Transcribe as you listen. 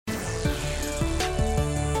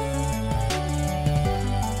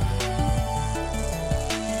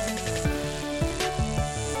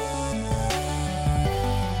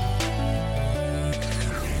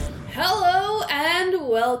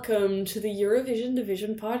welcome to the Eurovision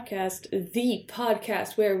Division podcast, the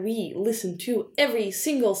podcast where we listen to every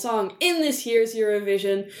single song in this year's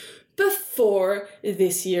Eurovision before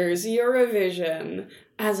this year's Eurovision.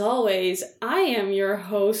 As always, I am your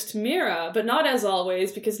host, Mira, but not as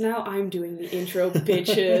always, because now I'm doing the intro,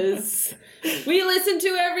 bitches. We listen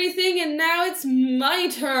to everything, and now it's my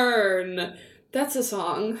turn. That's a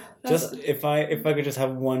song. If I could just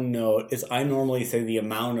have one note, is I normally say the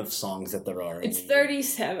amount of songs that there are. It's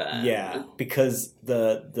 37. Yeah, because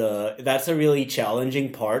that's a really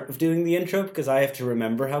challenging part of doing the intro, because I have to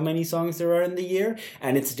remember how many songs there are in the year,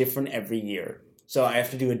 and it's different every year. So I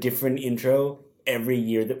have to do a different intro every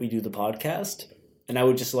year that we do the podcast, and I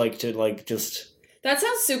would just like to That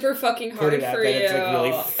sounds super fucking hard for you. It's like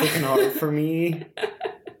really freaking hard for me.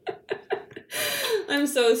 I'm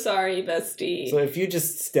so sorry, bestie. So if you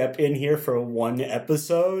just step in here for one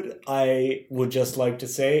episode, I would just like to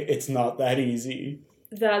say it's not that easy.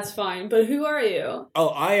 That's fine, but who are you? Oh,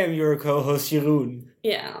 I am your co-host, Jeroen.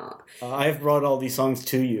 Yeah. I've brought all these songs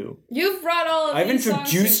to you. You've brought all of I've these songs. I've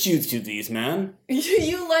introduced you to these, man.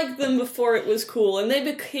 You liked them before it was cool, and they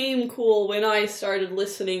became cool when I started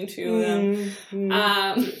listening to them.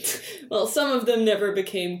 Well, some of them never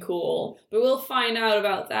became cool, but we'll find out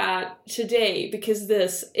about that today, because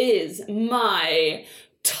this is my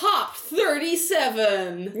Top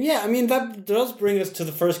 37! Yeah, I mean, that does bring us to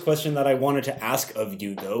the first question that I wanted to ask of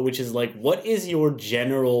you, though, which is, like, what is your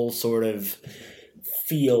general sort of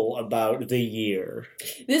feel about the year?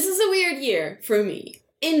 This is a weird year for me.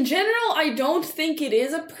 In general, I don't think it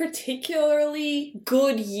is a particularly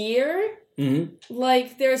good year. Mm-hmm.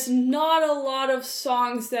 Like, there's not a lot of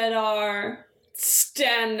songs that are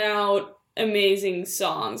standout amazing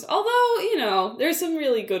songs. Although, you know, there's some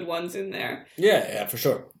really good ones in there. Yeah, for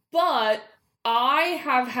sure. But I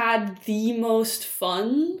have had the most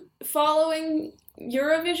fun following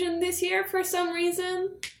Eurovision this year for some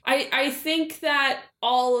reason. I think that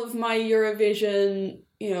all of my Eurovision,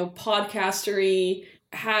 podcastery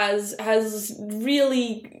has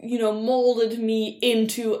really, molded me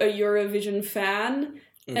into a Eurovision fan.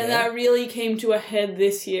 Okay. And that really came to a head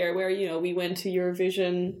this year where, we went to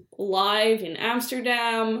Eurovision live in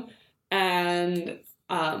Amsterdam, and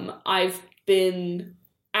I've been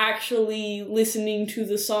actually listening to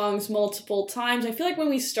the songs multiple times. I feel like when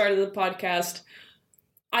we started the podcast,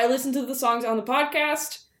 I listened to the songs on the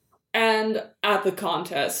podcast and at the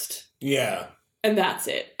contest. Yeah. And that's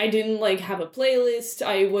it. I didn't, have a playlist.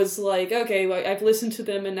 I was like, okay, I've listened to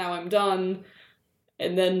them and now I'm done.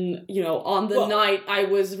 And then, on the night, I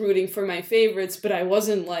was rooting for my favorites, but I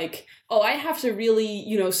wasn't like, I have to really,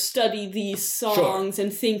 study these songs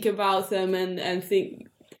and think about them and think.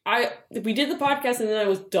 We did the podcast and then I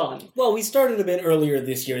was done. Well, we started a bit earlier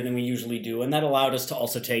this year than we usually do, and that allowed us to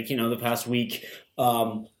also take, the past week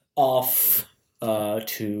off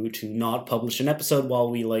to not publish an episode while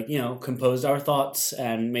we composed our thoughts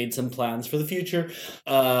and made some plans for the future.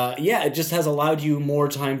 It just has allowed you more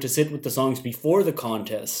time to sit with the songs before the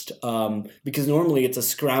contest, because normally it's a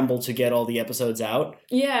scramble to get all the episodes out.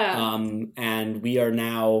 Yeah. And we are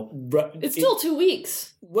now... It's still 2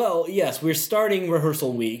 weeks. Well, yes, we're starting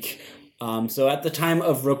rehearsal week. So at the time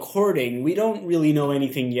of recording, we don't really know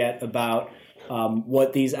anything yet about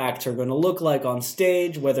what these acts are going to look like on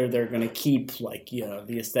stage, whether they're going to keep,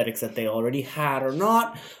 the aesthetics that they already had or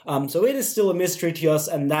not. So it is still a mystery to us,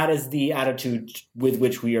 and that is the attitude with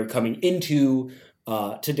which we are coming into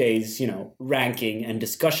today's, ranking and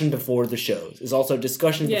discussion before the shows. Is also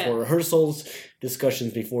discussion before rehearsals,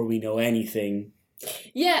 discussions before we know anything.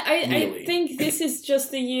 Yeah, I think this is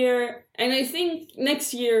just the year, and I think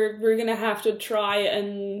next year we're going to have to try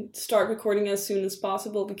and start recording as soon as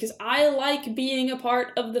possible, because I like being a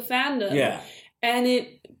part of the fandom. Yeah. And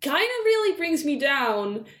it kind of really brings me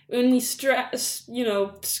down when we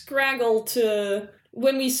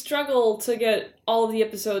when we struggle to get all of the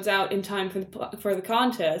episodes out in time for the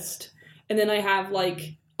contest, and then I have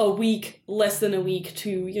less than a week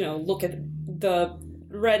to, look at the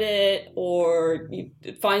Reddit or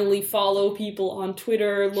finally follow people on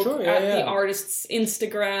Twitter, look at the artists'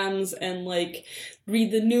 Instagrams and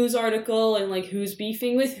read the news article and who's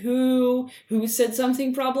beefing with who said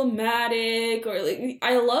something problematic, or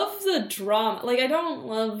I love the drama. I don't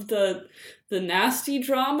love the nasty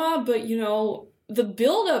drama, but the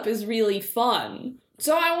build-up is really fun.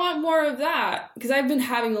 So I want more of that, because I've been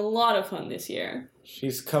having a lot of fun this year.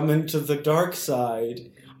 She's coming to the dark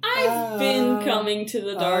side. I've been coming to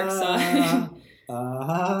the dark side.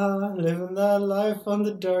 Living that life on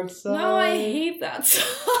the dark side. No, I hate that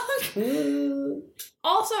song.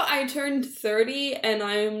 Also, I turned 30 and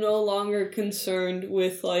I am no longer concerned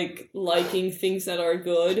with, liking things that are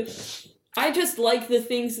good. I just like the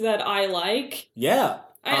things that I like. Yeah.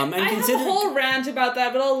 I have a whole rant about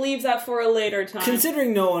that, but I'll leave that for a later time.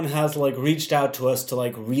 Considering no one has, reached out to us to,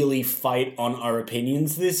 really fight on our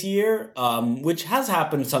opinions this year, which has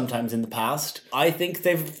happened sometimes in the past, I think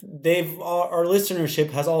our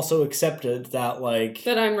listenership has also accepted that,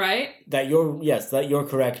 that I'm right? that you're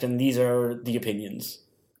correct, and these are the opinions.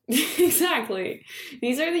 Exactly.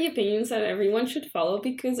 These are the opinions that everyone should follow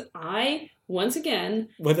because I, once again,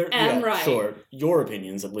 am right. Sure. Your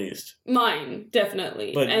opinions, at least. Mine,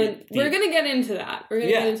 definitely. But we're going to get into that.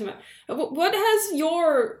 Get into that. What has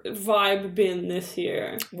your vibe been this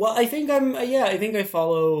year? Well, I think I think I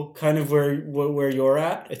follow kind of where you're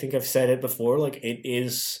at. I think I've said it before.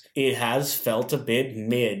 It has felt a bit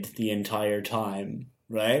mid the entire time,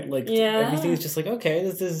 right? Everything is just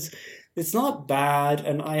okay, it's not bad,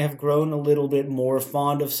 and I have grown a little bit more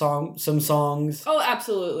fond of some songs. Oh,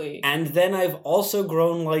 absolutely. And then I've also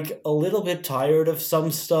grown, a little bit tired of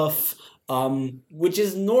some stuff, which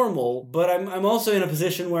is normal, but I'm also in a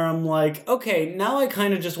position where I'm okay, now I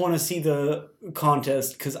kind of just want to see the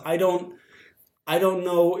contest, because I don't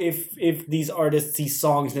know if these artists, these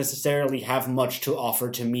songs necessarily have much to offer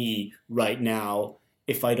to me right now,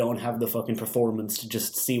 if I don't have the fucking performance to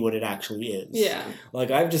just see what it actually is. Yeah.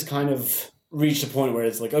 I've just kind of reached a point where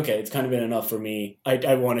it's okay, it's kind of been enough for me.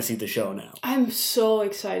 I want to see the show now. I'm so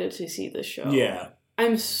excited to see the show. Yeah.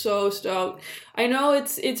 I'm so stoked. I know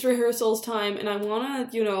it's rehearsals time, and I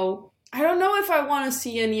want to, I don't know if I want to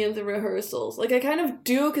see any of the rehearsals. I kind of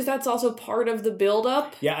do, because that's also part of the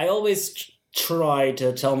build-up. Yeah, I always try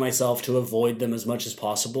to tell myself to avoid them as much as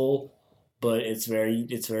possible, but it's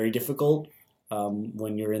very difficult.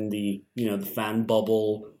 When you're in the fan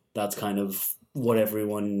bubble, that's kind of what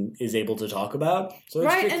everyone is able to talk about. So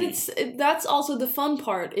it's tricky. And that's also the fun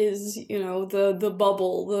part is, the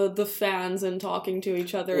bubble, the fans and talking to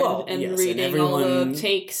each other and reading all the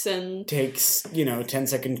takes and... Takes,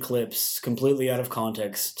 10-second clips completely out of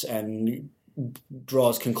context and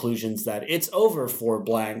draws conclusions that it's over for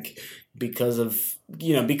blank because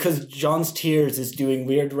John's Tears is doing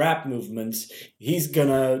weird rap movements, he's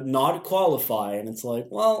gonna not qualify. And it's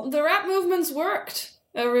well... The rap movements worked,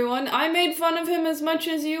 everyone. I made fun of him as much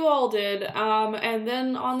as you all did. And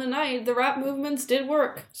then on the night, the rap movements did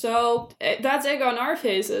work. So that's egg on our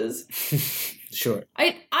faces. Sure.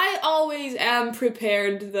 I always am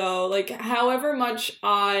prepared, though. However much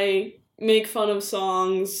I make fun of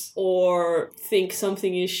songs or think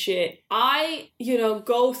something is shit, I,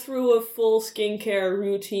 go through a full skincare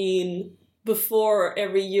routine before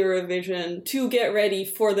every Eurovision to get ready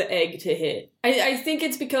for the egg to hit. I think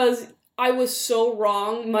it's because I was so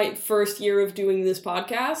wrong my first year of doing this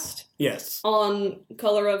podcast. Yes. On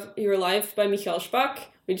Color of Your Life by Michael Spack,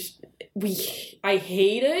 which I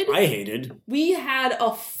hated. We had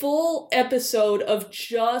a full episode of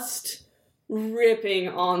just ripping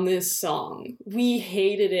on this song. We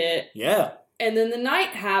hated it. Yeah. And then the night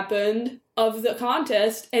happened of the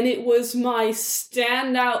contest, and it was my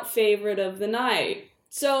standout favorite of the night.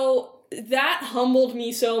 So that humbled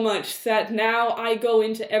me so much that now I go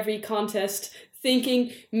into every contest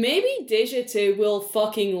thinking maybe Déjété will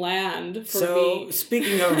fucking land for me. So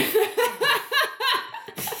speaking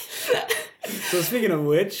of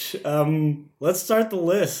which, let's start the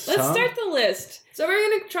list. Start the list. So we're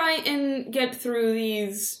going to try and get through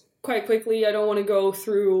these quite quickly. I don't want to go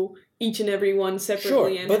through each and every one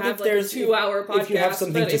separately and have a 2-hour podcast. If you have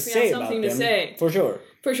something to say about them, for sure.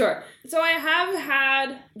 For sure. So I have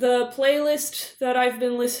had the playlist that I've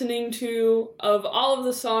been listening to of all of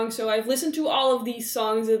the songs. So I've listened to all of these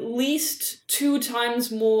songs at least 2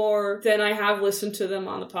 times more than I have listened to them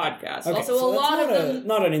on the podcast. Okay, also, so a lot of them...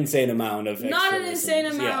 Not an insane amount of Not an insane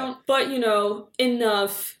amount, but,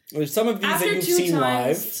 enough. Some of these After that you've 2 seen times,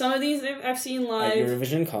 live. Some of these I've seen live. At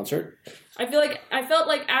Eurovision concert. I felt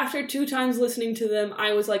like after 2 times listening to them,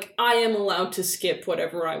 I was I am allowed to skip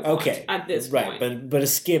whatever I want at this point. Right, but a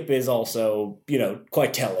skip is also,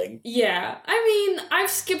 quite telling. Yeah. I mean, I've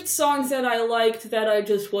skipped songs that I liked that I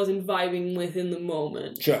just wasn't vibing with in the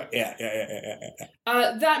moment. Sure, yeah.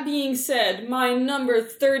 That being said, my number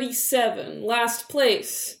 37, last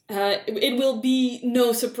place. It will be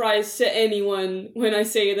no surprise to anyone when I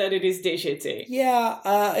say that it is Déjété. Yeah,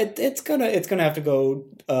 it's gonna have to go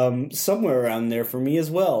somewhere around there for me as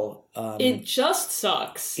well. It just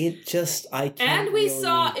sucks. I can't. And we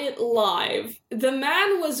saw it live. The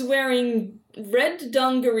man was wearing red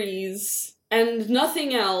dungarees and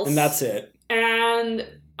nothing else. And that's it. And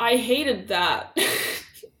I hated that.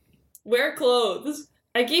 Wear clothes.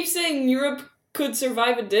 I keep saying Europe could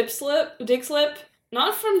survive a dick slip.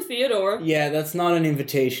 Not from Theodore. Yeah, that's not an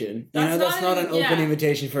invitation. That's not an open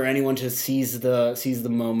invitation for anyone to seize the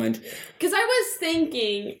moment. Because I was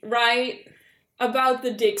thinking, right, about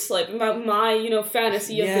the dick slip, about my,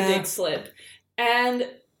 fantasy of the dick slip. And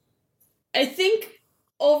I think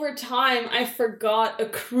over time I forgot a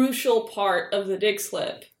crucial part of the dick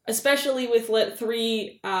slip. Especially with Let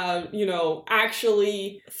 3,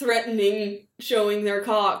 actually threatening showing their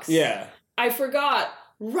cocks. Yeah. I forgot,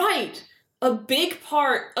 right, a big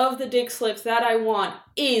part of the dick slips that I want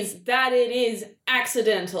is that it is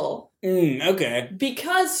accidental. Okay.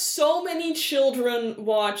 Because so many children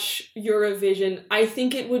watch Eurovision, I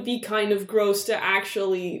think it would be kind of gross to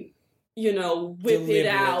actually... deliberately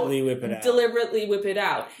whip it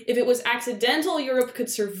out. If it was accidental, Europe could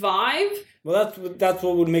survive. Well, that's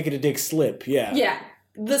what would make it a dick slip, yeah. Yeah.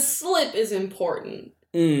 The slip is important.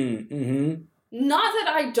 Mm-hmm. Not that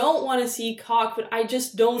I don't want to see cock, but I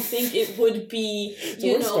just don't think it would be,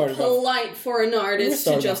 polite for an artist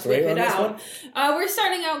to just whip it out. We're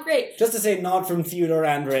starting out great. Just to say, not from Theodore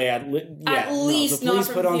Andre. At least not from Theodore. Please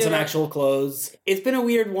put on some actual clothes. It's been a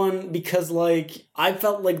weird one because, I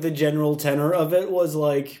felt like the general tenor of it was,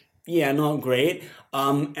 not great.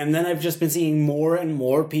 And then I've just been seeing more and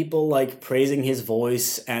more people, praising his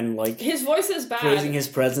voice and, his voice is bad. Praising his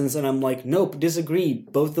presence, and I'm like, nope, disagree.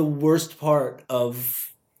 Both the worst part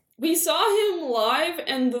of... We saw him live,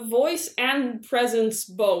 and the voice and presence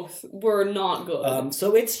both were not good.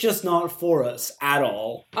 So it's just not for us at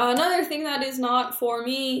all. Another thing that is not for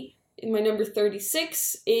me, in my number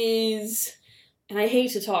 36, is... And I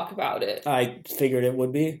hate to talk about it. I figured it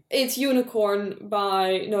would be. It's Unicorn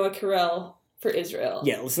by Noah Carell for Israel.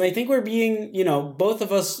 Yeah, listen, I think we're being, both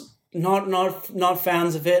of us not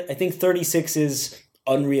fans of it. I think 36 is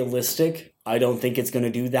unrealistic. I don't think it's going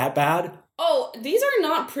to do that bad. Oh, these are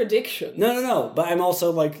not predictions. No. But I'm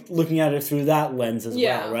also, looking at it through that lens as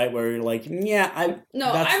well, right? Where you're like, I'm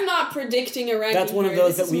not predicting a ranking. That's one of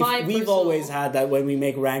those that we've always had, that when we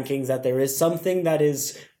make rankings, that there is something that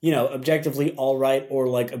is, objectively all right, or,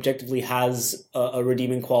 objectively has a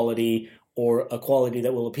redeeming quality, or a quality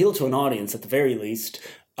that will appeal to an audience at the very least.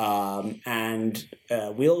 And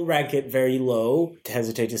we'll rank it very low.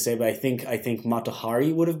 Hesitate to say, but I think Mata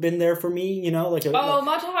Hari would have been there for me. Mata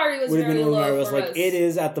Hari was very low for us. It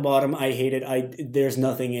is at the bottom. I hate it. There's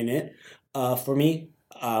nothing in it for me.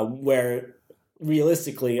 Where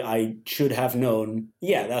realistically, I should have known.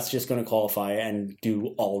 Yeah, that's just going to qualify and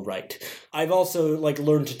do all right. I've also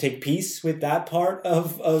learned to take peace with that part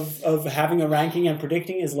of having a ranking and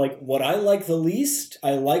predicting. Is what I like the least.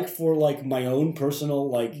 I like for my own personal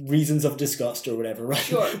reasons of disgust or whatever. Right?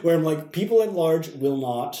 Sure. Where I'm like, people at large will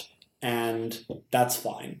not, and that's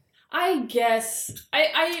fine. I guess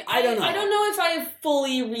I don't know. I don't know if I have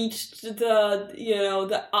fully reached the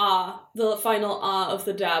the final of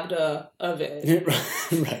the dabda of it.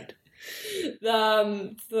 Right.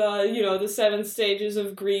 The 7 stages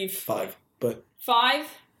of grief. 5, but 5.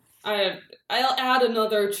 I'll add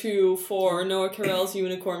another 2 for Noah Carell's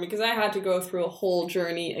Unicorn, because I had to go through a whole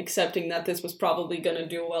journey accepting that this was probably going to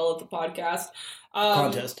do well at the podcast.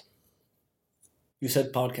 Contest. You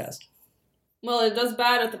said podcast. Well, it does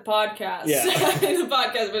bad at the podcast. Yeah. In the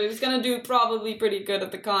podcast, but it's going to do probably pretty good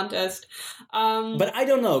at the contest. But I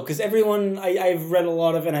don't know, because everyone, I've read a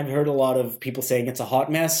lot of, and I've heard a lot of people saying it's a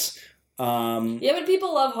hot mess. Yeah, but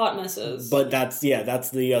people love hot messes. But that's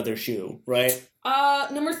the other shoe, right?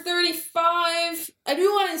 Number 35, I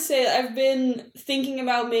do want to say I've been thinking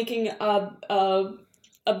about making a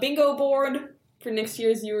bingo board for next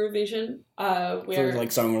year's Eurovision. For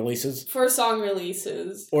song releases? For song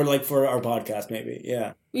releases. Or for our podcast, maybe,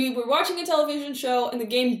 yeah. We were watching a television show, and the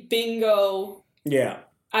game Bingo, yeah,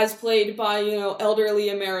 as played by, elderly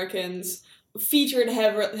Americans, featured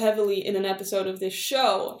heavily in an episode of this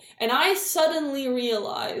show. And I suddenly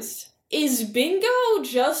realized, is bingo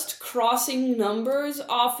just crossing numbers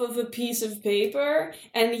off of a piece of paper?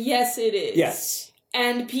 And yes, it is. Yes.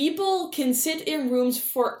 And people can sit in rooms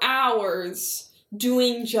for hours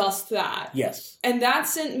doing just that. Yes. And that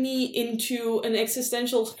sent me into an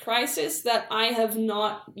existential crisis that I have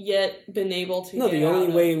not yet been able to get out of. No, the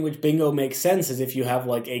only way in which bingo makes sense is if you have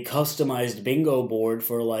a customized bingo board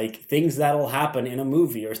for things that'll happen in a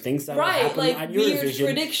movie, or things that'll happen at Eurovision.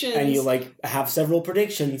 Predictions. And you have several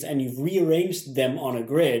predictions, and you've rearranged them on a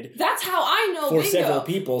grid. That's how I know for bingo. Several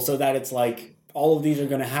people, so that it's all of these are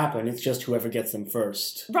going to happen. It's just whoever gets them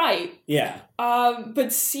first. Right. Yeah.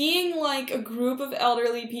 But seeing, like, a group of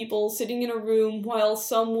elderly people sitting in a room while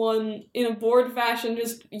someone, in a bored fashion,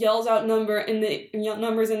 just yells out numbers, and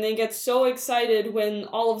they get so excited when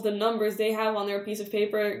all of the numbers they have on their piece of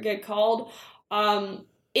paper get called,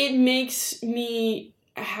 it makes me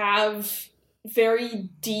have very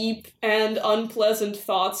deep and unpleasant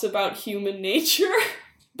thoughts about human nature.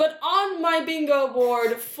 But on my bingo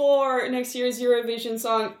board for next year's Eurovision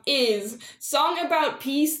song is Song About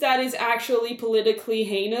Peace That Is Actually Politically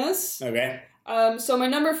Heinous. Okay. So my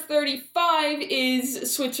number 35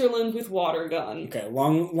 is Switzerland with Water Gun. Okay,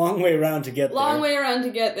 long way around to get there. Long way around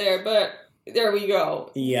to get there, but there we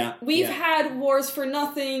go. Yeah. We've had Wars for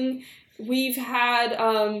Nothing. We've had,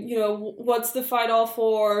 What's the Fight All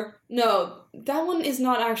For? No, that one is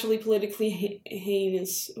not actually politically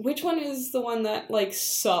heinous. Which one is the one that, like,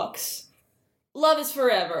 sucks? Love Is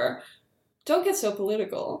Forever. Don't get so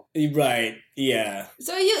political. Right, yeah.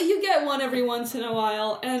 So you get one every once in a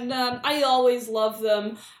while, and I always love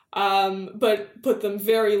them, but put them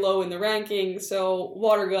very low in the ranking, so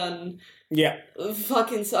Water Gun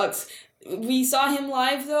fucking sucks. We saw him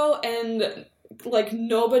live, though, and... like,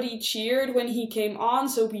 nobody cheered when he came on,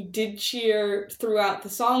 so we did cheer throughout the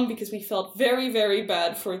song because we felt very, very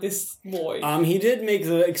bad for this boy. He did make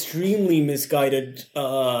the extremely misguided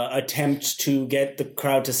attempt to get the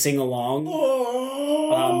crowd to sing along.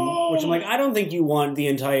 Which I'm like, I don't think you want the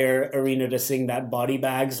entire arena to sing that body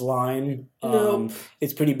bags line. Nope.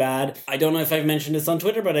 It's pretty bad. I don't know if I've mentioned this on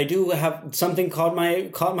Twitter, but I do have something caught my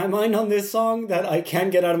mind on this song that I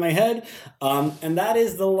can't get out of my head. And that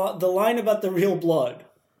is the line about the real blood.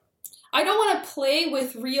 I don't want to play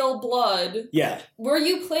with real blood. Yeah. Were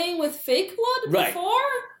you playing with fake blood before?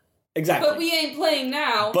 Right. Exactly. But we ain't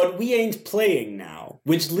playing now.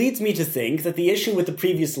 Which leads me to think that the issue with the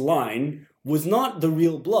previous line was not the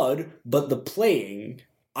real blood, but the playing.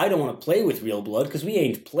 I don't want to play with real blood because we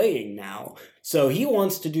ain't playing now. So he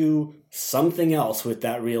wants to do something else with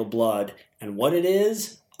that real blood. And what it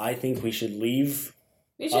is, I think we should leave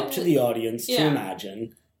up to the audience to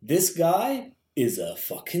imagine. This guy is a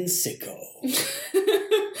fucking sicko.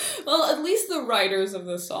 Well, at least the writers of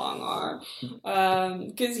the song are.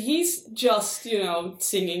 Because he's just,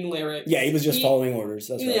 singing lyrics. Yeah, he was just following orders.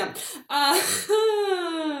 That's right. Yeah.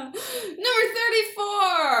 Number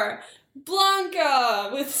 34! Blanca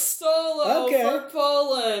with Solo for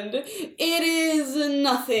Poland. It is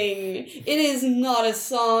nothing. It is not a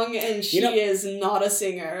song, and she is not a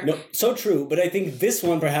singer. No, so true. But I think this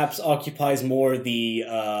one perhaps occupies more the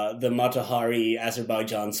Matahari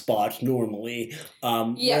Azerbaijan spot normally.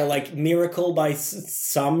 Where, like, Miracle by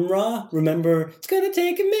Samra. Remember, it's gonna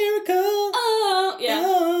take a miracle. Oh,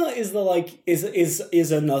 yeah.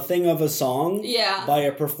 Is a nothing of a song. Yeah. By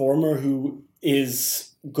a performer who is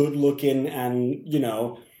good looking and,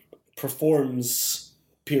 performs,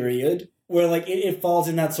 period. Where, like, it falls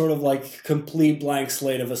in that sort of, like, complete blank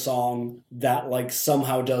slate of a song that, like,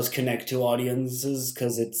 somehow does connect to audiences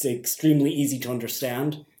because it's extremely easy to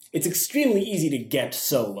understand. It's extremely easy to get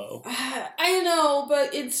solo. I know,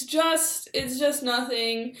 but it's just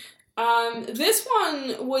nothing. This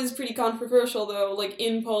one was pretty controversial, though, like,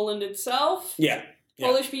 in Poland itself. Yeah.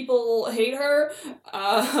 Polish people hate her.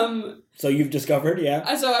 So you've discovered,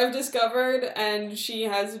 yeah? So I've discovered, and she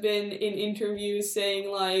has been in interviews saying,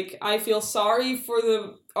 like, I feel sorry for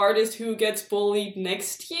the artist who gets bullied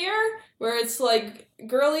next year, where it's like,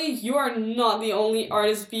 girlie, you are not the only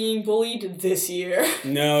artist being bullied this year.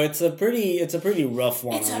 No, it's a pretty rough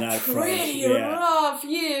one on that front. It's a pretty rough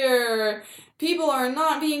year. People are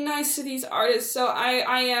not being nice to these artists, so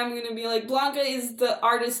I am going to be like, Blanca is the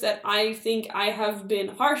artist that I think I have been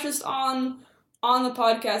harshest on the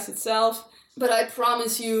podcast itself, but I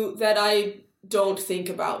promise you that I don't think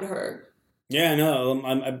about her. Yeah, no,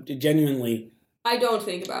 I'm genuinely... I don't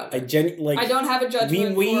think about her. I don't have a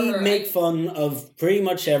judgment for her. We make fun of pretty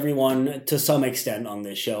much everyone to some extent on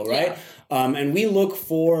this show, right? Yeah. And we look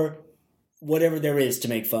for whatever there is to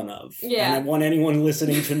make fun of. Yeah. And I want anyone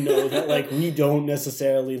listening to know that, like, we don't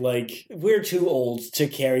necessarily, like, we're too old to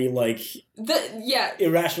carry, like,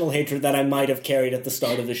 irrational hatred that I might have carried at the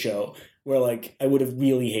start of the show, where, like, I would have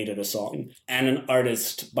really hated a song and an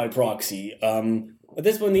artist by proxy. At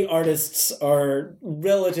this point, the artists are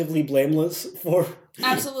relatively blameless for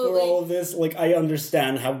all of this. Like, I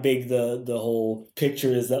understand how big the whole picture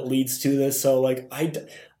is that leads to this, so, like,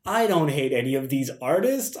 I don't hate any of these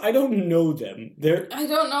artists. I don't know them. I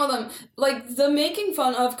don't know them. Like, the making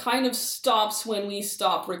fun of kind of stops when we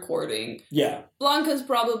stop recording. Yeah. Blanca's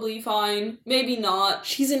probably fine. Maybe not.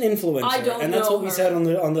 She's an influencer. I don't and that's know what we her. said on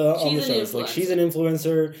the She's show. an It's like, she's an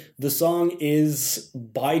influencer. The song is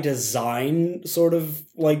by design sort of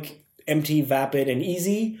like empty, vapid, and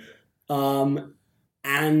easy.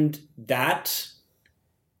 And that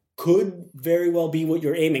could very well be what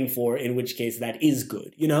you're aiming for, in which case that is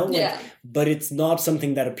good, you know? Like, Yeah. But it's not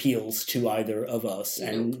something that appeals to either of us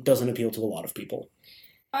and doesn't appeal to a lot of people.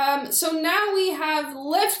 So now we have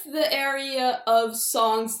left the area of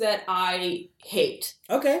songs that I hate.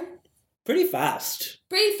 Okay. Pretty fast.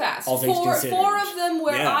 Pretty fast. All things considered. Four of them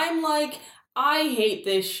where Yeah. I'm like, I hate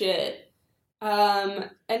this shit.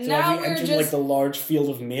 And So now have you we're entered just... like the large field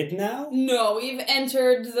of mid now? No, we've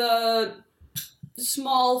entered the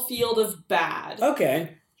small field of bad.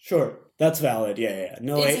 Okay, sure. That's valid. Yeah.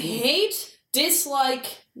 No, It's hate, dislike,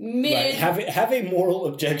 mid. right. Have a moral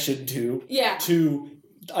objection to Yeah.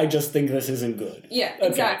 I just think this isn't good. Yeah, Okay.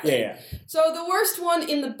 exactly. Yeah. So the worst one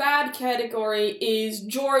in the bad category is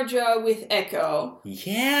Georgia with Echo.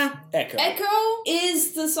 Yeah. Echo. Echo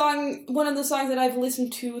is one of the songs that I've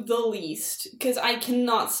listened to the least, because I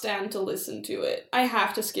cannot stand to listen to it. I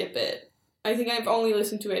have to skip it. I think I've only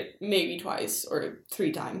listened to it maybe twice or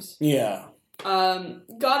 3 times. Yeah.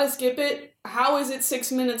 Gotta skip it. How is it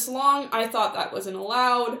 6 minutes long? I thought that wasn't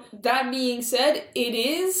allowed. That being said, it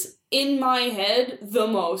is, in my head, the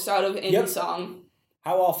most out of any song.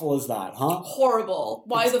 How awful is that, huh? Horrible.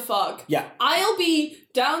 Why the fuck? Yeah. I'll be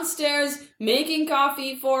downstairs making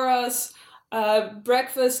coffee for us,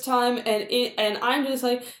 breakfast time, and I'm just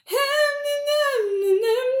like...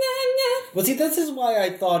 Well, see, this is why I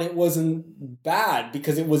thought it wasn't bad,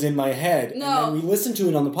 because it was in my head. No. And then we listened to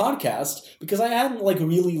it on the podcast, because I hadn't, like,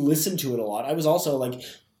 really listened to it a lot. I was also, like,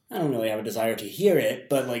 I don't really have a desire to hear it,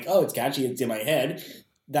 but, like, oh, it's catchy, it's in my head.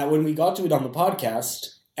 That when we got to it on the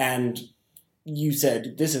podcast, and you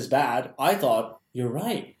said, this is bad, I thought, you're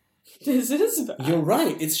right. This is bad. You're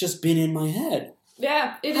right. It's just been in my head.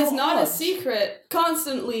 Yeah, it How is not odd. a secret.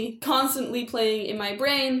 Constantly playing in my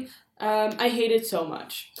brain. I hate it so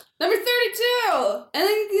much. Number 32! And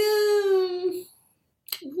then,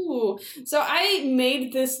 ooh. So I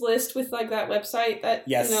made this list with, like, that website that,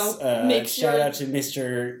 Yes. makes shout out to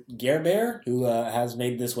Mr. Gerbear, who has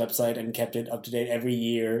made this website and kept it up to date every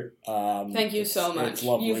year. Thank you so much. It's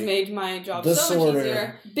lovely. You've made my job The so much sorter.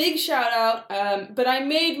 easier. Big shout out. But I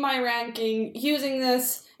made my ranking using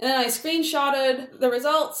this, and then I screenshotted the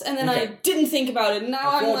results, and then I Okay. didn't think about it. Now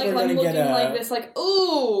I feel I'm like like, we're I'm gonna looking get like this, like,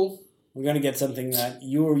 ooh. We're gonna get something that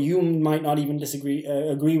you might not even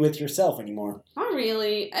agree with yourself anymore. Not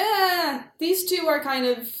really. These two are kind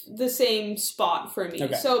of the same spot for me.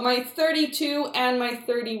 Okay. So my 32 and my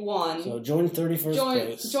 31. So joint 31st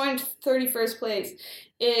place. Joint 31st place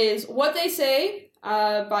is What They Say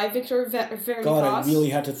by Victor Vernikas. God, I really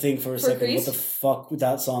had to think for a second Greece. what the fuck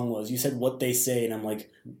that song was. You said What They Say, and I'm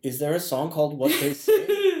like, is there a song called What They Say?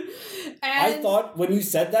 I thought, when you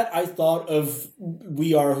said that, I thought of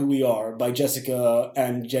We Are Who We Are by Jessica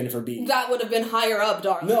and Jennifer B. That would have been higher up,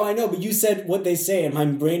 darling. No, I know, but you said What They Say, and my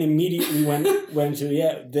brain immediately went to,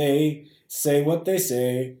 yeah, they say what they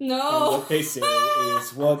say. No. And what they say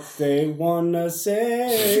is what they wanna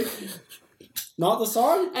say. Not the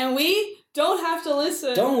song? And we don't have to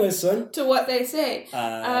listen. Don't listen. To What They Say. No,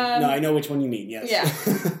 I know which one you mean, yes.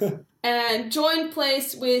 Yeah. And joint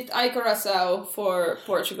place with Aikoração for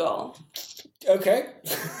Portugal. Okay.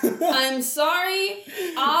 I'm sorry,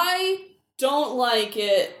 I don't like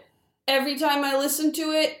it. Every time I listen to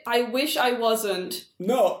it, I wish I wasn't.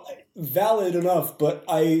 No, valid enough, but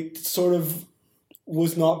I sort of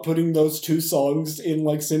was not putting those two songs in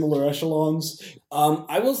like similar echelons.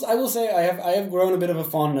 I will say I have grown a bit of a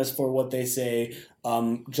fondness for What They Say,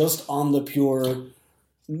 just on the pure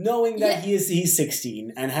knowing that he's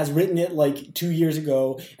 16 and has written it like 2 years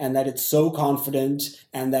ago, and that it's so confident,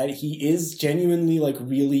 and that he is genuinely like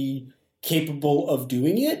really capable of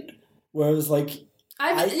doing it. Whereas like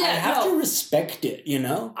I have to respect it, you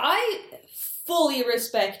know? I fully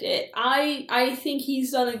respect it. I think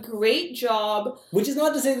he's done a great job. Which is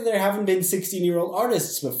not to say that there haven't been 16-year-old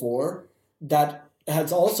artists before that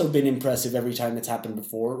has also been impressive every time it's happened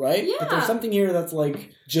before, right? Yeah. But there's something here that's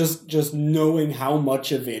like just knowing how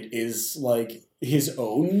much of it is like his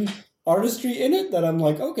own artistry in it that I'm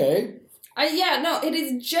like, okay. It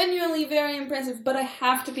is genuinely very impressive, but I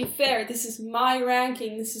have to be fair. This is my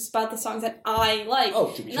ranking. This is about the songs that I like.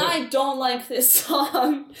 Oh, to be sure. And I don't like this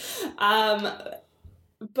song.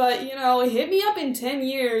 But, hit me up in 10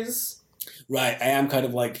 years. Right, I am kind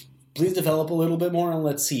of like please develop a little bit more and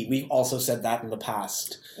let's see. We've also said that in the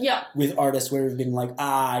past. Yeah. With artists where we've been like,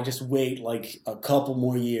 just wait like a couple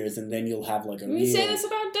more years and then you'll have like a we say this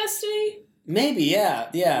about Destiny? Maybe, yeah.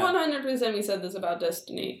 100% we said this about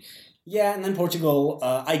Destiny. Yeah, and then Portugal,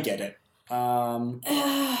 I get it. I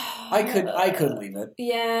could leave it.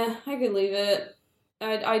 Yeah, I could leave it.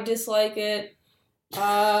 I dislike it.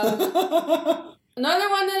 Another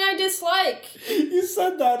one that I dislike. You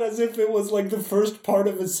said that as if it was like the first part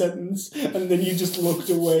of a sentence, and then you just looked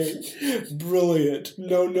away. Brilliant.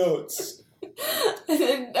 No notes.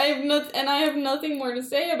 I have nothing more to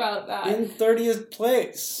say about that. In 30th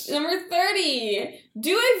place. Number 30.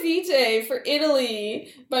 Due Vitae for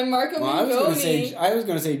Italy by Marco Mengoni. I was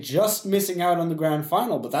going to say just missing out on the grand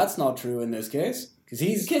final, but that's not true in this case. Because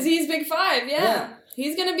he's Big Five, yeah.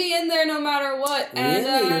 He's going to be in there no matter what. And,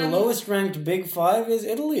 really? Your lowest ranked Big Five is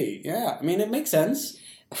Italy. Yeah, I mean, it makes sense.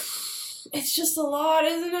 It's just a lot,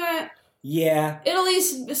 isn't it? Yeah.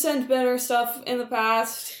 Italy's sent better stuff in the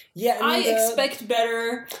past. Yeah, I expect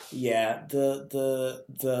better. Yeah, the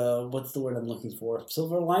what's the word I'm looking for?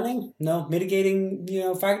 Silver lining? No, mitigating,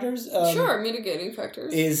 factors? Sure, mitigating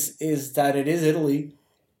factors. Is that it is Italy.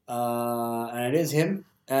 And it is him,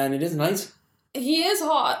 and it is nice. He is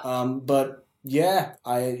hot. But yeah,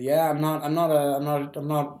 I'm not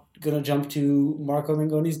gonna jump to Marco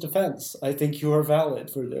Mengoni's defense. I think you are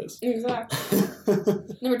valid for this. Exactly.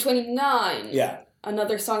 Number 29. Yeah.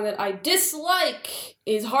 Another song that I dislike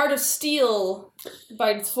is Heart of Steel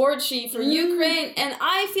by Tvorchi for Ukraine, and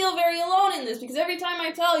I feel very alone in this because every time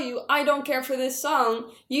I tell you I don't care for this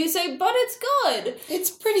song, you say, but it's good.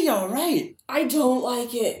 It's pretty alright. I don't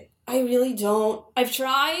like it. I really don't. I've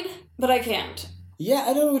tried, but I can't. Yeah,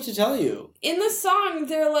 I don't know what to tell you. In the song,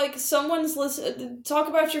 they're like, someone's listening, talk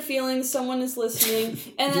about your feelings, someone is listening,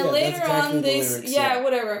 and then later on they,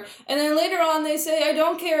 whatever. And then later on they say, I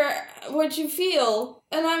don't care what you feel.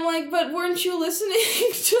 And I'm like, but weren't you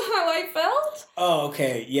listening to how I felt? Oh,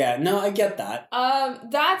 okay, yeah, no, I get that.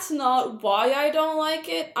 That's not why I don't like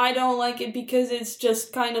it. I don't like it because it's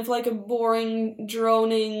just kind of like a boring,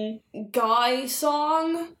 droning guy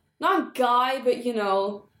song. Not guy, but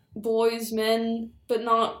boys, men, but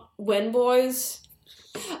not when boys.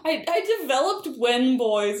 I developed when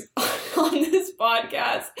boys on this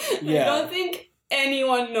podcast. Yeah. I don't think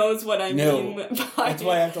anyone knows what I mean by That's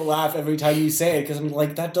why I have to laugh every time you say it, because I'm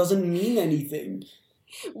like, that doesn't mean anything.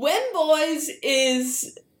 When boys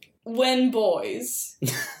is when boys.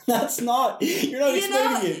 That's not. You're not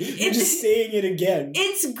explaining it. You're just saying it again.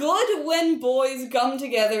 It's good when boys come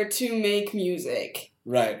together to make music.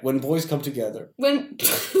 Right, when boys come together.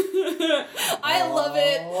 I love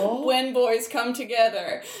it when boys come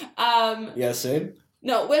together. Yeah, same.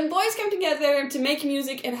 No, when boys come together to make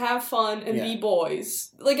music and have fun and be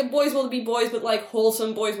boys. Like, boys will be boys, but, like,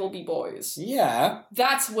 wholesome boys will be boys. Yeah.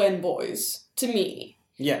 That's when boys, to me.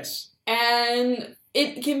 Yes. And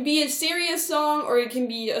it can be a serious song or it can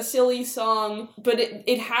be a silly song, but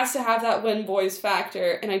it has to have that when boys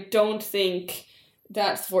factor, and I don't think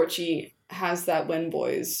that Tvorchi has that when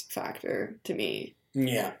boys factor to me.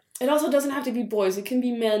 Yeah. It also doesn't have to be boys. It can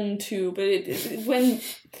be men too. But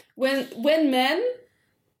when men,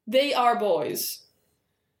 they are boys.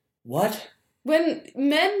 What? When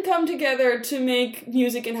men come together to make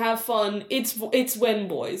music and have fun, it's when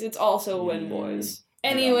boys. It's also when boys.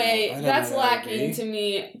 Anyway, that's lacking to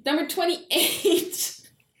me. Number 28.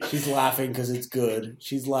 She's laughing because it's good.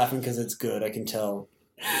 She's laughing because it's good. I can tell.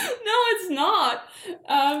 No, it's not.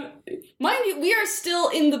 Mind you, we are still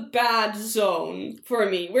in the bad zone for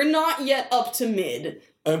me. We're not yet up to mid.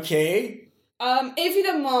 Okay.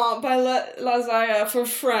 Évidemment by Lazaya for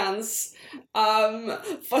France.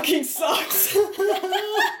 Fucking sucks.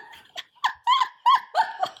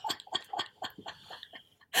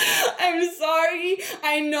 I'm sorry.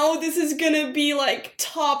 I know this is gonna be like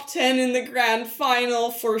top 10 in the grand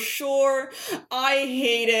final for sure. I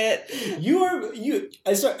hate it.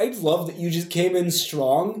 I love that you just came in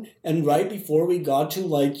strong, and right before we got to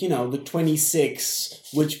the 26,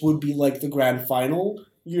 which would be like the grand final,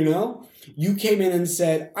 you came in and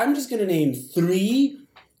said, I'm just gonna name 3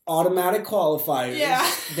 automatic qualifiers. Yeah.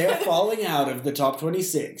 They're falling out of the top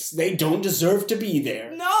 26. They don't deserve to be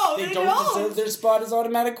there. No, they don't deserve their spot as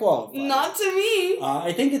automatic qualifiers. Not to me.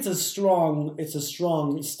 I think it's a strong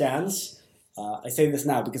stance. I say this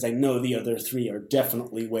now because I know the other 3 are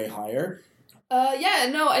definitely way higher.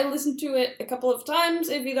 I listened to it a couple of times,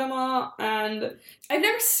 évidemment, and I've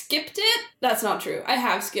never skipped it. That's not true. I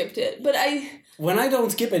have skipped it, but when I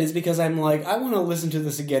don't skip it, it's because I'm like, I want to listen to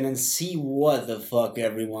this again and see what the fuck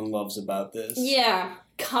everyone loves about this. Yeah,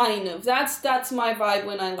 Kind of. That's my vibe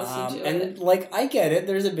when I listen to and it. like I get it.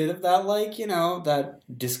 There's a bit of that, like, you know, that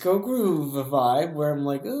disco groove vibe where I'm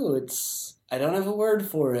like, ooh, it's. I don't have a word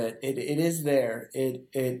for it. It is there. It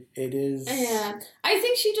is. Yeah, I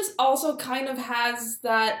think she just also kind of has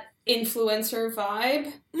that influencer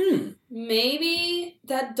vibe. Maybe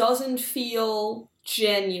that doesn't feel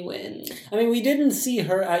genuine. I mean, we didn't see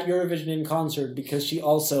her at Eurovision in concert because she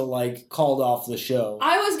also, like, called off the show.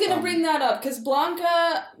 I was gonna bring that up, because Boland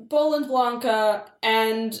Blanca,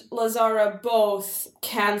 and Lazara both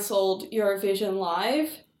cancelled Eurovision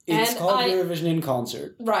Live. It's called Eurovision in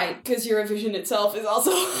concert. Right, because Eurovision itself is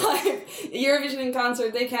also live. Eurovision in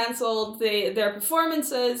concert, they cancelled their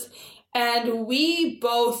performances, and we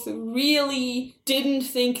both really didn't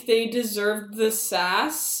think they deserved the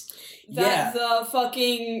sass that the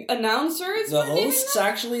fucking announcers the hosts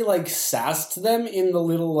actually, like, sassed them in the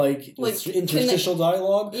little, like interstitial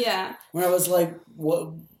dialogue. Yeah. Where I was like,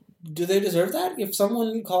 what? Do they deserve that? If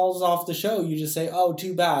someone calls off the show, you just say, oh,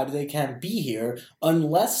 too bad, they can't be here.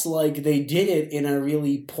 Unless, like, they did it in a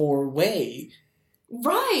really poor way.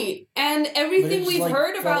 Right. And everything we've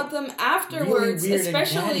heard about them afterwards, really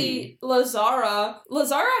especially Lazara.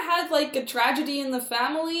 Lazara had, like, a tragedy in the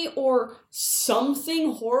family or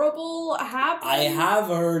something horrible happen. I have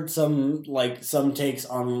heard some takes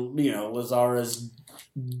on, you know, Lazara's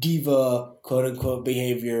diva, quote-unquote,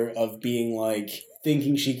 behavior of being, like,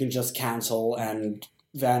 thinking she can just cancel and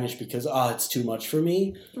vanish because, it's too much for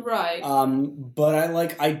me. Right. But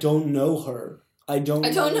I don't know her. I don't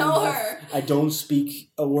know her. I don't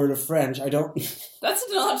speak a word of French. I don't... That's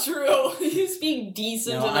not true. You speak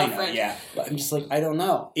decent enough French. Yeah. But I'm just like, I don't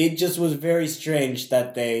know. It just was very strange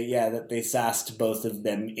that they sassed both of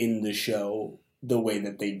them in the show the way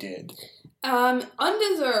that they did.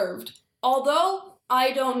 Undeserved. Although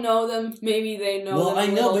I don't know them, maybe they know them. Well, I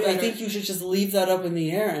know, but better. I think you should just leave that up in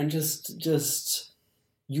the air and just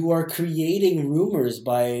you are creating rumors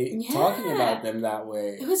by talking about them that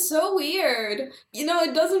way. It was so weird. You know,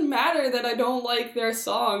 it doesn't matter that I don't like their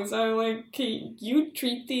songs. I'm like, can you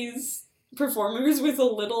treat these performers with a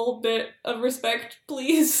little bit of respect,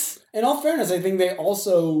 please? In all fairness, I think they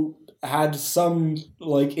also had some,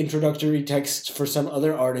 like, introductory text for some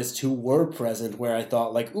other artists who were present where I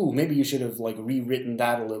thought, like, ooh, maybe you should have, like, rewritten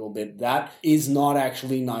that a little bit. That is not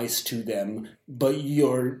actually nice to them, but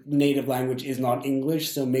your native language is not English,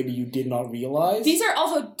 so maybe you did not realize. These are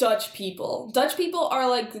also Dutch people. Dutch people are,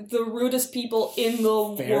 like, the rudest people in the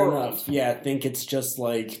world. Fair enough. Yeah, I think it's just,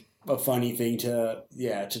 like, a funny thing to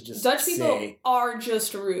just Dutch say. people are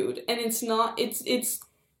just rude, and it's not, it's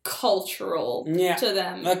cultural to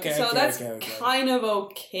them. That's kind of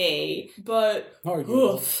okay, but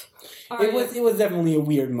oof. It was definitely a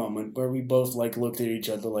weird moment where we both, like, looked at each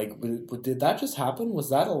other like, did that just happen? Was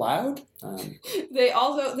that allowed?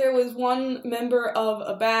 There was one member of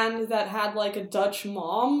a band that had, like, a Dutch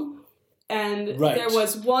mom, and there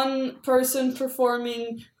was one person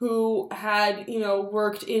performing who had, you know,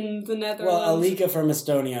 worked in the Netherlands. Well, Alika from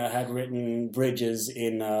Estonia had written Bridges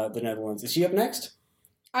in the Netherlands. Is she up next?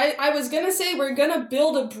 I was gonna say we're gonna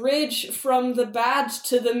build a bridge from the bad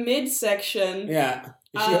to the mid section. Yeah.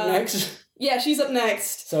 Is she up next? Yeah, she's up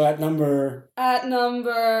next. So at number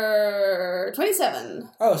 27.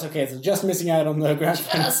 Oh, it's okay. So just missing out on the grand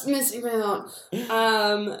final. Just missing out.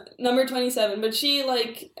 Number 27. But she,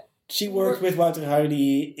 like... She worked with Wouter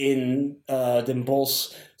Heidi in Den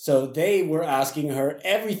Bosch, so they were asking her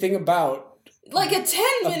everything about... Like a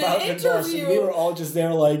 10-minute interview! We were all just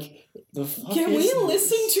there like... The fuck Can we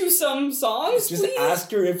listen to some songs, just please?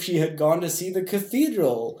 asked her if she had gone to see the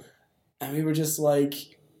cathedral. And we were just like...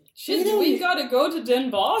 Shit, we gotta go to Den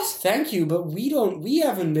Bosch? Thank you, but we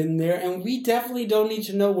haven't been there, and we definitely don't need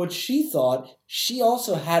to know what she thought. She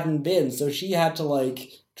also hadn't been, so she had to,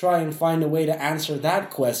 like, try and find a way to answer that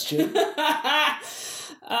question.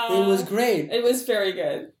 It was great. It was very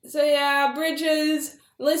good. So yeah, Bridges...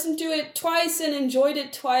 Listened to it twice and enjoyed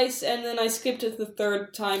it twice, and then I skipped it the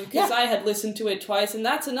third time because I had listened to it twice, and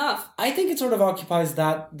that's enough. I think it sort of occupies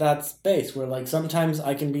that space where, like, sometimes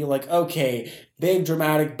I can be like, okay, big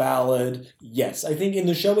dramatic ballad, yes. I think in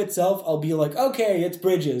the show itself, I'll be like, okay, it's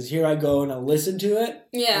Bridges. Here I go, and I'll listen to it.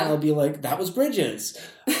 Yeah. And I'll be like, that was Bridges.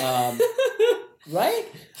 Right?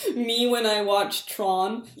 Me when I watched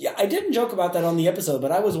Tron. Yeah, I didn't joke about that on the episode,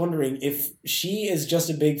 but I was wondering if she is just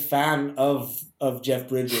a big fan of of Jeff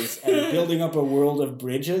Bridges, and building up a world of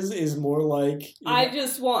Bridges is more like... I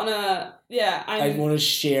just want to... Yeah, I want to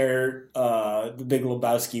share The Big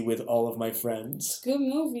Lebowski with all of my friends. Good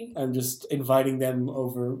movie. I'm just inviting them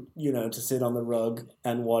over, to sit on the rug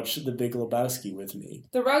and watch The Big Lebowski with me.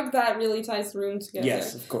 The rug that really ties the room together.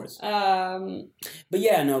 Yes, of course. But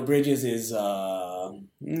yeah, no, Bridges is...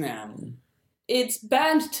 It's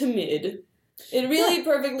bad to mid. It really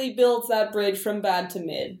perfectly builds that bridge from bad to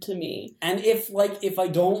mid to me. And if I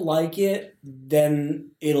don't like it,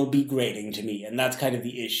 then it'll be grating to me, and that's kind of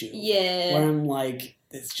the issue. Yeah. Where I'm like,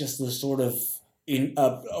 it's just the sort of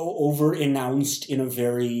over-announced in a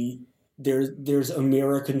very... There's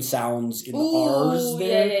American sounds in the R's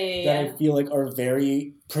there that I feel like are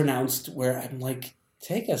very pronounced, where I'm like,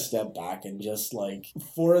 take a step back and just like,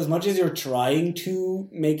 for as much as you're trying to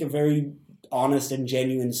make a very honest and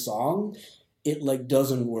genuine song, it like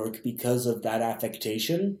doesn't work because of that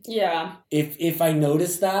affectation. Yeah. If I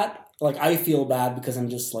notice that, like, I feel bad because I'm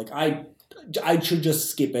just like, I should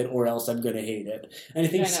just skip it or else I'm gonna hate it. And I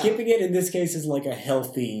think skipping it in this case is like a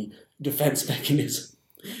healthy defense mechanism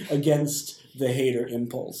against the hater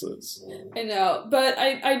impulses. I know, but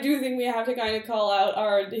I do think we have to kind of call out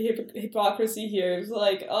our hypocrisy here. It's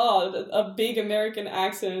like, a big American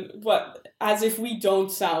accent, but as if we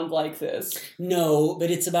don't sound like this. No,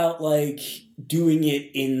 but it's about, like, doing it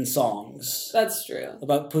in songs. That's true.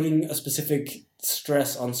 About putting a specific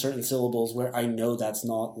stress on certain syllables where I know that's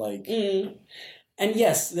not, like... And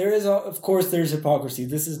yes, there is, of course, there's hypocrisy.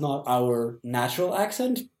 This is not our natural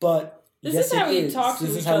accent, but... This is how we talk to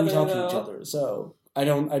each other, so I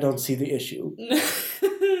don't see the issue.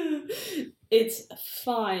 It's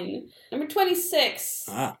fine. Number 26 is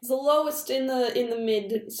the lowest in the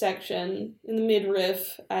mid section, in the mid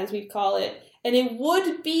riff, as we call it, and it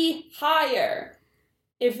would be higher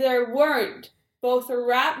if there weren't both a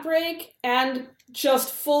rap break and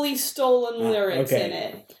just fully stolen lyrics in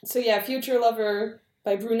it. So yeah, Future Lover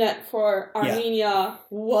by Brunette for Armenia. Yeah.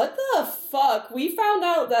 What the fuck? We found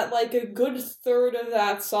out that like a good third of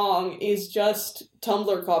that song is just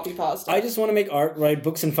Tumblr copy pasta. I just want to make art, write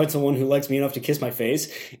books, and find someone who likes me enough to kiss my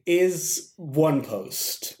face is one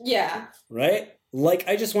post. Yeah. Right? Like,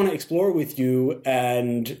 I just want to explore with you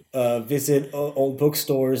and visit old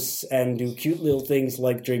bookstores and do cute little things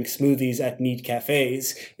like drink smoothies at neat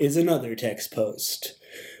cafes is another text post.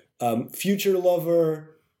 Future Lover...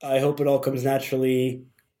 I hope it all comes naturally.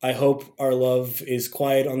 I hope our love is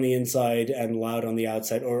quiet on the inside and loud on the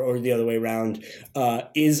outside, or the other way around,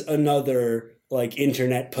 is another, like,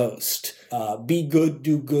 internet post. Be good,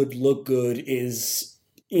 do good, look good is,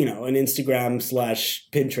 an Instagram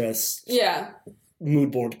 / Pinterest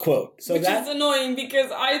mood board quote. So which is annoying because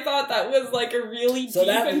I thought that was, like, a really deep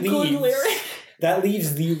and good lyric. That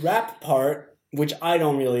leaves the rap part, which I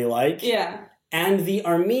don't really like. Yeah. And the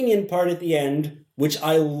Armenian part at the end, which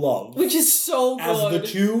I love. Which is so good. As the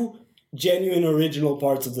two genuine original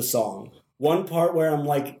parts of the song. One part where I'm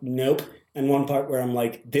like, nope. And one part where I'm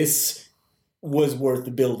like, this was worth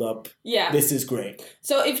the build-up. Yeah. This is great.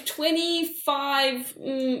 So if 25,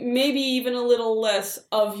 maybe even a little less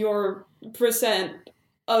of your percent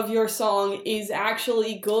of your song is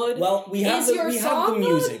actually good. Well, we have the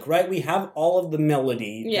music, right? We have all of the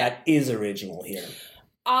melody that is original here.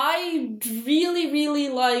 I really, really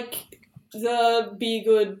like... the be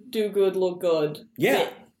good, do good, look good. Yeah.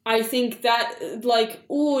 I think that,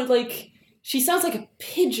 she sounds like a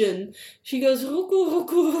pigeon. She goes, ruku, ruku,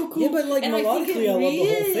 ruku. Yeah, but, like, melodically, I love the whole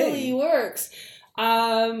thing. It really works.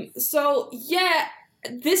 So, yeah,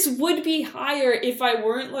 this would be higher if I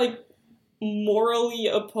weren't, like, morally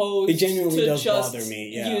opposed it genuinely to does just bother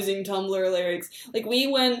me, using Tumblr lyrics. Like, we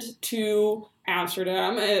went to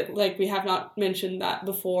Amsterdam, like, we have not mentioned that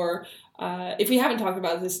before. If we haven't talked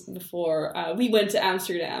about this before, we went to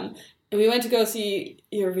Amsterdam, and we went to go see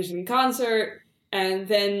Eurovision concert, and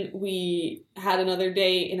then we had another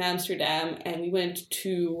day in Amsterdam, and we went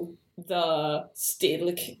to the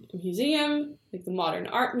Stedelijk Museum, like the Modern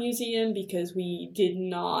Art Museum, because we did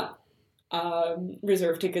not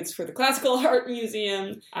reserve tickets for the Classical Art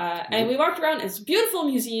Museum, and we walked around. It's a beautiful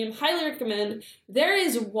museum, highly recommend. There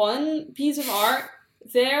is one piece of art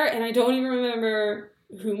there, and I don't even remember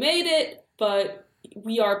who made it, but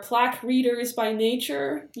we are plaque readers by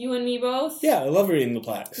nature, you and me both. Yeah, I love reading the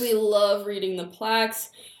plaques. We love reading the plaques.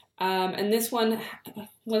 And this one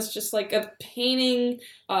was just like a painting,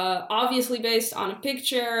 obviously based on a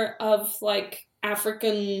picture of, like,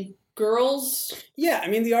 African girls. Yeah, I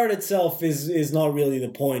mean, the art itself is not really the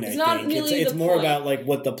point, it's more about, like,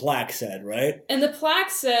 what the plaque said, right? And the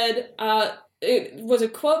plaque said, it was a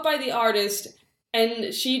quote by the artist,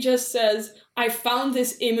 And she just says, I found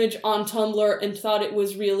this image on Tumblr and thought it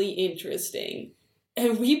was really interesting.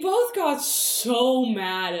 And we both got so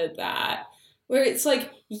mad at that. Where it's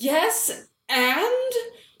like, yes, and?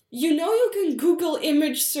 You know you can Google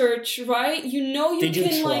image search, right? You know you Did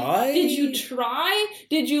can, you try? Did you try?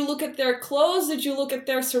 Did you look at their clothes? Did you look at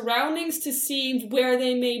their surroundings to see where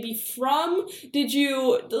they may be from? Did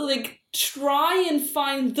you, try and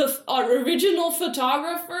find the original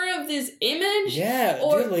photographer of this image? Yeah,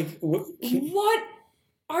 or dude, what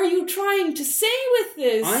are you trying to say with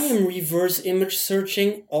this? I am reverse image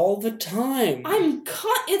searching all the time.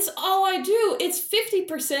 It's all I do. It's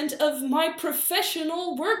 50% of my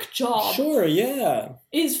professional work job. Sure, yeah.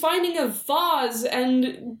 Is finding a vase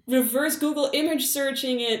and reverse Google image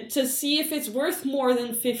searching it to see if it's worth more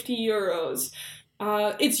than 50 euros.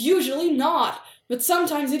 It's usually not, but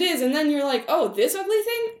sometimes it is, and then you're like, oh, this ugly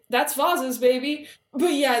thing? That's vases, baby.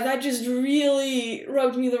 But yeah, that just really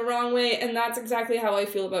rubbed me the wrong way, and that's exactly how I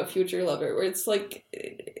feel about Future Lover, where it's like,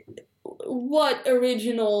 what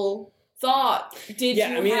original thought did you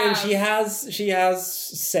have? Yeah, I mean, and she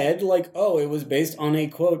has said, oh, it was based on a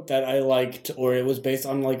quote that I liked, or it was based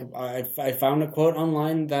on, I found a quote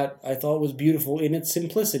online that I thought was beautiful in its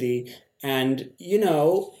simplicity, and,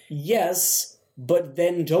 yes, but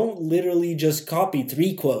then don't literally just copy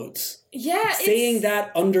 3 quotes. Yeah, saying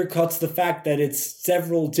that undercuts the fact that it's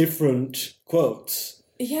several different quotes.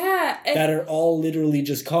 Yeah. That are all literally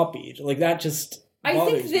just copied. That just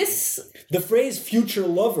bothers me. The phrase future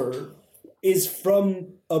lover is from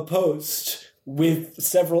a post with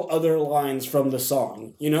several other lines from the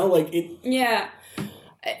song. Yeah.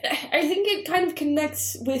 I think it kind of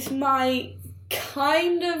connects with my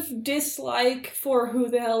kind of dislike for Who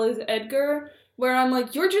the Hell is Edgar? Where I'm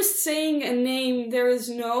like, you're just saying a name, there is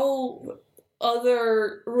no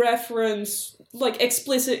other reference,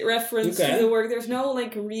 explicit reference to the work. There's no,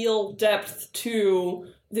 real depth to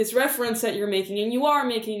this reference that you're making, and you are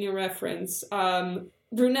making a reference.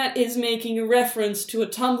 Brunette is making a reference to a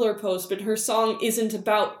Tumblr post, but her song isn't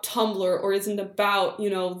about Tumblr, or isn't about,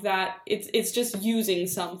 that, it's just using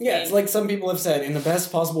something. Yeah, it's like some people have said, in the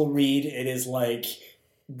best possible read, it is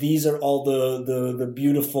these are all the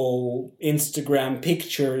beautiful Instagram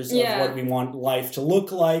pictures of what we want life to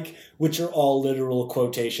look like, which are all literal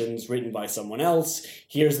quotations written by someone else.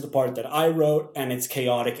 Here's the part that I wrote, and it's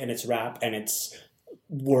chaotic, and it's rap, and it's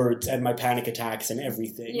words, and my panic attacks, and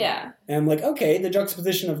everything. Yeah. And I'm like, okay, the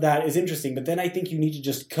juxtaposition of that is interesting, but then I think you need to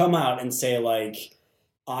just come out and say,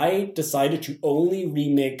 I decided to only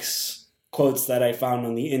remix quotes that I found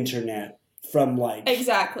on the internet from,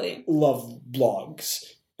 exactly. love blogs.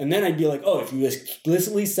 And then I'd be like, oh, if you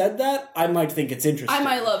explicitly said that, I might think it's interesting. I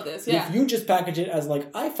might love this, yeah. If you just package it as,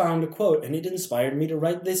 I found a quote and it inspired me to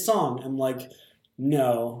write this song, I'm like,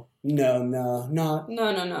 no, not...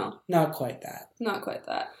 No. Not quite that. Not quite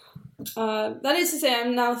that. That is to say,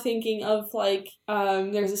 I'm now thinking of,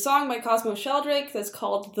 there's a song by Cosmo Sheldrake that's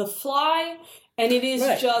called The Fly, and it is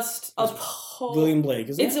just a poem. William Blake,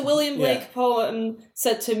 isn't it? It's a William Blake poem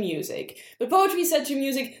set to music. But poetry set to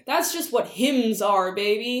music, that's just what hymns are,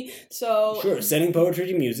 baby. So sure, setting poetry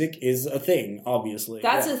to music is a thing, obviously.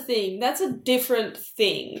 That's a thing. That's a different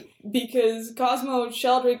thing. Because Cosmo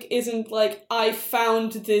Sheldrake isn't I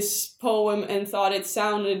found this poem and thought it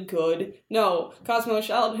sounded good. No, Cosmo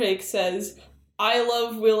Sheldrake says, I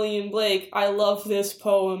love William Blake, I love this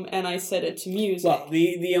poem, and I set it to music. Well,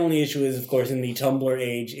 the only issue is, of course, in the Tumblr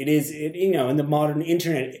age, in the modern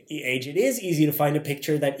internet age, it is easy to find a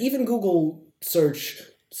picture that even Google search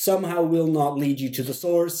somehow will not lead you to the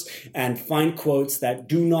source, and find quotes that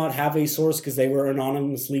do not have a source because they were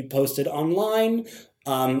anonymously posted online.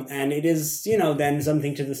 And it is, then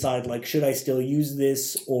something to decide, should I still use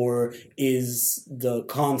this, or is the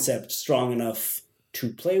concept strong enough to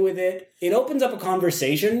play with it? It opens up a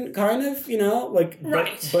conversation, kind of,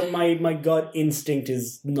 right. But my gut instinct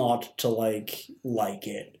is not to like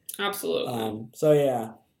it. Absolutely. So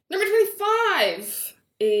yeah. Number 25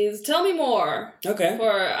 is Tell Me More. Okay.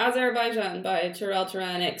 For Azerbaijan by Terrell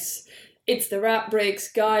Tyrannics. It's the rap breaks,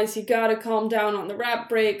 guys. You gotta calm down on the rap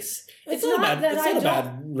breaks. It's not a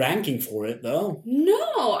bad ranking for it, though.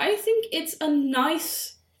 No, I think it's a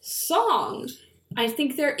nice song. I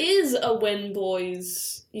think there is a When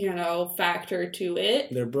Boys, factor to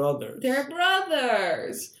it. They're brothers.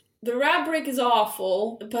 The rap break is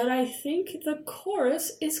awful, but I think the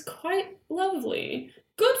chorus is quite lovely.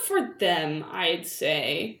 Good for them, I'd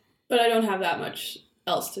say. But I don't have that much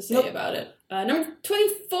else to say about it. Number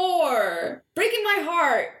 24, Breaking My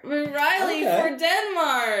Heart with Riley for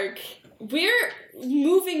Denmark. We're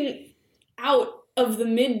moving out of the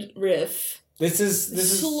mid-riff This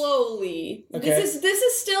is slowly. Okay. This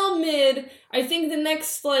is still mid. I think the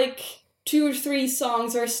next like 2 or 3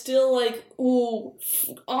 songs are still like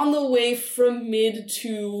on the way from mid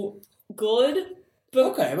to good.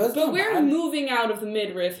 But we're moving out of the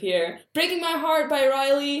mid riff here. Breaking My Heart by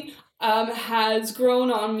Riley has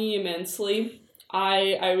grown on me immensely.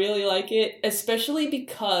 I really like it, especially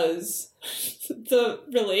because the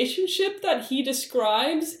relationship that he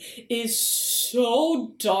describes is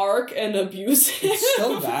so dark and abusive. It's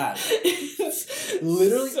so bad. It's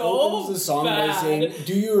literally so opens the song by saying,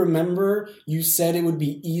 "Do you remember you said it would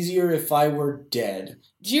be easier if I were dead?"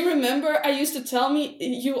 Do you remember I used to tell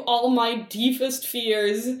you all my deepest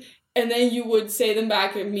fears, and then you would say them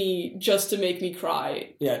back at me just to make me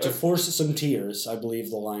cry? Yeah, to force some tears, I believe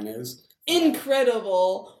the line is.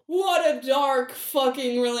 Incredible. What a dark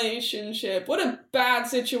fucking relationship. What a bad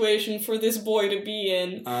situation for this boy to be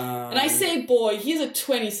in. And I say boy, he's a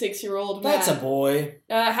 26-year-old man. That's a boy.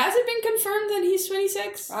 Has it been confirmed that he's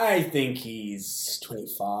 26? I think he's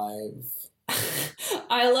 25.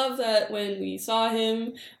 I love that when we saw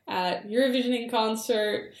him at Eurovision in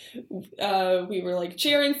concert, we were like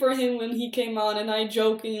cheering for him when he came on, and I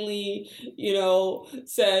jokingly,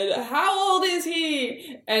 said, "How old is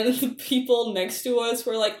he?" And the people next to us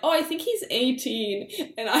were like, "Oh, I think he's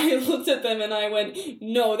 18." And I looked at them and I went,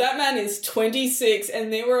 "No, that man is 26."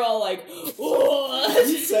 And they were all like, "What?"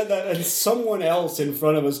 You said that, and someone else in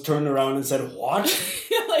front of us turned around and said, "What?"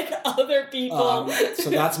 Like other people. So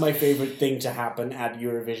that's my favorite thing to happen at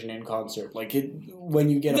Eurovision in concert. Like when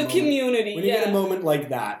you get community. When you get a moment like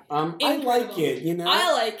that. I like it,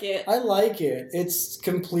 I like it. I like it. It's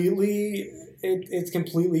completely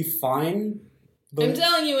fine. But I'm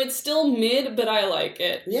telling you, it's still mid, but I like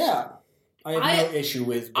it. Yeah. I have no issue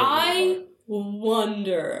with I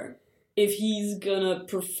wonder if he's gonna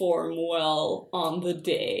perform well on the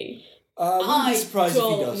day. I wouldn't be surprised if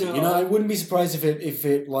he doesn't. Know. I wouldn't be surprised if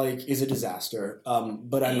it like is a disaster.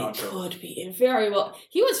 But I'm not sure. It could be very well.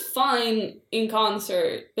 He was fine in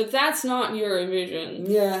concert, but that's not Eurovision.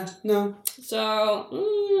 Yeah, no. So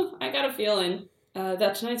I got a feeling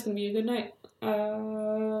that tonight's gonna be a good night.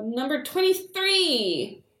 Number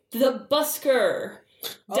 23, The Busker.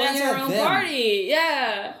 Dance Our Own Party.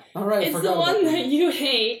 Yeah. All right. It's the one that you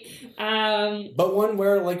hate. But one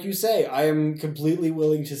where, like you say, I am completely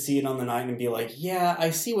willing to see it on the night and be like, yeah, I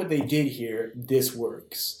see what they did here. This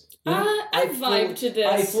works. I vibe to this.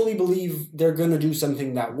 I fully believe they're gonna do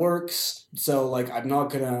something that works. So, like, I'm not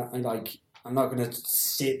gonna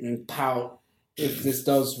sit and pout if this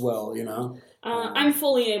does well. I'm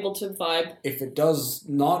fully able to vibe. If it does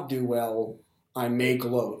not do well, I may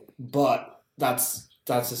gloat. But that's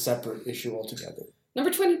a separate issue altogether.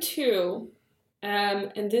 Number 22,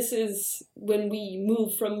 and this is when we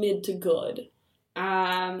move from mid to good.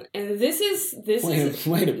 And this is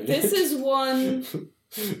wait a minute. This is one.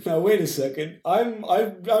 Now wait a second. I'm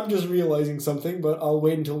just realizing something, but I'll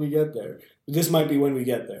wait until we get there. This might be when we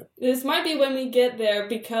get there. This might be when we get there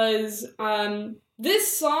because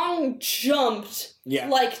this song jumped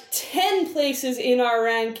like 10 places in our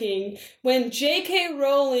ranking when J.K.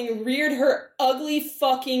 Rowling reared her ugly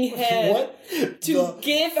fucking head to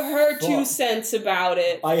give her 2 cents about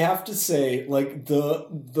it. I have to say, like,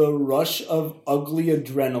 the rush of ugly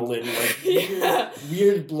adrenaline, like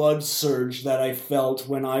weird blood surge that I felt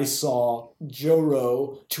when I saw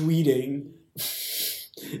Joro tweeting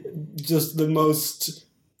just the most...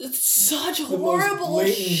 It's such horrible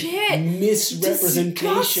shit.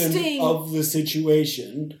 Misrepresentation of the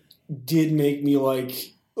situation did make me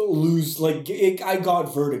lose. I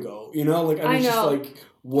got vertigo. I was just like,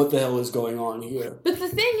 what the hell is going on here? But the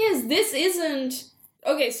thing is, this isn't.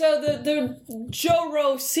 Okay, so the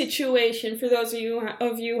Joro situation, for those of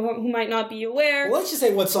you who might not be aware... Well, let's just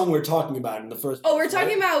say what song we're talking about in the first place. Oh, we're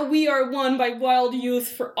talking about We Are One by Wild Youth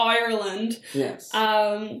for Ireland. Yes.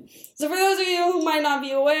 So for those of you who might not be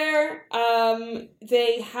aware,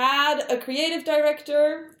 they had a creative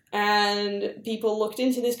director, and people looked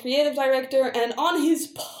into this creative director, and on his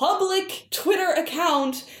public Twitter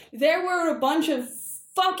account, there were a bunch of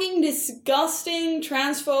fucking disgusting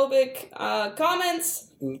transphobic comments,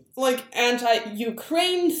 like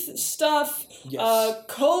anti-Ukraine stuff,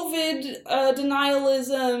 COVID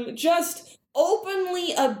denialism, just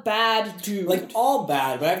openly a bad dude. Like, all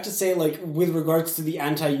bad, but I have to say, like, with regards to the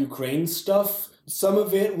anti-Ukraine stuff, some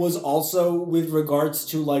of it was also with regards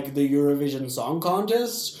to, like, the Eurovision Song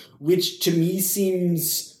Contest, which to me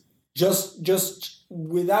seems just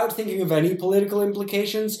without thinking of any political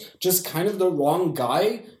implications, just kind of the wrong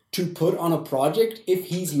guy to put on a project if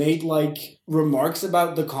he's made, like, remarks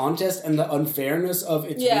about the contest and the unfairness of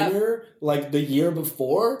its winner, like, the year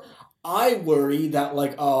before. I worry that,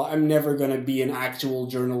 like, oh, I'm never going to be an actual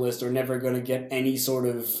journalist or never going to get any sort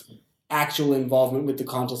of actual involvement with the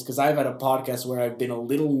contest because I've had a podcast where I've been a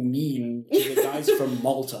little mean to the guys from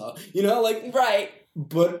Malta. You know, like... Right.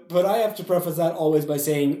 But I have to preface that always by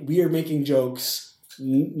saying we are making jokes,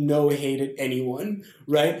 no hate at anyone,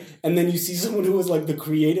 right? And then you see someone who was, like, the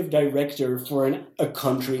creative director for a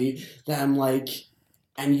country that I'm like...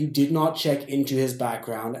 And you did not check into his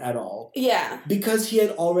background at all. Yeah. Because he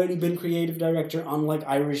had already been creative director on, like,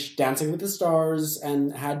 Irish Dancing with the Stars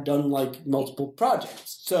and had done, like, multiple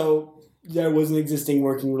projects. So there was an existing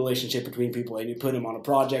working relationship between people and you put him on a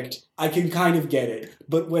project. I can kind of get it.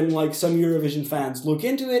 But when, like, some Eurovision fans look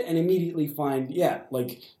into it and immediately find,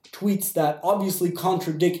 like, tweets that obviously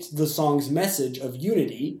contradict the song's message of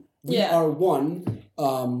unity, we are one,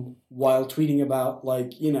 while tweeting about,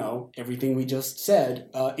 like, you know, everything we just said,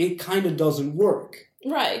 it kind of doesn't work.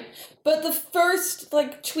 Right. But the first,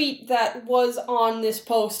 like, tweet that was on this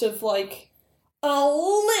post of, like, a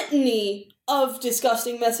litany of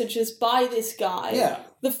disgusting messages by this guy. Yeah.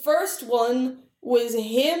 The first one was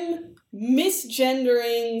him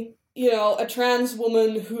misgendering, you know, a trans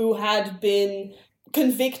woman who had been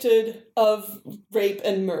convicted of rape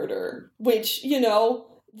and murder, which, you know...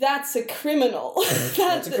 That's a criminal.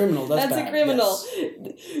 That's a criminal. That's a criminal.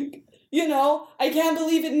 Yes. You know, I can't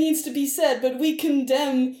believe it needs to be said, but we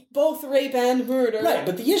condemn both rape and murder. Right,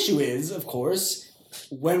 but the issue is, of course,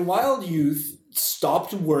 when Wild Youth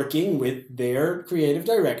stopped working with their creative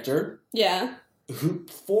director... Yeah.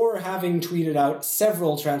 For having tweeted out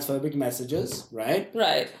several transphobic messages, right?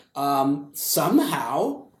 Right.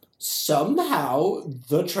 Somehow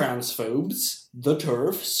the transphobes, the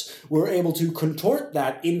TERFs, were able to contort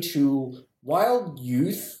that into Wild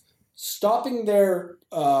Youth stopping their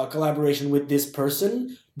collaboration with this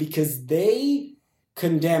person because they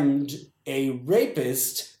condemned a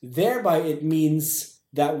rapist. Thereby it means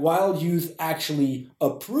that Wild Youth actually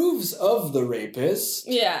approves of the rapist.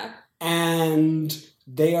 Yeah. And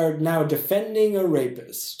they are now defending a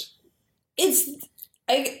rapist.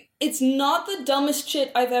 It's not the dumbest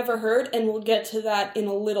shit I've ever heard, and we'll get to that in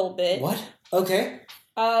a little bit. What? Okay.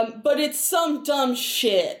 But it's some dumb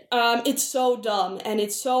shit. It's so dumb, and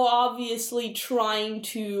it's so obviously trying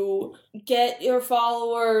to get your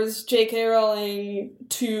followers, J.K. Rowling,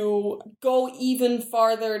 to go even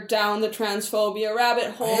farther down the transphobia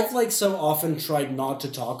rabbit hole. I have, like, so often tried not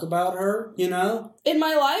to talk about her, you know? In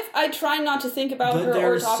my life, I try not to think about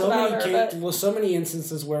her or talk about her. But so many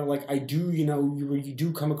instances where, like, I do, you know, you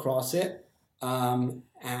do come across it.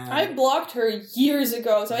 And I blocked her years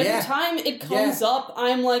ago, so every time it comes up,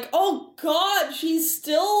 I'm like, oh god, she's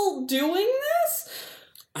still doing this?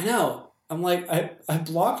 I know. I'm like, I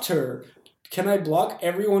blocked her. Can I block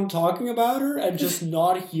everyone talking about her and just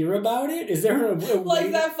not hear about it? Is there a way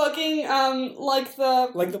like that fucking, like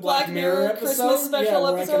the Black Mirror episode? Christmas special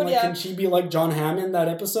episode? Can she be like John Hammond, that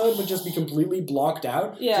episode, but just be completely blocked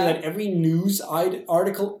out? Yeah. So that every news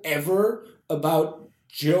article ever about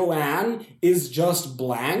Joanne is just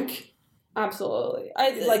blank? Absolutely.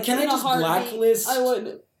 Can I just blacklist I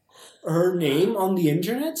would. her name on the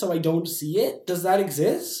internet so I don't see it? Does that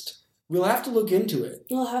exist? We'll have to look into it.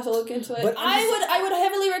 We'll have to look into it. But I would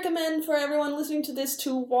heavily recommend for everyone listening to this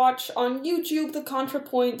to watch on YouTube the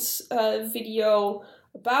ContraPoints video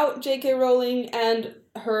about J.K. Rowling and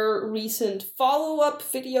her recent follow-up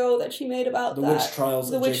video that she made about the witch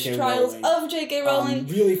trials of J.K. Rowling.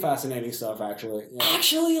 Really fascinating stuff, actually. Yeah.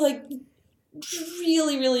 Actually, like,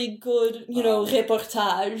 really, really good, you know,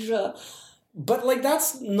 reportage. But, like,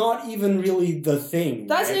 that's not even really the thing.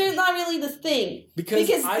 That's not really the thing. Because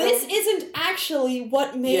this isn't actually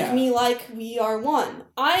what made me like We Are One.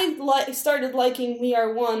 I started liking We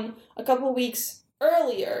Are One a couple weeks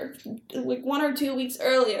earlier. Like 1 or 2 weeks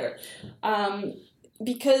earlier.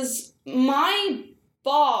 Because my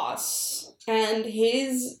boss and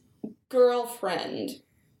his girlfriend,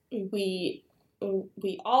 we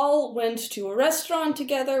all went to a restaurant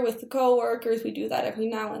together with the co-workers. We do that every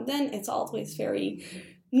now and then. It's always very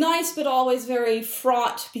nice, but always very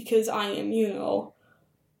fraught because I am, you know,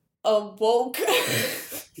 awoke.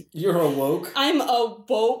 You're awoke? I'm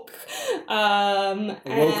awoke.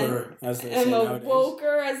 Woker, as they say nowadays. I'm a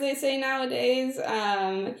woker, as they say nowadays.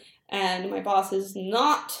 And my boss is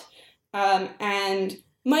not. And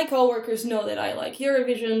my coworkers know that I like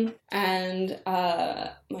Eurovision, and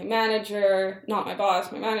my manager, not my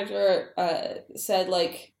boss, my manager, said,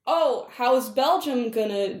 like, oh, how's Belgium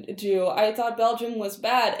gonna do? I thought Belgium was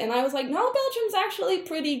bad. And I was like, no, Belgium's actually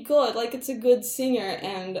pretty good. Like, it's a good singer.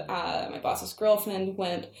 And my boss's girlfriend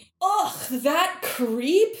went, ugh, that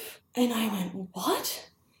creep? And I went, what?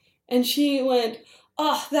 And she went,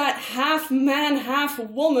 that half man, half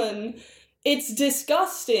woman, it's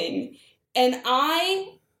disgusting. And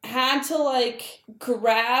I had to, like,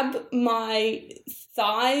 grab my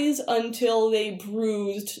thighs until they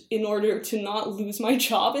bruised in order to not lose my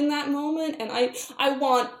job in that moment. And I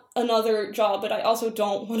want another job, but I also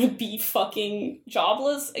don't want to be fucking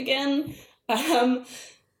jobless again.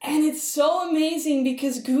 And it's so amazing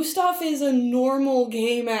because Gustav is a normal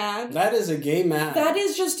gay man. That is a gay man. That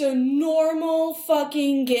is just a normal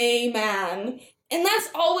fucking gay man. And that's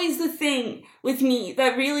always the thing with me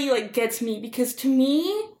that really, like, gets me, because to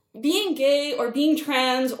me, being gay or being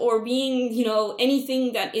trans or being, you know,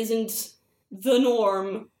 anything that isn't the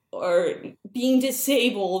norm or being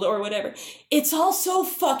disabled or whatever, it's all so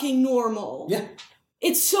fucking normal. Yeah.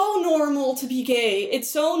 It's so normal to be gay.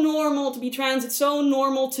 It's so normal to be trans. It's so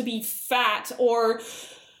normal to be fat or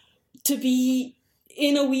to be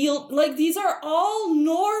in a wheel. Like, these are all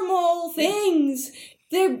normal things.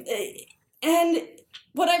 And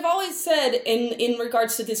what I've always said in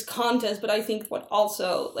regards to this contest, but I think what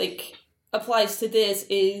also, like, applies to this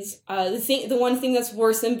is the one thing that's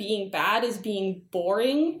worse than being bad is being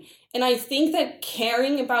boring. And I think that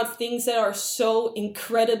caring about things that are so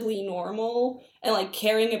incredibly normal and, like,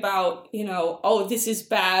 caring about, you know, oh, this is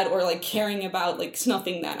bad, or, like, caring about, like,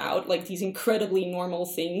 snuffing that out, like, these incredibly normal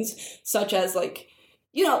things, such as, like,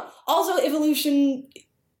 you know, also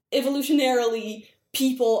evolutionarily,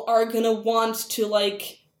 people are gonna want to,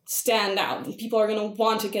 like, stand out. People are gonna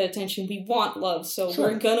want to get attention. We want love, so Sure.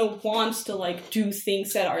 we're gonna want to, like, do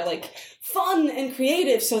things that are, like, fun and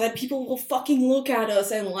creative so that people will fucking look at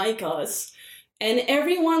us and like us. And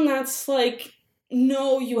everyone that's, like,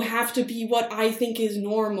 no, you have to be what I think is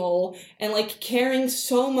normal, and, like, caring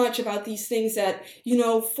so much about these things that, you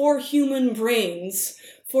know, for human brains,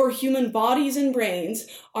 for human bodies and brains,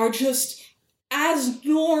 are just as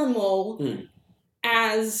normal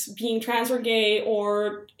as being trans or gay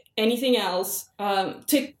or anything else.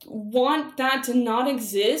 To want that to not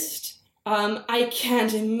exist, I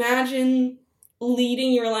can't imagine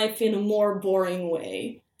leading your life in a more boring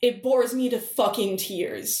way. It bores me to fucking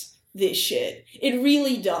tears, this shit. It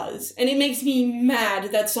really does. And it makes me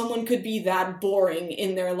mad that someone could be that boring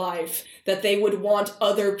in their life that they would want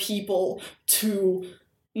other people to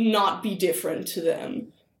not be different to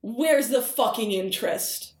them. Where's the fucking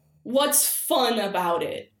interest? What's fun about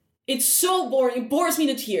it? It's so boring. It bores me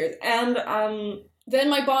to tears. And then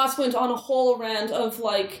my boss went on a whole rant of,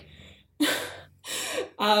 like,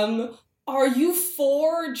 are you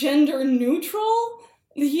for gender neutral?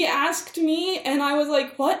 He asked me, and I was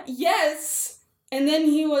like, what? Yes. And then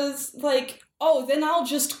he was like, oh, then I'll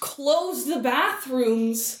just close the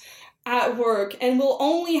bathrooms at work, and we'll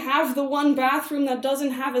only have the one bathroom that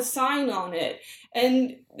doesn't have a sign on it.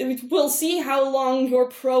 And we'll see how long your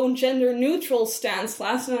pro-gender neutral stance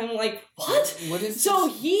lasts. And I'm like, what? What is so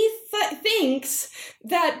this? he thinks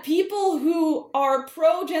that people who are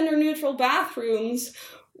pro-gender neutral bathrooms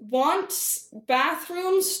want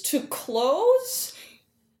bathrooms to close?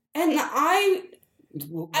 And I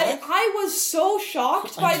was so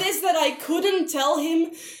shocked by this that I couldn't tell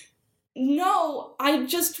him, no, I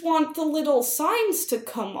just want the little signs to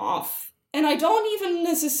come off. And I don't even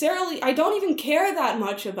care that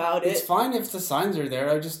much about it. It's fine if the signs are there.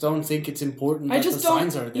 I just don't think it's important that the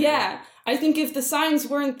signs are there. Yeah, I think if the signs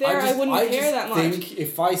weren't there, I wouldn't care that much. I think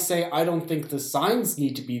if I say I don't think the signs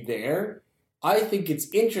need to be there, I think it's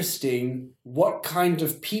interesting what kind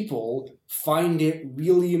of people find it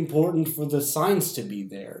really important for the signs to be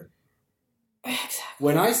there. Exactly.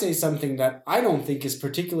 When I say something that I don't think is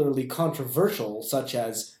particularly controversial, such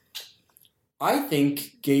as, I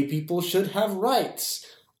think gay people should have rights.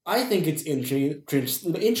 I think it's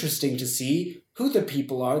interesting to see who the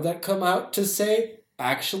people are that come out to say,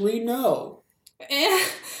 actually, no.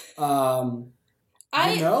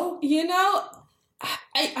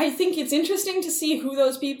 I think it's interesting to see who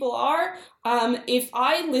those people are. If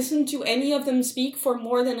I listen to any of them speak for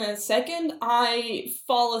more than a second, I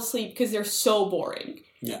fall asleep because they're so boring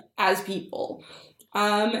as people.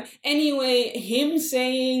 Anyway, him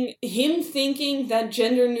thinking that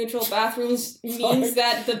gender neutral bathrooms means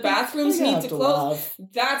that the bathrooms need to close,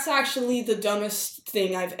 that's actually the dumbest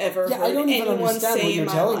thing I've ever heard I don't even anyone understand say what you're in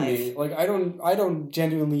my telling life. me. Like, I don't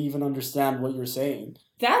genuinely even understand what you're saying.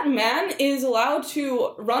 That man is allowed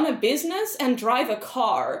to run a business and drive a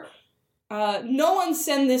car. No one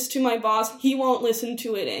send this to my boss. He won't listen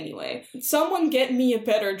to it anyway. Someone get me a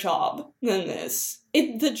better job than this.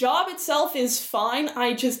 The job itself is fine.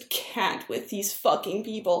 I just can't with these fucking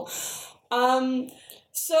people. So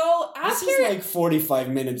after... This is like 45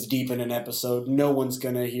 minutes deep in an episode. No one's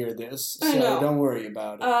gonna hear this, so don't worry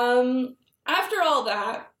about it. after all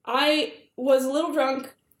that, I was a little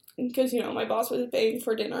drunk because, my boss was paying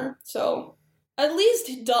for dinner. So at least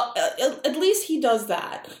he does that. At least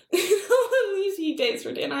he pays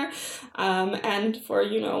for dinner. And for,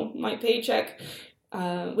 my paycheck,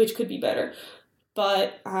 which could be better.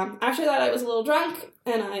 But after that, I was a little drunk,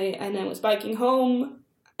 and I was biking home,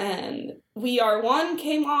 and We Are One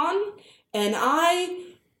came on, and I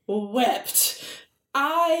wept.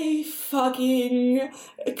 I fucking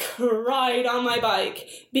cried on my bike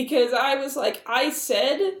because I was like, I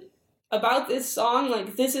said about this song,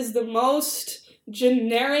 like, this is the most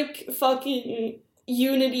generic fucking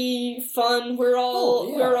unity, fun, we're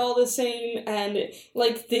all the same, and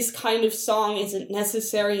like this kind of song isn't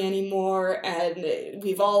necessary anymore, and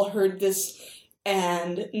we've all heard this,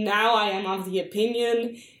 and now I am of the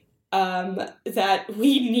opinion that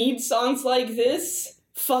we need songs like this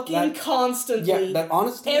constantly. Yeah, that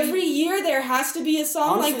honestly... Every year there has to be a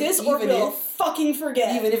song like this, or we'll fucking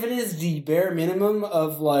forget. Even if it is the bare minimum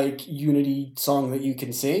of, like, unity song that you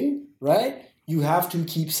can sing, right? You have to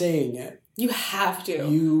keep saying it. You have to.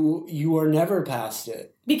 You are never past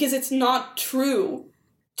it. Because it's not true.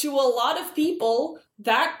 To a lot of people,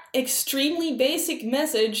 that extremely basic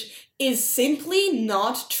message is simply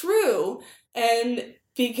not true. And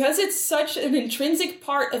because it's such an intrinsic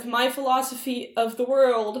part of my philosophy of the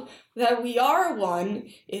world that we are one,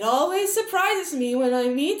 it always surprises me when I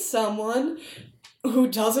meet someone who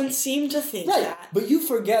doesn't seem to think that. But you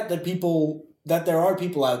forget that there are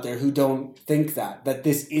people out there who don't think that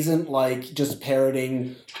this isn't like just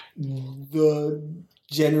parroting the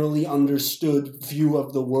generally understood view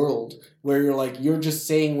of the world, where you're just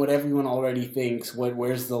saying what everyone already thinks.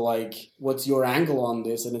 Where's the, like, what's your angle on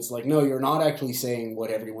this? And it's like, no, you're not actually saying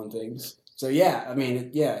what everyone thinks. So yeah, I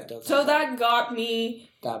mean, it does. So that got me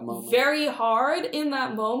that moment very hard in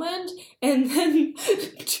that moment, and then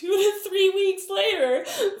 2 to 3 weeks later,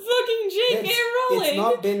 fucking JK Rowling. It's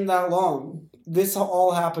not been that long. This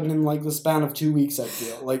all happened in, like, the span of 2 weeks, I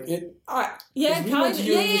feel. Like, it... yeah, we went to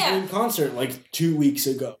Eurovision concert, like, 2 weeks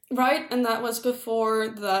ago. Right, and that was before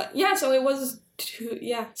the... Yeah, so it was...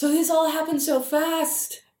 So this all happened so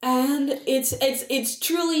fast. And it's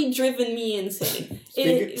truly driven me insane.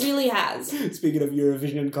 It really has. Speaking of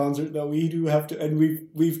Eurovision concert, though, we do have to, and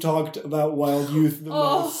we've talked about Wild Youth the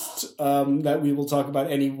most that we will talk about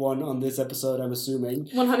anyone on this episode, I'm assuming.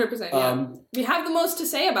 100%, yeah. We have the most to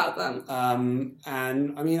say about them.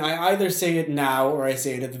 And I mean, I either say it now or I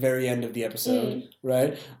say it at the very end of the episode,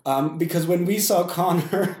 right? Because when we saw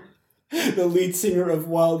Connor, the lead singer of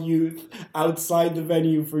Wild Youth, outside the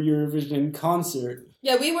venue for Eurovision concert.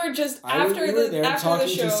 Yeah, we were just after the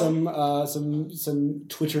show. To some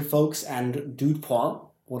Twitter folks and Dude Point,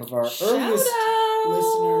 one of our earliest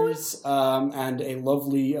listeners, and a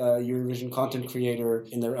lovely Eurovision content creator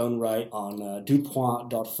in their own right on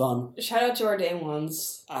dudepoint.fun. Shout out to our day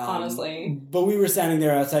ones, honestly. But we were standing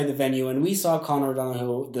there outside the venue, and we saw Connor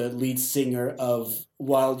Donahoe, the lead singer of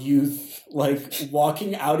Wild Youth, like,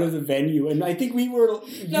 walking out of the venue, and I think we were...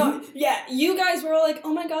 you guys were like,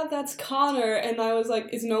 oh my god, that's Connor, and I was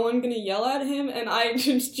like, is no one gonna yell at him? And I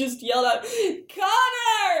just yelled out,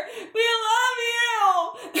 Connor, we love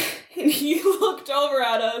you! And he looked over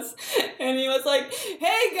at us, and he was like,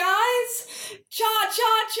 hey guys,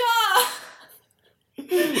 cha-cha-cha!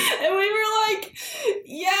 And we were like,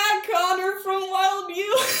 yeah, Connor from Wild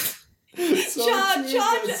Youth! So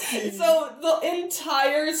the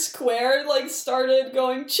entire square, like, started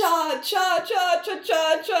going cha cha cha cha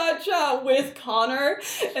cha cha cha with Connor,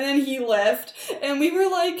 and then he left, and we were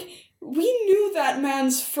like, we knew that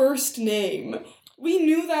man's first name. We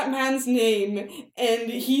knew that man's name,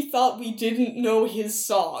 and he thought we didn't know his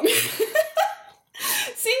song.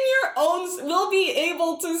 Sing your own. We'll be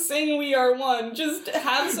able to sing We Are One. Just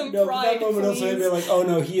have some pride, that moment please. Also, I'd be like, oh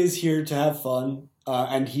no, he is here to have fun.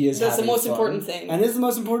 And he is That's the most fun. important thing. And it's the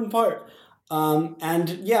most important part. And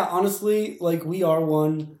yeah, honestly, like, We Are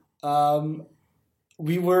One,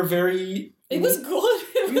 we were very... It was good.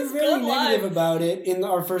 We were very negative about it in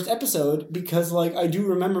our first episode because, like, I do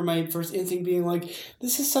remember my first instinct being like,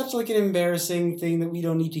 this is such, like, an embarrassing thing that we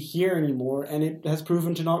don't need to hear anymore, and it has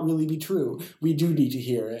proven to not really be true. We do need to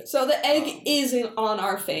hear it. So the egg isn't on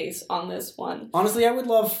our face on this one. Honestly, I would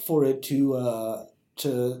love for it to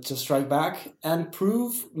strike back and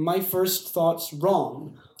prove my first thoughts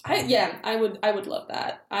wrong. I would love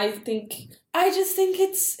that. I think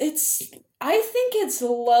it's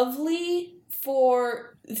lovely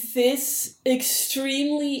for this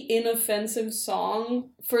extremely inoffensive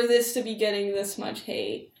song for this to be getting this much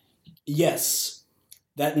hate. Yes.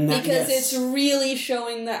 Because it's really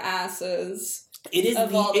showing the asses. It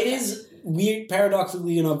is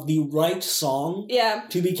paradoxically enough, the right song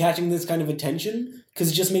to be catching this kind of attention,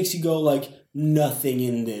 because it just makes you go like, nothing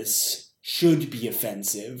in this should be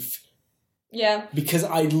offensive. Yeah. Because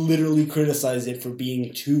I literally criticize it for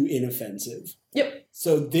being too inoffensive. Yep.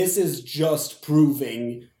 So this is just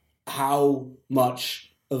proving how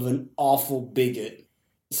much of an awful bigot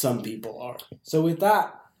some people are. So with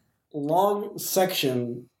that long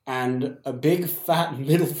section and a big fat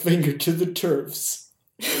middle finger to the TERFs,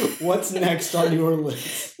 what's next on your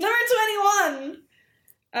list? Number 21!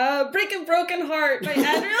 Break a Broken Heart by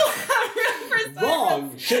Adriel.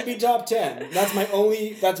 Wrong! Should be top 10. That's my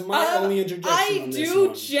only interjection I on this do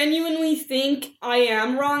one. genuinely think I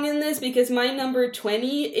am wrong in this, because my number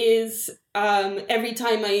 20 is, every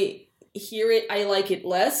time I hear it, I like it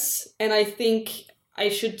less, and I think I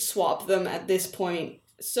should swap them at this point.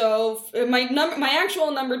 So, my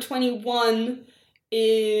actual number 21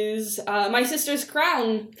 is, My Sister's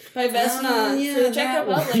Crown by Vesna for the Czech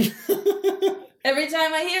Republic. Every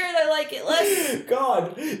time I hear it, I like it less.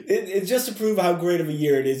 God, it's just to prove how great of a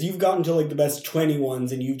year it is. You've gotten to like the best 20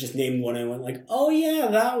 ones, and you've just named one and went like, oh yeah,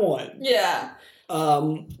 that one. Yeah.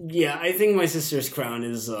 Yeah, I think My Sister's Crown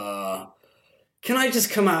is, can I just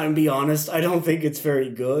come out and be honest? I don't think it's very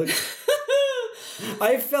good.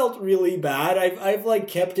 I felt really bad. I've like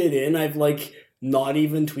kept it in. I've like not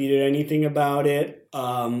even tweeted anything about it.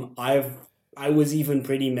 I was even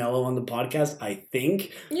pretty mellow on the podcast, I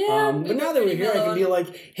think. Yeah. But now that we're here, I can be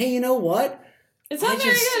like, hey, you know what? It's not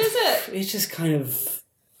very good, is it? It's just kind of,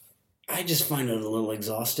 I just find it a little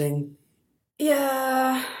exhausting.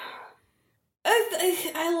 Yeah.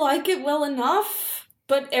 I like it well enough,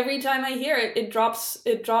 but every time I hear it, it drops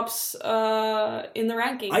in the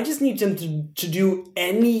ranking. I just need them to do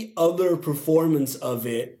any other performance of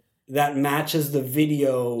it that matches the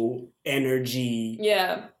video energy.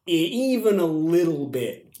 Yeah. Even a little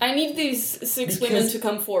bit. I need these six women to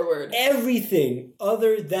come forward. Everything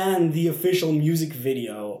other than the official music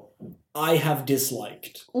video, I have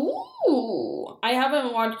disliked. Ooh. I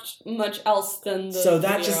haven't watched much else than the So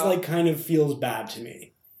that video. just like kind of feels bad to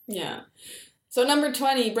me. Yeah. So number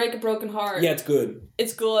 20, Break a Broken Heart. Yeah, it's good.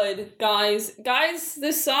 It's good. Guys,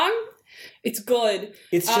 this song, it's good.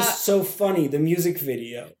 It's just so funny, the music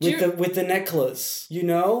video. With the necklace, you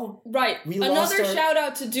know? Right. Another shout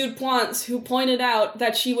out to Dude Points, who pointed out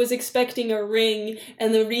that she was expecting a ring,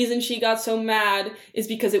 and the reason she got so mad is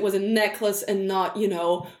because it was a necklace and not,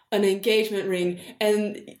 an engagement ring.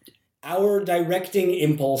 And our directing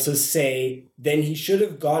impulses say, then he should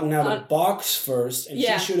have gotten out a box first, and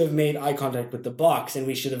she should have made eye contact with the box, and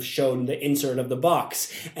we should have shown the insert of the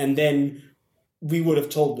box, and then we would have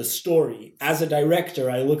told the story. As a director,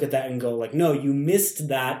 I look at that and go like, no, you missed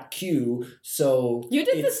that cue, so... You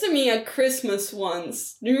did this to me at Christmas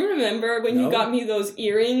once. Do you remember when you got me those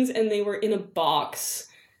earrings and they were in a box?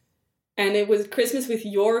 And it was Christmas with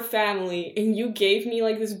your family, and you gave me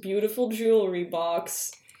like this beautiful jewelry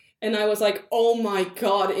box. And I was like, oh my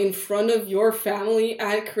god, in front of your family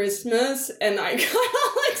at Christmas? And I got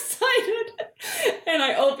all excited. And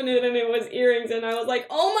I opened it and it was earrings, and I was like,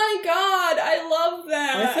 oh my god, I love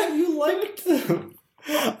that. I thought you liked them.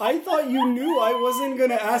 I thought you knew I wasn't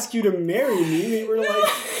going to ask you to marry me. We were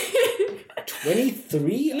like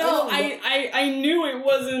 23? No, I knew it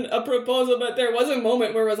wasn't a proposal, but there was a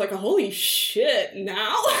moment where I was like, holy shit,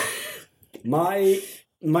 now?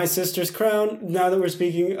 My sister's crown, now that we're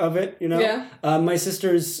speaking of it, Yeah. My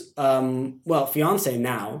sister's, fiance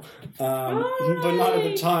now, but not at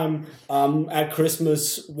the time, at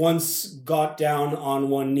Christmas, once got down on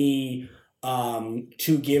one knee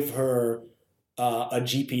to give her a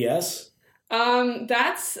GPS.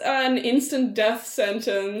 That's an instant death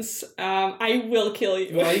sentence. I will kill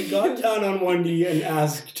you. Well, he got down on one knee and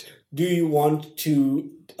asked, do you want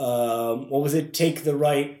to, take the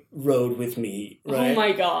right road with me, right? Oh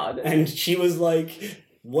my god. And she was like,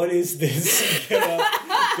 what is this? Get up.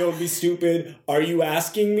 Don't be stupid. Are you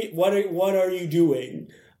asking me? What are you doing?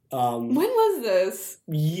 When was this?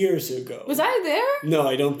 Years ago. Was I there? No,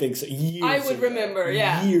 I don't think so. I would remember,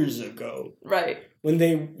 yeah. Years ago. Right. When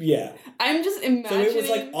yeah. I'm just imagining... So it was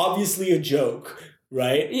like obviously a joke,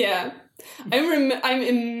 right? Yeah. I'm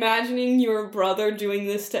imagining your brother doing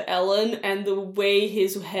this to Ellen and the way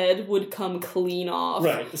his head would come clean off.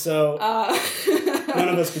 Right, so none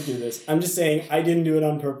of us could do this. I'm just saying I didn't do it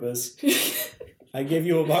on purpose. I gave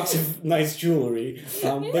you a box of nice jewelry,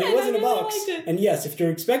 but it wasn't a box. And yes, if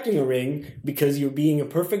you're expecting a ring because you're being a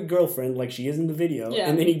perfect girlfriend like she is in the video,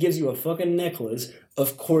 and then he gives you a fucking necklace,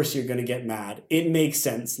 of course you're going to get mad. It makes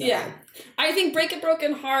sense now. Yeah. I think Break a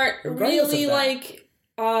Broken Heart really,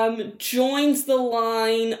 joins the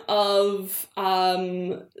line of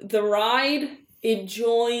The Ride. It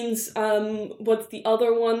joins, what's the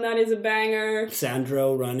other one that is a banger?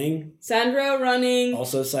 Sandro Running.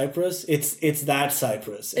 Also Cyprus. It's that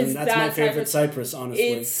Cyprus. And that's my favorite Cyprus, honestly.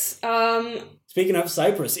 It's, Speaking of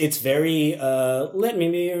Cyprus, it's very, let me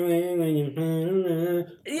be... exactly.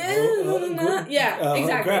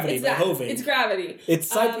 Gravity it's by that. Hovind. It's Gravity. It's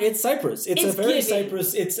Cyprus. It's a very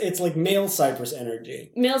Cyprus, it's like male Cyprus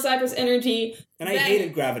energy. Male Cyprus energy. And I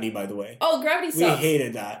hated Gravity, by the way. Oh, Gravity sucks. We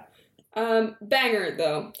hated that. Banger,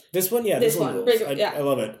 though. This one rules. I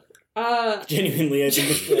love it. Genuinely, I think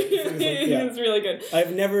it's good. It's really good.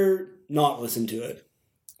 I've never not listened to it.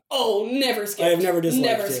 Oh, never skipped. I have never disliked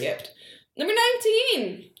it. Never skipped. Number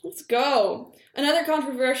 19. Let's go. Another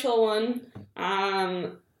controversial one.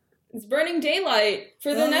 It's Burning Daylight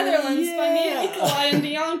for the Netherlands by Mia Nicolai and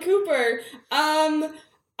Dion Cooper.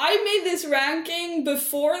 I made this ranking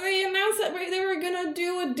before they announced that they were gonna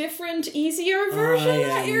do a different, easier version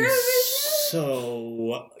at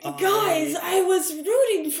Eurovision. Guys, I was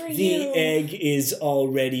rooting for you. The egg is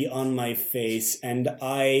already on my face, and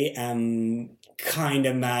I am kind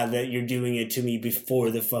of mad that you're doing it to me before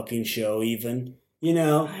the fucking show, even. You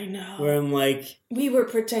know? I know. Where I'm like... We were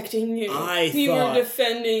protecting you. We were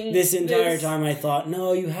defending this entire time I thought,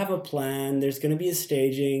 no, you have a plan. There's going to be a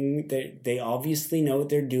staging. They obviously know what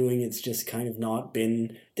they're doing. It's just kind of not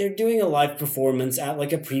been... They're doing a live performance at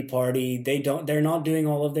like a pre-party. They're not doing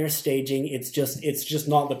all of their staging. It's just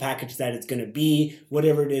not the package that it's going to be.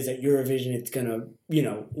 Whatever it is at Eurovision, it's going to,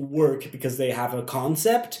 work because they have a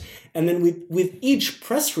concept. And then with each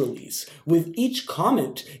press release, with each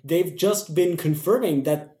comment, they've just been confirming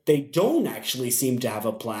that they don't actually seem to have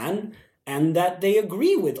a plan and that they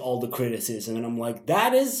agree with all the criticism. And I'm like,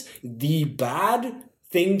 that is the bad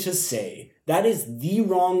thing to say. That is the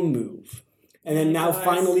wrong move. And then now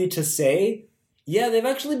finally to say, yeah, they've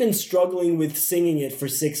actually been struggling with singing it for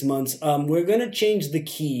 6 months. We're going to change the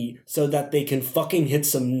key so that they can fucking hit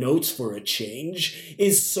some notes for a change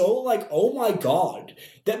is so like, oh my God.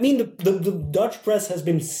 That means the Dutch press has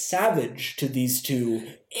been savage to these two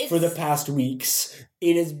for the past weeks.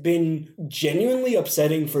 It has been genuinely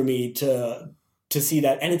upsetting for me to see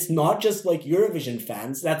that. And it's not just like Eurovision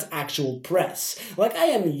fans, that's actual press. Like, I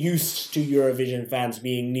am used to Eurovision fans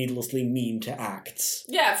being needlessly mean to acts.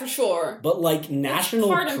 Yeah, for sure. But like national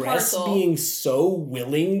press being so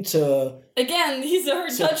willing to... Again, these are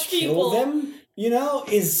Dutch people. Kill them,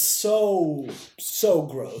 is so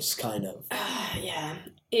gross, kind of. Yeah.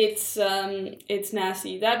 It's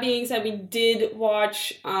nasty. That being said, we did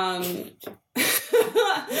watch,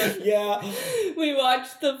 yeah. We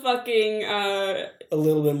watched the fucking, A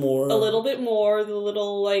little bit more, the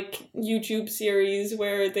little, like, YouTube series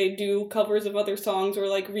where they do covers of other songs or,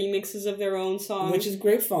 like, remixes of their own songs. Which is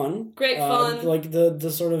great fun. Fun. Like,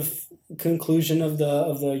 the sort of conclusion of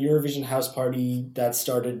the Eurovision house party that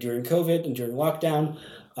started during COVID and during lockdown,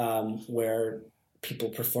 where people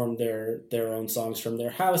performed their own songs from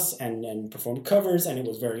their house and performed covers, and it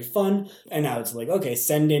was very fun. And now it's like, okay,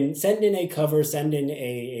 send in a cover, send in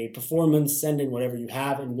a performance, send in whatever you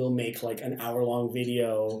have, and we'll make like an hour-long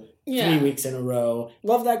video 3 weeks in a row.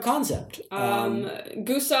 Love that concept.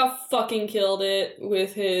 Gustav fucking killed it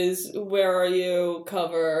with his Where Are You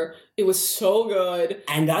cover. It was so good.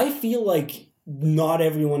 And I feel like not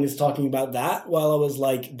everyone is talking about that, while I was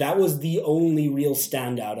like, that was the only real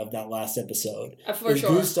standout of that last episode. For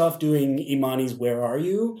sure. Gustav doing Imani's Where Are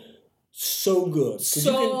You? So good. Because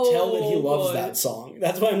you can tell that he loves that song.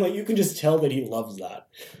 That's why I'm like, you can just tell that he loves that.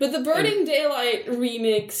 But the Burning Daylight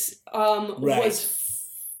remix was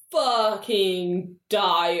fucking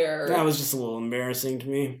dire. That was just a little embarrassing to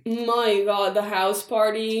me. My God, the house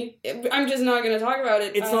party. I'm just not going to talk about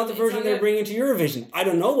it. It's not the version they're bringing to Eurovision. I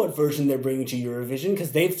don't know what version they're bringing to Eurovision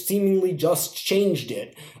because they've seemingly just changed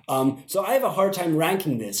it. So I have a hard time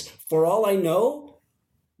ranking this. For all I know,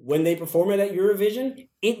 when they perform it at Eurovision,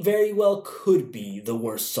 it very well could be the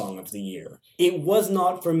worst song of the year. It was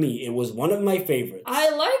not for me. It was one of my favorites. I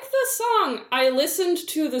like the song. I listened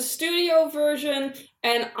to the studio version,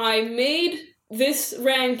 and I made this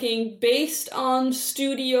ranking based on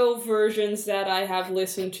studio versions that I have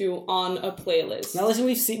listened to on a playlist. Now listen,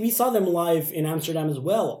 we saw them live in Amsterdam as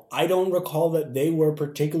well. I don't recall that they were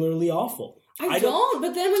particularly awful. I don't,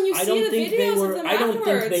 but then when you see the videos of them I don't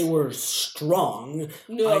think they were strong.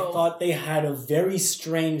 No. I thought they had a very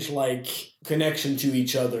strange, connection to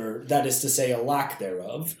each other, that is to say, a lack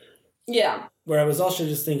thereof. Yeah. Where I was also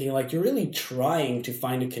just thinking, you're really trying to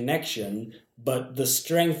find a connection, But the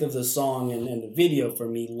strength of the song and the video for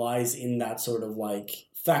me lies in that sort of like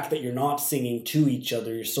fact that you're not singing to each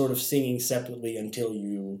other, you're sort of singing separately until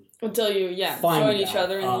you join each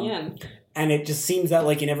other in the end. And it just seems that,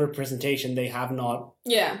 like, in every presentation, they have not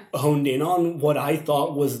Yeah. honed in on what I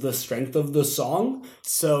thought was the strength of the song.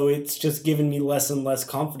 So it's just given me less and less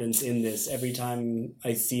confidence in this every time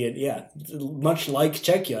I see it. Yeah, much like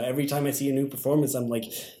Czechia, every time I see a new performance, I'm like,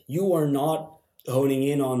 you are not honing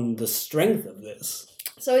in on the strength of this.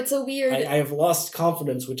 So it's a weird... I have lost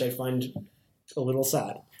confidence, which I find a little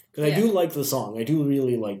sad. Because I do like the song. I do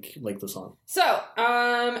really like the song. So,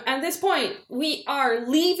 at this point, we are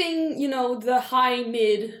leaving, the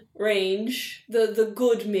high-mid range, the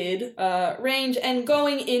good mid range, and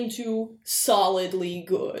going into solidly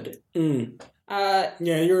good. Yeah,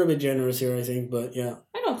 you're a bit generous here, I think, but yeah.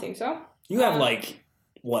 I don't think so. You have,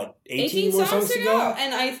 18 more songs to go?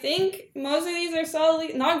 And I think most of these are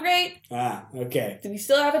solidly not great. Okay. We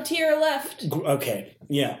still have a tier left. Okay,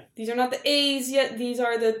 yeah. These are not the A's yet. These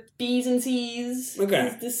are the B's and C's.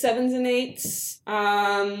 Okay. The 7s and 8s.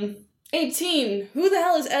 18. Who the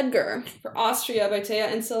hell is Edgar? For Austria by Thea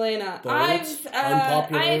and Selena.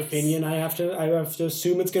 Unpopular opinion. I have to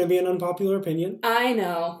assume it's going to be an unpopular opinion. I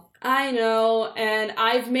know, and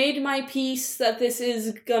I've made my peace that this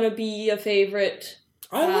is going to be a favorite.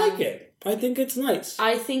 I like it. I think it's nice.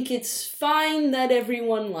 I think it's fine that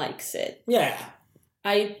everyone likes it. Yeah.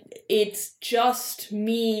 It's just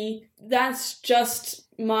me. That's just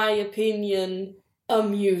my opinion. A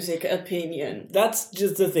music opinion. That's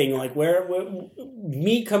just the thing. Like, where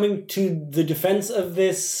me coming to the defense of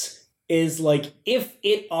this is, like, if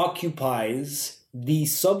it occupies the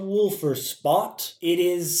subwoofer spot, it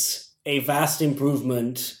is a vast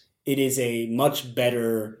improvement. It is a much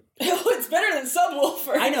better... It's better than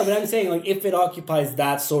Subwoofer. I know, but I'm saying, like, if it occupies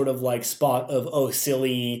that sort of, like, spot of,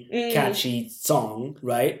 silly, catchy song,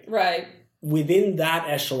 right? Right. Within that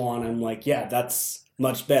echelon, I'm like, yeah, that's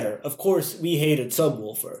much better. Of course, we hated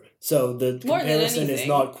Subwoofer, so the comparison is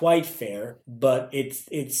not quite fair, but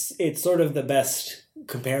it's sort of the best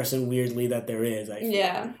comparison, weirdly, that there is, I feel.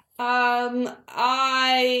 Yeah.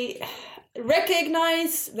 I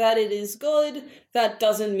recognize that it is good. That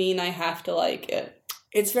doesn't mean I have to like it.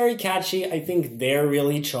 It's very catchy. I think they're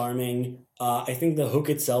really charming. I think the hook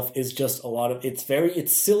itself is just a lot of... It's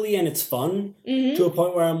silly and it's fun to a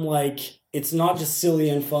point where I'm like, it's not just silly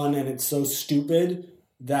and fun and it's so stupid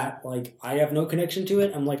that, like, I have no connection to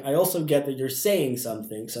it. I'm like, I also get that you're saying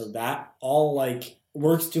something, so that all, like,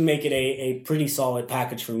 works to make it a pretty solid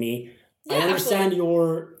package for me. Yeah, I understand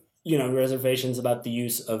your, reservations about the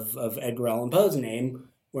use of Edgar Allan Poe's name,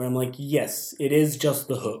 where I'm like, yes, it is just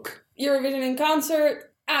the hook. Eurovision in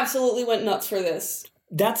concert, absolutely went nuts for this.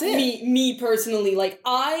 That's it. Me personally, like,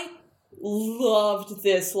 I loved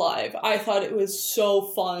this live. I thought it was so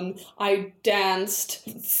fun. I danced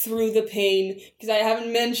through the pain, because I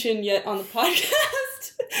haven't mentioned yet on the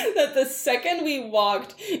podcast that the second we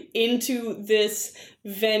walked into this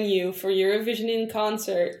venue for Eurovision in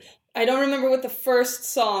concert, I don't remember what the first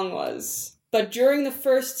song was, but during the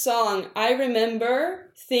first song, I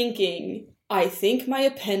remember thinking... I think my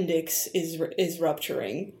appendix is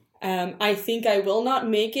rupturing. I think I will not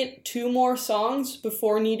make it 2 more songs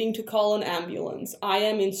before needing to call an ambulance. I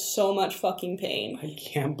am in so much fucking pain. I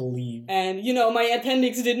can't believe. And, my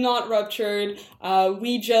appendix did not rupture.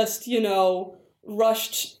 We just,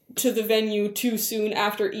 rushed to the venue too soon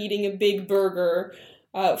after eating a big burger.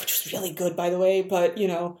 Which was really good, by the way, but,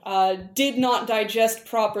 did not digest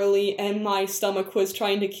properly, and my stomach was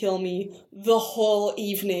trying to kill me the whole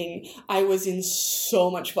evening. I was in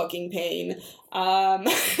so much fucking pain. And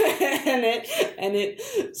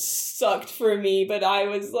it sucked for me, but I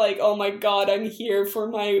was like, oh my god, I'm here for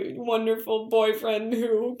my wonderful boyfriend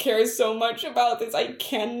who cares so much about this. I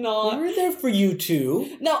cannot... We were there for you,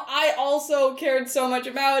 too. No, I also cared so much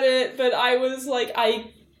about it, but I was like,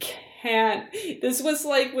 I can't. This was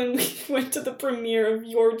like when we went to the premiere of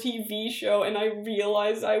your TV show and I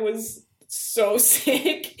realized I was so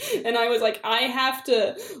sick and I was like, I have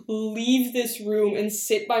to leave this room and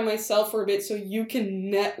sit by myself for a bit so you can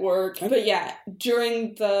network. But yeah,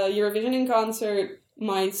 during the Eurovision in concert,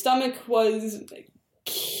 my stomach was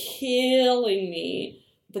killing me.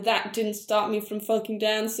 But that didn't stop me from fucking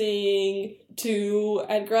dancing to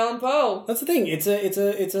Edgar Allan Poe. That's the thing. It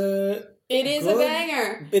is a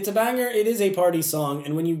banger. It's a banger. It is a party song,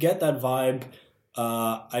 and when you get that vibe,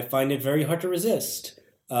 I find it very hard to resist.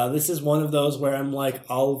 This is one of those where I'm like,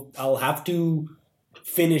 I'll have to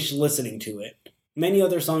finish listening to it. Many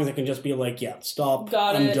other songs I can just be like, yeah, stop,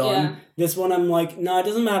 I'm done. Yeah. This one I'm like, no, it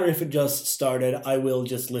doesn't matter if it just started. I will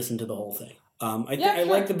just listen to the whole thing. I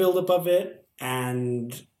like the buildup of it,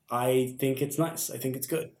 and I think it's nice. I think it's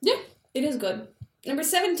good. Yeah, it is good. Number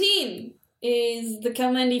 17 is the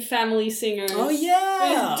Kelmendi family singers. Oh,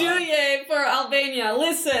 yeah! Duje for Albania.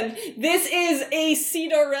 Listen, this is a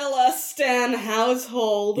Cinderella stan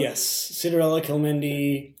household. Yes, Cinderella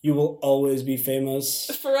Kelmendi, you will always be famous.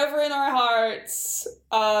 Forever in our hearts.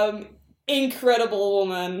 Incredible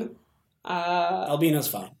woman. Albina's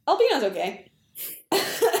fine. Albina's okay.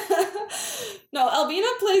 No, Albina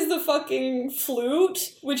plays the fucking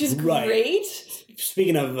flute, which is great.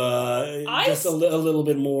 Speaking of just a little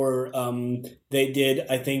bit more, they did,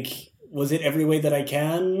 I think, was it Every Way That I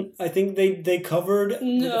Can? I think they covered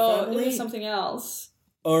No, it was something else.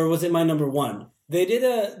 Or was it my number one? They did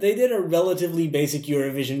a relatively basic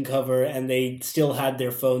Eurovision cover, and they still had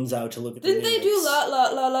their phones out to look at the lyrics. Didn't they do la la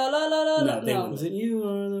la la la la la? No, was it You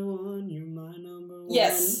Are the One, You're My Number One?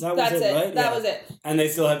 Yes, that's it. Right? That was it. And they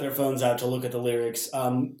still had their phones out to look at the lyrics.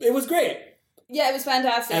 It was great. Yeah, it was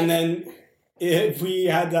fantastic. And then we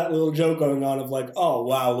had that little joke going on of like, oh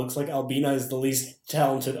wow, looks like Albina is the least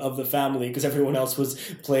talented of the family because everyone else was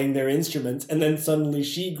playing their instruments, and then suddenly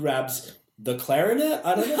she grabs the clarinet?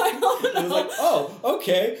 I don't know. I don't know. It was like, oh,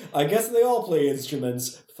 okay, I guess they all play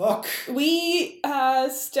instruments. Fuck. We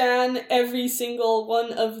stan every single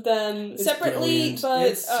one of them separately,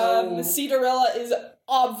 brilliant. but Cinderella is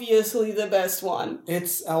obviously the best one.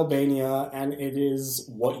 It's Albania, and it is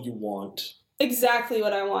what you want. Exactly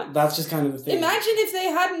what I want. That's just kind of the thing. Imagine if they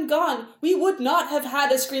hadn't gone, we would not have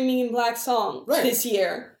had a Screaming in Black song this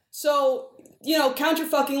year. So, count your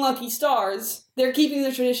fucking lucky stars. They're keeping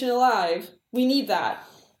the tradition alive. We need that.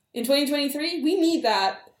 In 2023, we need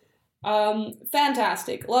that.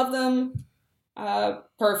 Fantastic. Love them.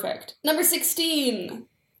 Perfect. Number 16.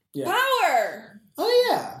 Yeah. Power! Oh,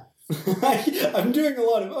 yeah. I'm doing a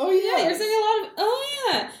lot of Yeah, you're saying a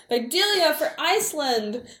lot of by Delia for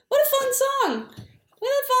Iceland. What a fun song.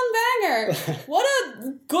 What a fun banger. What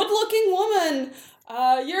a good-looking woman.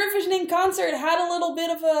 Eurovision in concert had a little bit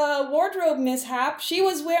of a wardrobe mishap. She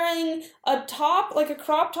was wearing a top, like a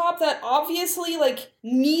crop top that obviously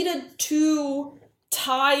needed to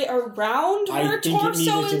tie around her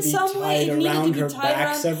torso in some way. It needed to be tied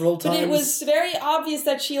around several times. But it was very obvious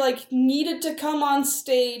that she needed to come on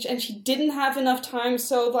stage and she didn't have enough time,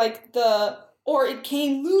 so or it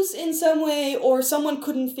came loose in some way, or someone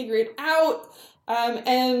couldn't figure it out,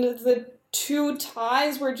 and the two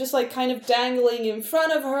ties were just kind of dangling in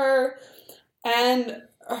front of her, and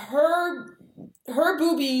her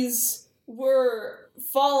boobies were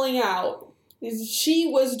falling out. She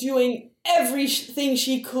was doing everything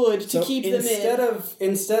she could to keep them in.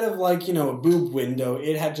 Instead of a boob window,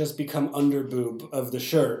 it had just become under boob of the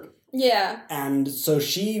shirt. Yeah. And so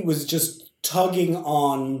she was just tugging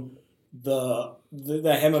on the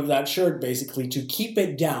hem of that shirt, basically, to keep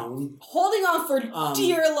it down. Holding on for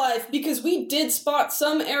dear life, because we did spot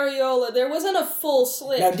some areola. There wasn't a full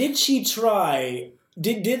slit. Now, did she try...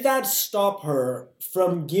 Did that stop her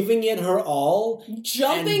from giving it her all?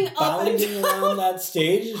 Jumping and up and bounding around that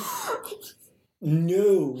stage?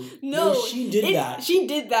 No, she did that. She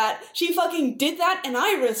did that. She fucking did that, and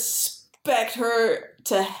I respect her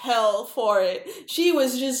to hell for it. She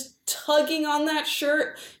was just tugging on that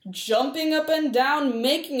shirt, jumping up and down,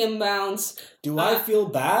 making him bounce. Do I feel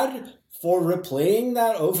bad for replaying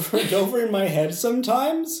that over and over in my head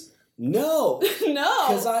sometimes? No,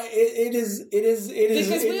 because it is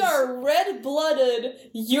because we are red-blooded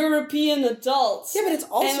European adults. Yeah, but it's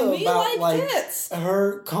also about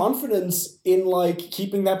her confidence in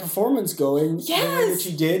keeping that performance going. Yes, the way that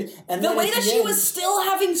she did, and the way that she was still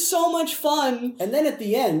having so much fun. And then at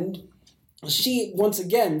the end, she once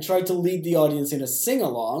again tried to lead the audience in a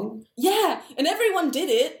sing-along. Yeah, and everyone did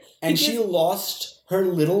it, and she lost her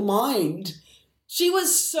little mind. She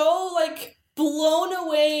was so blown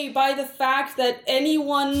away by the fact that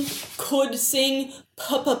anyone could sing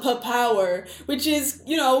power, which is,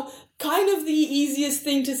 kind of the easiest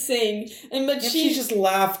thing to sing. But she just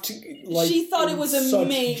laughed she thought it was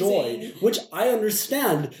amazing. Joy, which I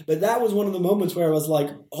understand, but that was one of the moments where I was like,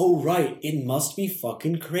 oh right, it must be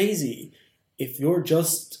fucking crazy. If you're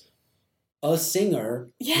just a singer,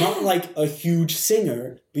 not a huge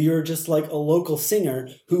singer, but you're just a local singer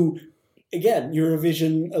who, again,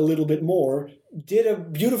 Eurovision a little bit more, did a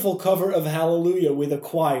beautiful cover of Hallelujah with a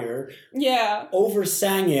choir. Yeah.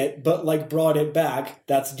 Oversang it, but brought it back.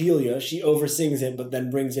 That's Delia. She oversings it, but then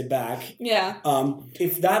brings it back. Yeah.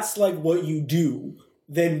 If that's what you do,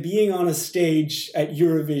 than being on a stage at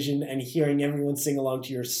Eurovision and hearing everyone sing along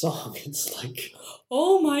to your song. It's like,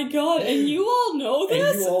 oh my god, and you all know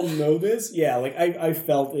this? And you all know this? Yeah, like I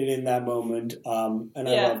felt it in that moment, and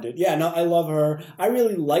I loved it. Yeah, no, I love her. I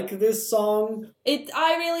really like this song.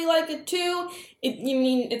 I really like it too.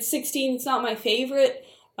 It's 16, it's not my favorite,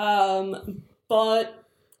 but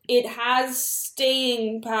it has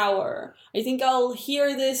staying power. I think I'll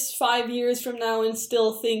hear this 5 years from now and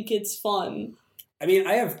still think it's fun. I mean,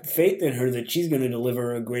 I have faith in her that she's going to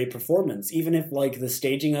deliver a great performance, even if like the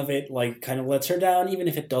staging of it like kind of lets her down. Even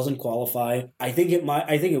if it doesn't qualify, I think it might.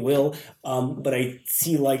 I think it will. But I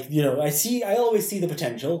see I always see the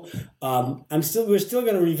potential. We're still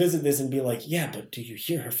going to revisit this and be like, yeah, but do you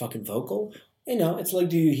hear her fucking vocal? It's like,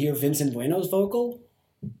 do you hear Vincent Bueno's vocal?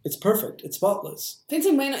 It's perfect. It's spotless.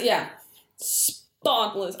 Vincent Bueno, yeah,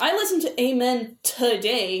 spotless. I listened to Amen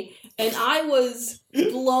today, and I was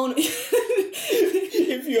blown.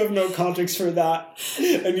 If you have no context for that,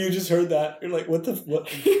 and you just heard that, you're like, what?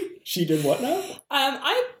 She did what now?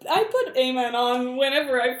 I put Amen on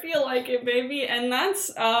whenever I feel like it, baby, and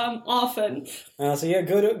that's often. So yeah,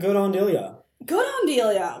 good on Delia. Good on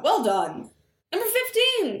Delia. Well done. Number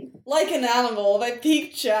 15, Like an Animal by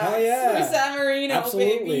Peak Chaps. Oh, yeah. For San Marino,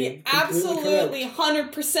 Absolutely. baby. Completely Absolutely,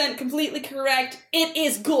 100% completely correct. It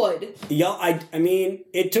is good. Yeah, I mean,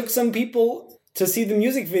 it took some people to see the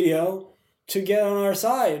music video to get on our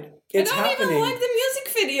side. It's happening. I don't even like the music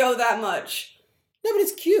video that much. No, but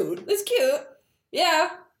it's cute. It's cute.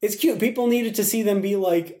 Yeah. It's cute. People needed to see them be,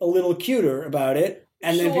 like, a little cuter about it.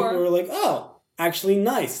 And then people were like, oh, actually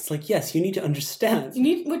nice. It's like, yes, you need to understand.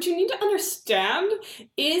 What you need to understand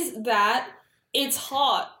is that it's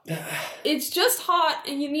hot. It's just hot,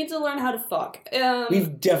 and you need to learn how to fuck.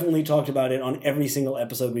 We've definitely talked about it on every single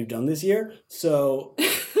episode we've done this year, so...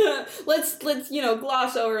 let's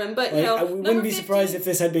gloss over him, but, I wouldn't be surprised if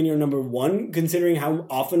this had been your number one, considering how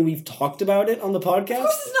often we've talked about it on the podcast. Of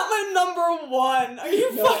course it's not my number one. Are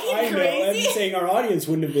you fucking crazy? I'm just saying our audience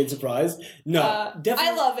wouldn't have been surprised. No,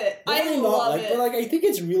 definitely. I love it. I love it. But, I think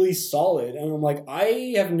it's really solid, and I'm like,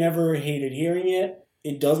 I have never hated hearing it.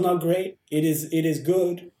 It does not great. It is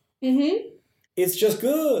good. Mm-hmm. It's just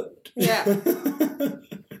good. Yeah. Number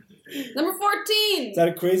 14. Is that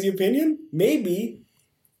a crazy opinion? Maybe,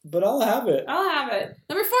 but I'll have it.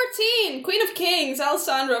 Number 14, Queen of Kings,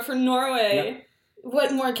 Alessandra for Norway. Yeah.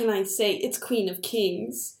 What more can I say? It's Queen of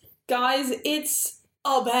Kings. Guys, it's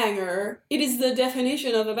a banger. It is the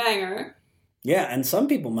definition of a banger. Yeah, and some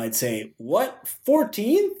people might say, what,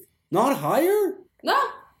 14th? Not higher? No.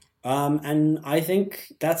 And I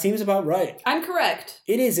think that seems about right. I'm correct.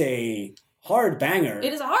 It is a hard banger.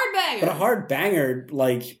 It is a hard banger. But a hard banger,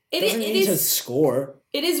 doesn't need to score.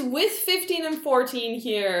 It is with 15 and 14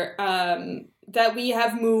 here that we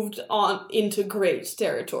have moved on into great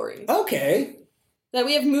territory. Okay. That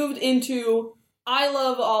we have moved into, I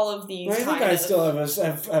love all of these. I think I still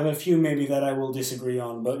have a few maybe that I will disagree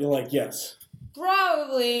on, but you're like, yes.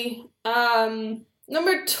 Probably.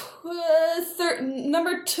 Number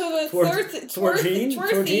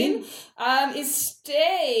 14 is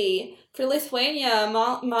Stay for Lithuania,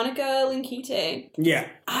 Monica Linkite. Yeah.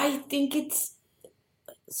 I think it's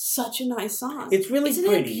such a nice song. It's really Isn't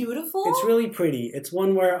pretty. Isn't it beautiful? It's really pretty. It's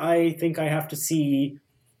one where I think I have to see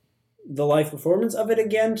the live performance of it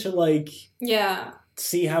again to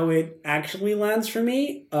see how it actually lands for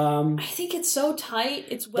me. I think it's so tight.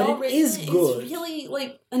 It's well written. It is good. It's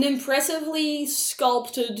really an impressively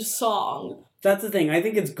sculpted song. That's the thing. I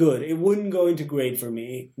think it's good. It wouldn't go into great for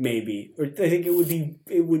me, maybe. Or I think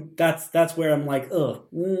it would. That's where I'm like,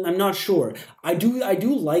 I'm not sure. I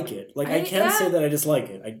do like it. I can't say that I dislike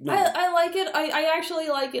it. I like it. I actually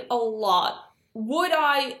like it a lot. Would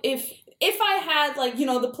I, if I had,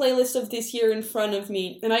 the playlist of this year in front of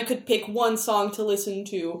me, and I could pick one song to listen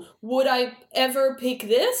to, would I ever pick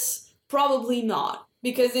this? Probably not.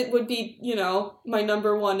 Because it would be, my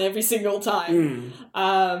number one every single time.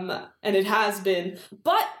 And it has been.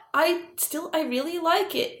 But I really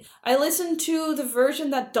like it. I listened to the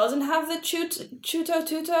version that doesn't have the Chuto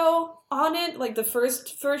Tuto on it, the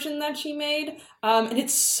first version that she made, and it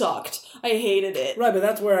sucked. I hated it. Right, but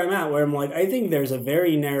that's where I'm at, where I'm like, I think there's a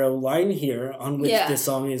very narrow line here on which this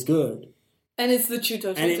song is good. And it's the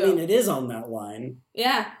Chuto Tuto. And it is on that line.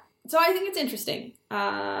 Yeah. So I think it's interesting.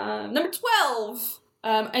 Number 12,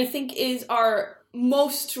 I think is our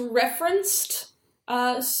most referenced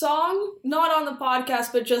song, not on the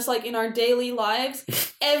podcast, but just in our daily lives.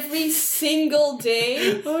 Every single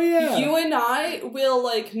day, you and I will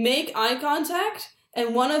make eye contact,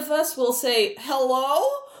 and one of us will say hello,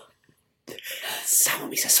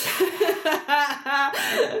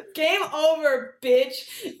 Game over, bitch.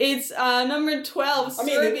 It's number 12, I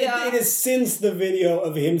mean, Serbia. it is since the video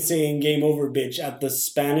of him saying "Game over, bitch" at the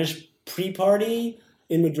Spanish pre-party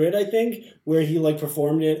in Madrid, I think, where he like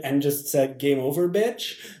performed it and just said "Game over,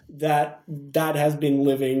 bitch." That has been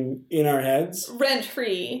living in our heads,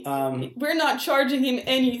 rent-free. We're not charging him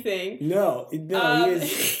anything. No, he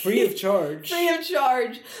is free of charge. Free of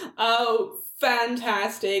charge. Oh,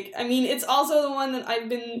 fantastic. I mean, it's also the one that I've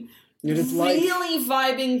been really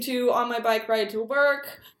vibing to on my bike ride to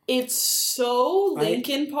work. It's so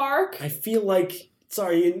Linkin Park. I feel like,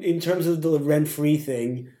 sorry, in terms of the rent-free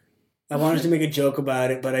thing, I wanted to make a joke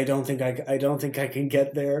about it, but I don't think I can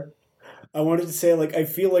get there. I wanted to say, like, I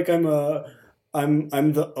feel like I'm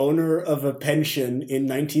the owner of a pension in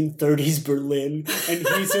 1930s Berlin, and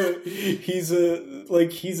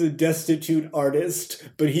he's a destitute artist,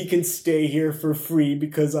 but he can stay here for free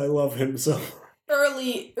because I love him so.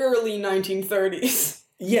 Early 1930s.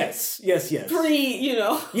 Yes. Yes.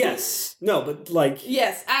 No, but like.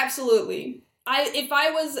 Yes, absolutely. If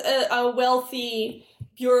I was a wealthy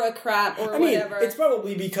bureaucrat or whatever. It's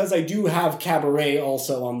probably because I do have Cabaret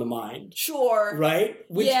also on the mind. Sure. Right?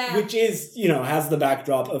 Which is, has the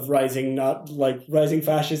backdrop of rising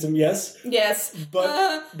fascism, yes? Yes.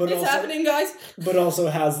 But it's also, happening, guys. But also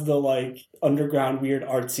has the, like, underground weird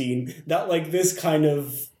art scene that, like, this kind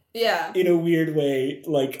of... Yeah. In a weird way,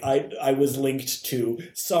 like, I was linked to.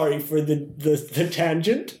 Sorry for the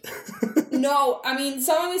tangent. No, I mean,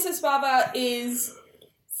 Sama Misa Spava is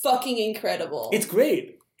fucking incredible. It's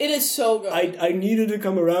great. It is so good. I needed to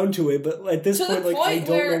come around to it, but at this point, like, I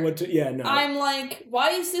don't know what to... Yeah, no. I'm like, why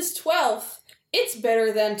is this 12th? It's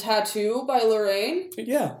better than Tattoo by Lorraine.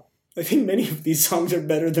 Yeah. I think many of these songs are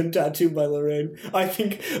better than Tattoo by Lorraine. I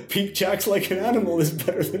think Peak Jacks Like an Animal is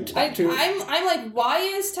better than Tattoo. I'm like, why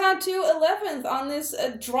is Tattoo 11th on this?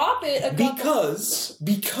 Drop it a couple...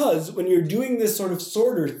 Because when you're doing this sort of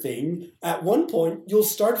sorter thing, at one point, you'll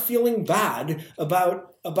start feeling bad about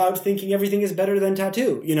thinking everything is better than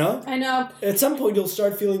Tattoo, you know? I know. At some point, you'll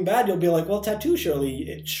start feeling bad. You'll be like, well, Tattoo, surely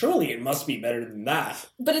it must be better than that.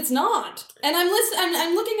 But it's not. And I'm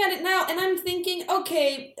looking at it now, and I'm thinking,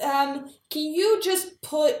 okay, can you just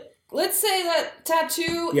let's say that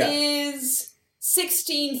Tattoo is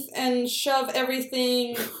 16th and shove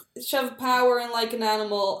power and Like an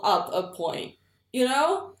Animal up a point, you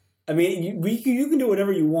know? I mean, you can do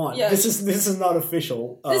whatever you want. Yeah. This is not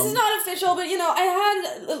official. This is not official, but,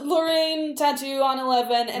 I had Lorraine Tattoo on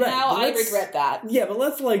 11, and now I regret that. Yeah, but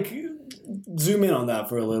let's, like, zoom in on that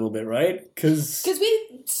for a little bit, right? Because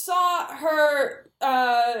we saw her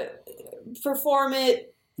perform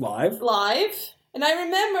it live, and I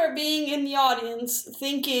remember being in the audience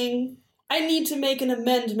thinking, I need to make an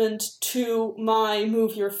amendment to my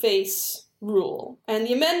move your face rule. And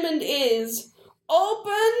the amendment is...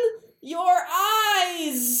 Open your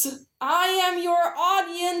eyes! I am your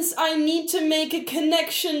audience. I need to make a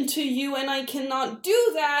connection to you, and I cannot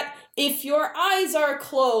do that if your eyes are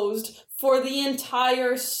closed for the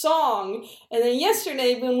entire song. And then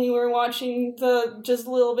yesterday, when we were watching just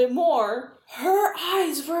a little bit more, her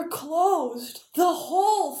eyes were closed the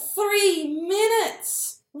whole 3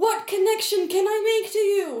 minutes. What connection can I make to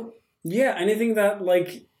you? Yeah, and I think that,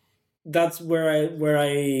 like, that's where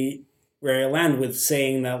I land with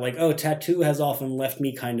saying that, like, oh, Tattoo has often left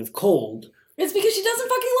me kind of cold. It's because she doesn't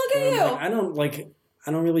fucking look at you. Like,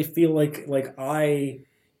 I don't really feel like I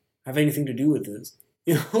have anything to do with this.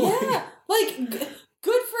 You know? Yeah, like, good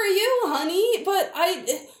for you, honey, but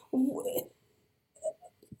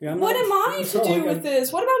what am I to do with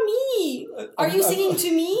this? What about me? Are you singing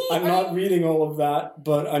to me? I'm not reading all of that,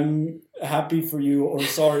 but I'm happy for you or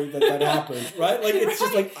sorry that happened, right? Like, it's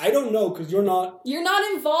just like, I don't know, because you're not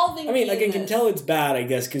involving me. I mean, like, I can tell it's bad, I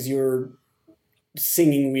guess, because you're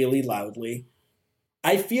singing really loudly.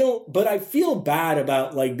 I feel bad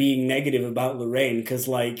about, like, being negative about Lorraine, because,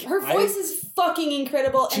 like... Her voice is fucking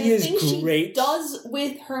incredible, and the thing she does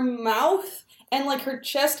with her mouth and, like, her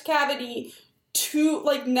chest cavity...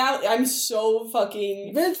 like, now, I'm so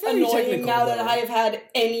fucking annoying now that I have had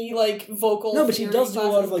any, like, vocal... No, but she does do a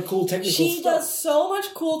lot of, like, cool technical stuff. She does so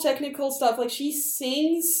much cool technical stuff. Like, she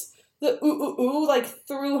sings the ooh, like,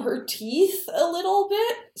 through her teeth a little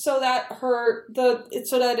bit, so that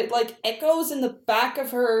it, like, echoes in the back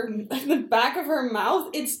of her mouth.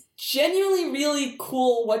 It's genuinely really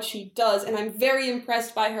cool what she does, and I'm very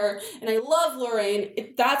impressed by her, and I love Lorraine.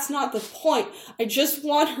 That's not the point. I just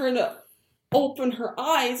want her to open her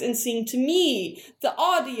eyes and sing to me, the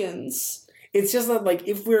audience. It's just that, like,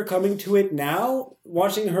 if we're coming to it now,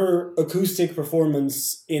 watching her acoustic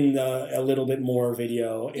performance in the a little bit more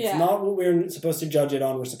video, it's not what we're supposed to judge it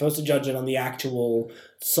on. We're supposed to judge it on the actual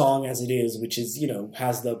song as it is, which is,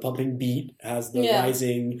 has the pumping beat, has the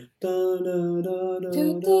rising,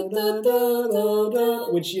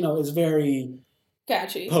 which, is very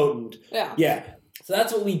catchy, potent. Yeah. Yeah. So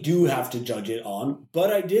that's what we do have to judge it on.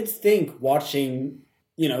 But I did think watching,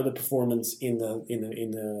 the performance in the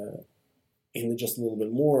just a little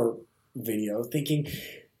bit more video, thinking,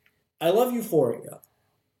 I love Euphoria,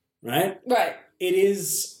 right? Right. It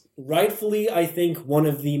is rightfully, I think, one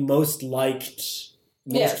of the most liked,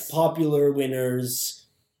 most popular winners.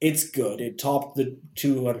 It's good. It topped the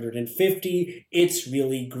 250. It's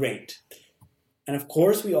really great. And of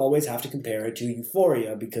course, we always have to compare it to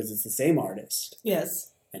Euphoria because it's the same artist.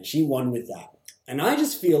 Yes. And she won with that. And I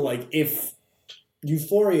just feel like if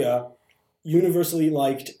Euphoria, universally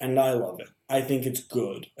liked, and I love it. I think it's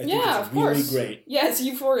good. I think it's really great. Yeah, it's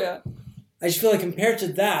Euphoria. I just feel like compared to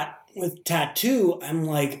that, with Tattoo, I'm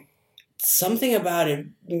like, something about it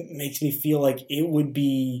makes me feel like it would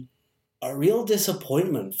be a real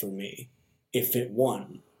disappointment for me if it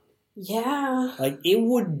won. Yeah. Like, it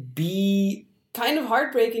would be kind of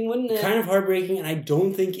heartbreaking, wouldn't it? Kind of heartbreaking, and I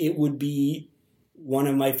don't think it would be one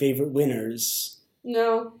of my favorite winners.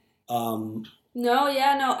 No.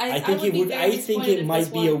 I think it would. I think it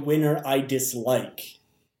might be a winner I dislike.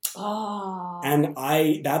 Oh. And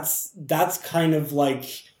that's kind of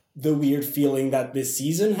like the weird feeling that this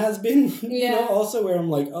season has been. Also where I'm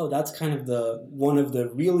like, oh, that's kind of one of the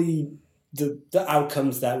really the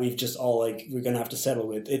outcomes that we've just all like we're gonna have to settle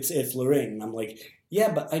with. It's Lorraine. And I'm like,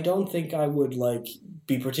 yeah, but I don't think I would like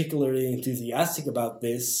be particularly enthusiastic about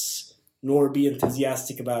this, nor be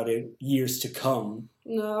enthusiastic about it years to come.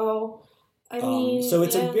 No. I mean, so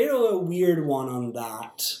it's a bit of a weird one on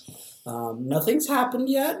that. Nothing's happened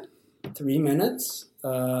yet. 3 minutes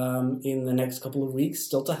in the next couple of weeks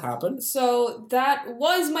still to happen. So that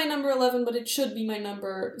was my number 11, but it should be my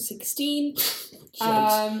number 16.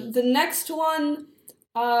 The next one,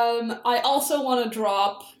 I also want to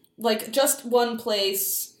drop like just one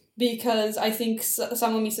place because I think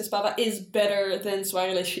Samo mi se spava is better than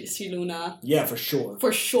Soarele si Luna. Yeah, for sure.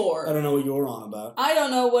 For sure. I don't know what you're on about. I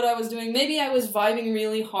don't know what I was doing. Maybe I was vibing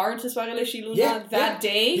really hard to Soarele si Luna that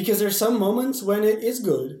day. Because there's some moments when it is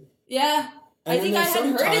good. Yeah. I think I had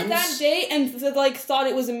heard it that day and thought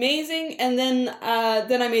it was amazing, and then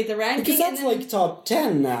I made the ranking. Because that's like top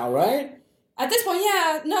 10 now, right? At this point,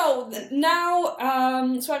 yeah. No, now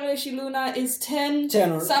Soarele si Luna is 10.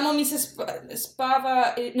 Samo mi se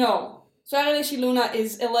spava... No. Soarele si Luna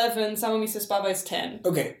is 11. Samo mi se spava is 10.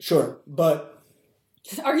 Okay, sure. But...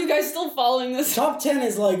 Are you guys still following this? Top 10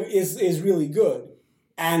 is really good.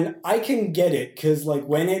 And I can get it, because like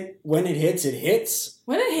when it hits, it hits.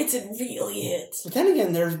 When it hits, it really hits. But then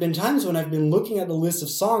again, there's been times when I've been looking at the list of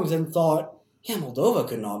songs and thought, yeah, Moldova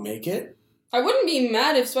could not make it. I wouldn't be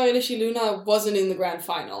mad if Soarele si Luna wasn't in the grand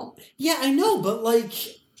final. Yeah, I know, but like,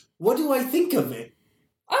 what do I think of it?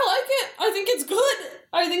 I like it. I think it's good.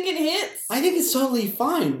 I think it hits. I think it's totally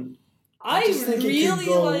fine. I just think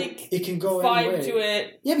it can go vibe to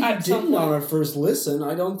it. Yeah, but you didn't on our first listen,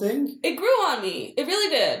 I don't think. It grew on me. It really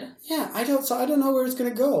did. Yeah, I don't know where it's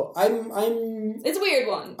gonna go. It's a weird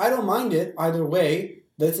one. I don't mind it either way.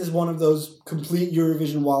 This is one of those complete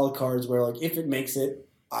Eurovision wildcards where like if it makes it,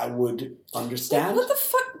 I would understand. What the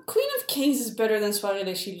fuck? Queen of Kings is better than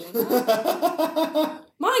Soarele si Luna.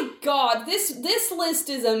 My god, this list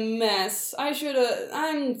is a mess.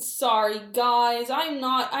 I'm sorry, guys.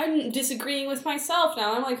 I'm disagreeing with myself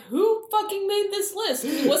now. I'm like, who fucking made this list?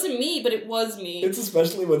 It wasn't me, but it was me. It's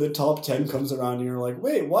especially when the top 10 comes around and you're like,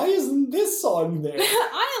 wait, why isn't this song there?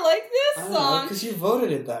 I like this song. Because you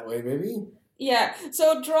voted it that way, baby. Yeah,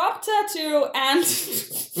 so drop Tattoo and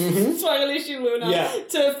Soarele si Luna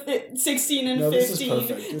to 16 and 15. This is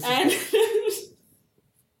perfect.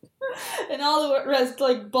 And all the rest,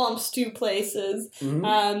 like, bumps 2 places. Mm-hmm.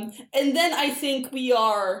 And then I think we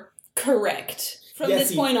are correct. From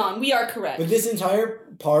this point on, we are correct. But this entire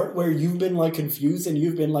part where you've been, like, confused and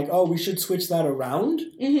you've been like, oh, we should switch that around,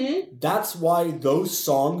 that's why those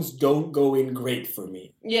songs don't go in great for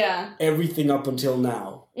me. Yeah. Everything up until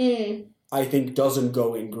now, I think, doesn't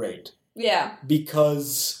go in great. Yeah.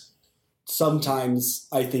 Because sometimes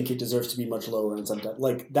I think it deserves to be much lower and sometimes,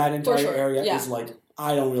 like, that entire area is, like,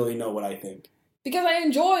 I don't really know what I think. Because I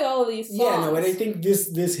enjoy all of these songs. Yeah, no, and I think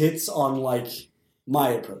this hits on, like, my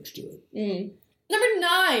approach to it. Number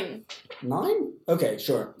 9. 9? Okay,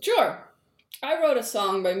 sure. Sure. I wrote a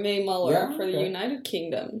song by Mae Muller for the United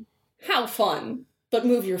Kingdom. How fun. But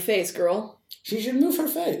move your face, girl. She should move her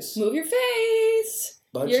face. Move your face.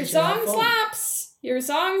 But Your she should have song fun. slaps. Your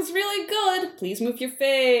song's really good. Please move your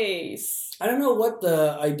face. I don't know what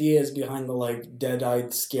the idea is behind the like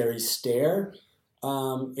dead-eyed, scary stare.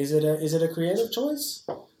 Is it a creative choice?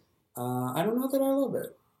 I don't know that I love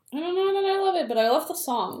it. I don't know that I love it, but I love the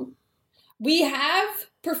song. We have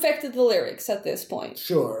perfected the lyrics at this point.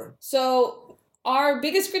 Sure. So our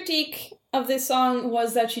biggest critique of this song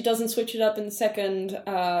was that she doesn't switch it up in the second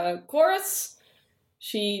chorus.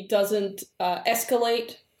 She doesn't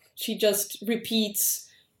escalate. She just repeats,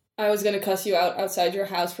 I was going to cuss you out outside your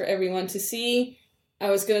house for everyone to see.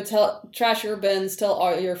 I was going to trash your Benz, tell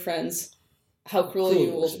all your friends how cruel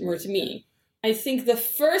you were to me. I think the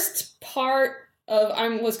first part of I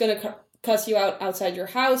was going to cuss you out outside your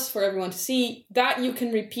house for everyone to see, that you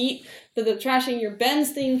can repeat. But the trashing your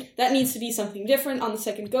Benz thing, that needs to be something different on the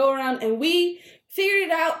second go-around. And we figured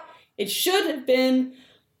it out. It should have been,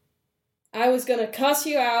 I was going to cuss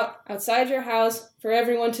you out outside your house for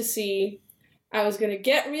everyone to see. I was going to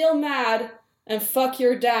get real mad and fuck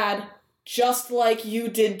your dad just like you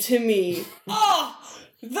did to me. Oh,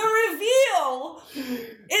 the reveal!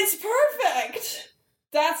 It's perfect!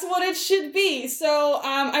 That's what it should be. So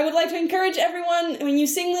I would like to encourage everyone, when you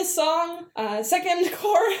sing this song, second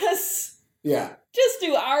chorus, yeah, just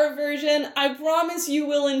do our version. I promise you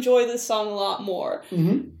will enjoy this song a lot more.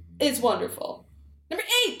 Mm-hmm. It's wonderful. Number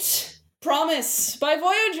 8, Promise by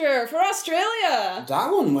Voyager for Australia.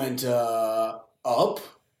 That one went up,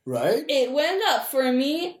 right? It went up for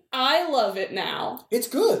me. I love it now. It's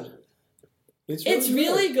good. It's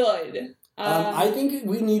really good. I think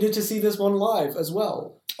we needed to see this one live as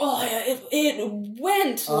well. Oh yeah, it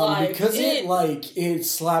went live because it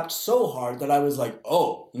slapped so hard that I was like,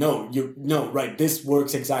 oh no, right, this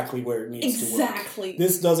works exactly where it needs to work. Exactly.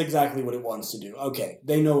 This does exactly what it wants to do. Okay,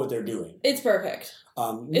 they know what they're doing. It's perfect.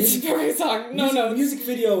 It's a perfect song. Music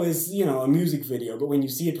video is a music video, but when you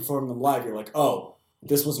see it performed live, you're like, oh,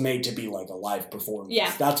 this was made to be like a live performance.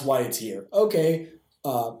 Yeah. That's why it's here. Okay,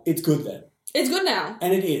 it's good then. It's good now.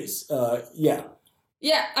 And it is. Yeah.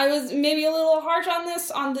 Yeah, I was maybe a little harsh on this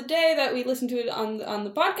on the day that we listened to it on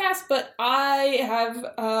the podcast, but I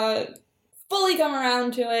have fully come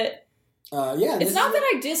around to it. Yeah. It's not that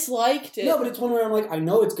I disliked it. No, but it's one where I'm like, I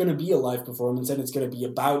know it's going to be a live performance, and it's going to be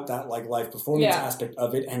about that like live performance aspect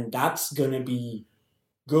of it, and that's going to be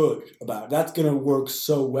good about it. That's going to work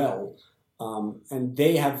so well. And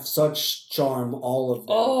they have such charm, all of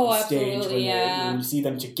them, on stage. When you see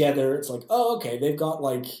them together, it's like, oh, okay, they've got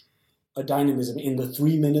like a dynamism in the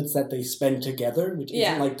 3 minutes that they spend together, which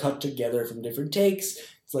isn't like cut together from different takes.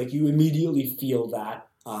 It's like you immediately feel that.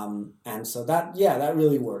 And so that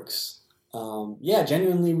really works.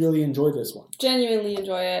 Genuinely really enjoy this one. Genuinely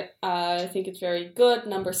enjoy it. I think it's very good.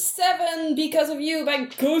 Number 7, Because of You by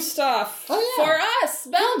Gustav. Oh, yeah. For us,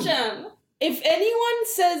 Belgium. If anyone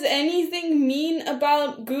says anything mean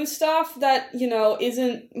about Gustav that,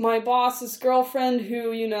 isn't my boss's girlfriend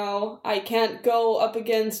who, I can't go up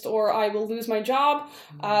against or I will lose my job,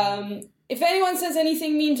 if anyone says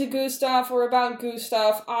anything mean to Gustav or about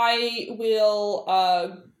Gustav, I will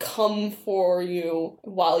come for you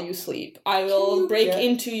while you sleep. I will break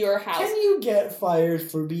into your house. Can you get fired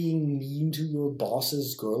for being mean to your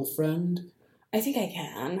boss's girlfriend? I think I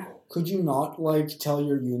can. Could you not, tell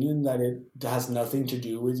your union that it has nothing to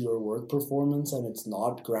do with your work performance and it's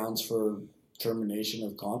not grounds for termination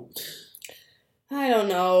of comp? I don't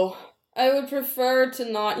know. I would prefer to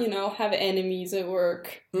not, have enemies at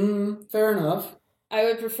work. Fair enough. I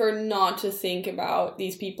would prefer not to think about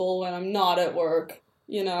these people when I'm not at work,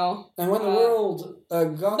 And when the world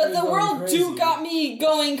got me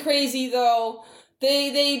going crazy, though.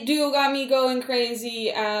 They do got me going crazy,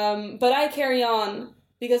 but I carry on.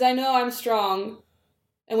 Because I know I'm strong.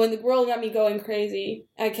 And when the world got me going crazy,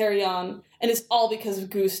 I carry on. And it's all because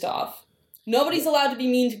of Gustav. Nobody's allowed to be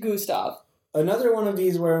mean to Gustav. Another one of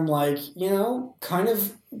these where I'm like, kind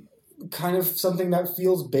of something that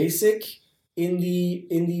feels basic in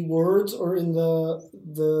the words or in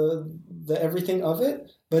the everything of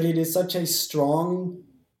it, but it is such a strong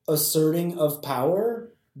asserting of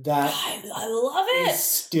power that I love it. Is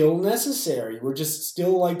still necessary. We're just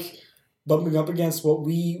still bumping up against what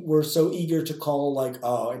we were so eager to call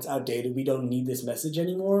it's outdated, we don't need this message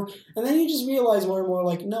anymore. And then you just realize more and more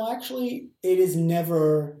no, actually it is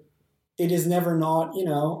never not,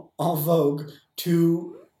 en vogue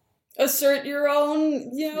to assert your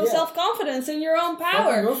own, self-confidence and your own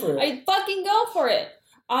power. Go for it. I fucking go for it.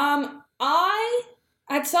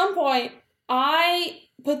 At some point, I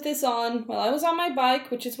put this on while I was on my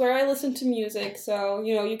bike, which is where I listen to music. So,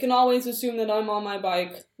 you can always assume that I'm on my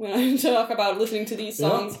bike when I talk about listening to these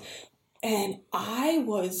songs. and I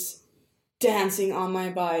was dancing on my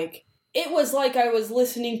bike. It was like I was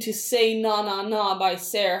listening to Say Na Na Na by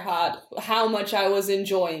Serhat, how much I was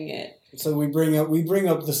enjoying it. So we bring up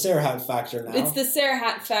the Serhat factor now. It's the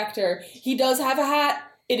Serhat factor. He does have a hat.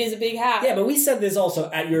 It is a big hat. Yeah, but we said this also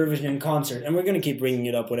at Eurovision concert, and we're going to keep bringing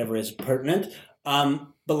it up whenever is pertinent.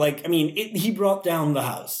 But, like, I mean, he brought down the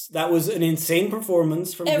house. That was an insane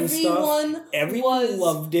performance from Gustav. Everyone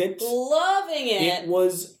loved it. Loving it. It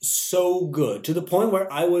was so good, to the point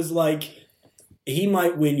where I was like, he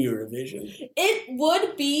might win Eurovision. It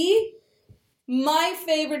would be my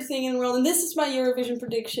favorite thing in the world, and this is my Eurovision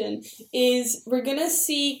prediction, is we're going to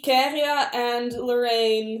see Keria and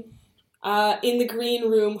Lorraine in the green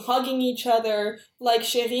room, hugging each other like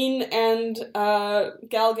Shireen and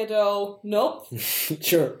Gal Gadot. Nope.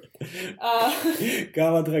 Sure.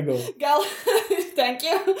 Gala Drago. Thank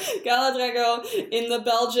you. Gala Drago in the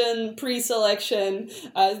Belgian pre-selection.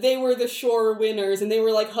 They were the sure winners, and they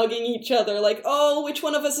were like hugging each other, like, oh, which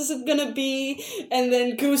one of us is it gonna be? And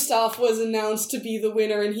then Gustav was announced to be the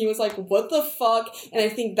winner, and he was like, what the fuck? And I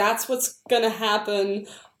think that's what's gonna happen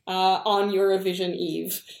on Eurovision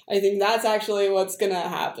Eve. I think that's actually what's gonna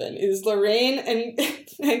happen, is Lorraine and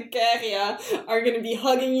Keria are gonna be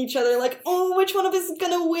hugging each other like, oh, which one of us is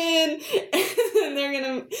gonna win?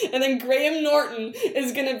 And then Graham Norton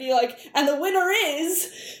is gonna be like, and the winner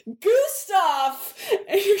is Gustav!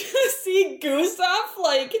 And you're gonna see Gustav,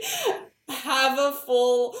 like, have a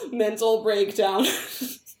full mental breakdown.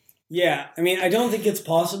 Yeah, I mean, I don't think it's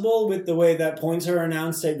possible with the way that points are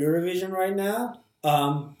announced at Eurovision right now.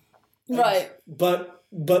 Right. But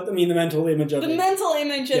I mean, the mental image of it. The mental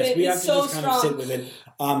image of it is so strong. Yes, we have to just kind of sit with it.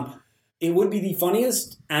 It would be the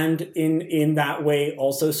funniest, and in that way,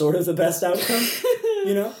 also sort of the best outcome.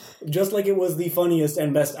 You know, just like it was the funniest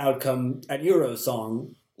and best outcome at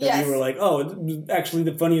Eurosong. That we were like, oh, actually,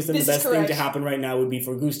 the funniest and the best thing to happen right now would be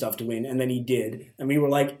for Gustav to win, and then he did, and we were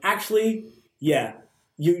like, actually, yeah.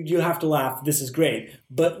 You have to laugh. This is great.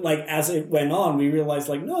 But like as it went on, we realized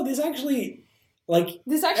like, no, this actually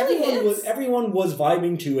everyone was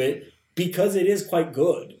vibing to it because it is quite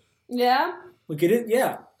good. Yeah. Look at it.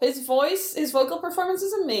 Yeah. His vocal performance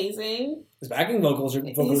is amazing. His backing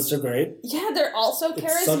vocalists are great. Yeah, they're also charismatic.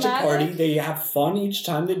 It's such a party. They have fun each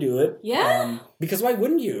time they do it. Yeah. Because why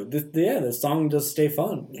wouldn't you? The song does stay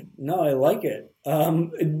fun. No, I like it.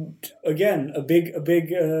 Again, a big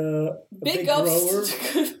grower. Big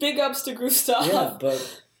ups to Gustav. Yeah,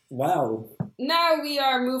 but wow. Now we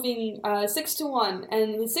are moving 6-1,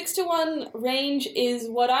 and the 6-1 range is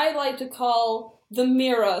what I like to call the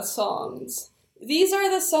Mira songs. These are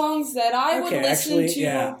the songs that I would listen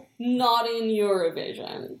to not in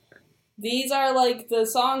Eurovision. These are like the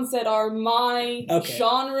songs that are my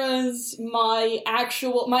genres, my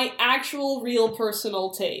actual real personal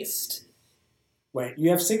taste. Wait, you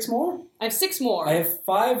have 6 more? I have 6 more. I have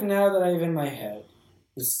 5 now that I have in my head.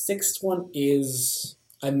 The 6th one is...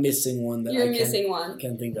 I'm missing one that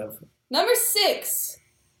can't think of. Number 6.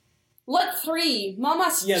 Let 3.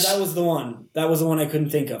 Mama's... Yeah, that was the one. That was the one I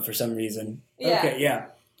couldn't think of for some reason. Yeah. Okay, yeah.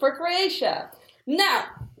 For Croatia. Now,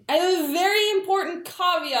 I have a very important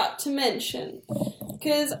caveat to mention.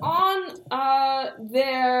 Because on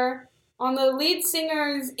the lead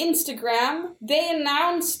singer's Instagram, they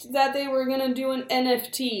announced that they were going to do an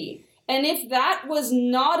NFT. And if that was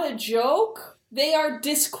not a joke, they are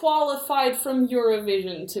disqualified from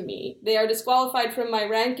Eurovision to me. They are disqualified from my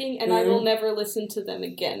ranking, and I will never listen to them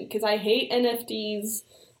again, because I hate NFTs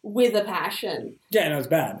with a passion. Yeah, no, it's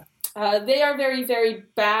bad. They are very, very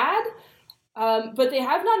bad, but they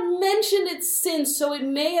have not mentioned it since, so it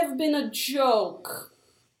may have been a joke,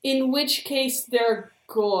 in which case they're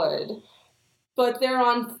good. But they're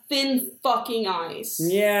on thin fucking ice.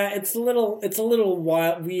 Yeah, it's a little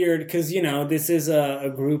weird, because, you know, this is a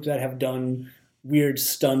group that have done weird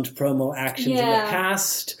stunt promo actions in the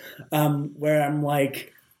past, where I'm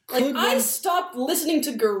like... I stopped listening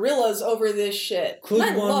to Gorillaz over this shit.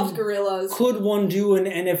 I loved Gorillaz. Could one do an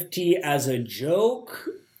NFT as a joke?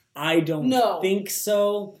 I don't think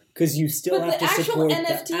so, because you still have to support the act.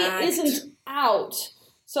 But the actual NFT isn't out.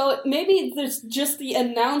 So maybe there's just the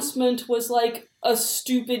announcement was like a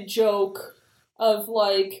stupid joke of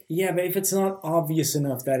like... Yeah, but if it's not obvious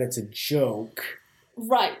enough that it's a joke...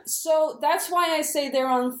 Right. So that's why I say they're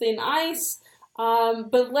on thin ice.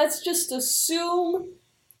 But let's just assume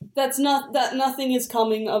that nothing is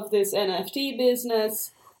coming of this NFT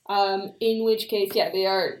business. In which case, they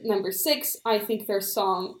are number 6. I think their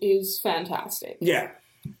song is fantastic. Yeah.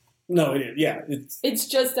 No, it is. Yeah. It's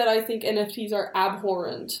just that I think NFTs are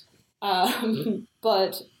abhorrent.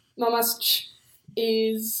 But Mamas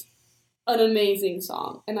is an amazing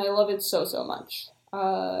song, and I love it so, so much.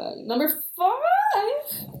 Number 5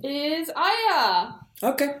 is Aya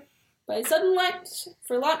Okay. by Sudden Light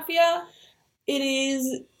for Latvia. It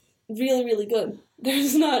is really, really good.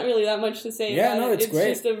 There's not really that much to say about it. It's great.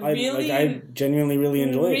 Just a really, I genuinely really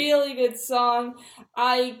enjoy it. Really good song.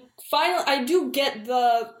 I do get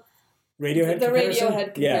the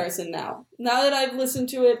Radiohead comparison now. Now that I've listened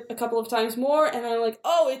to it a couple of times more, and I'm like,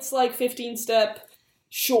 oh, it's like 15-step.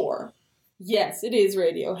 Sure. Yes, it is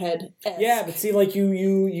Radiohead. Yeah, but see, like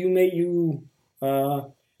you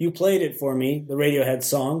played it for me, the Radiohead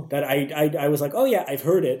song that I was like, oh yeah, I've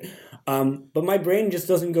heard it. But my brain just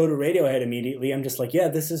doesn't go to Radiohead immediately. I'm just like, yeah,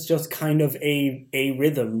 this is just kind of a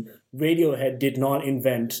rhythm. Radiohead did not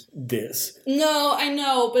invent this. No, I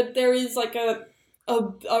know, but there is like a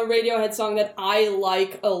Radiohead song that I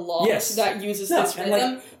like a lot that uses this rhythm.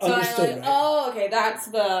 Like, so understood, I'm like, right? oh, okay, that's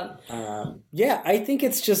the... I think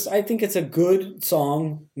it's a good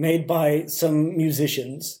song made by some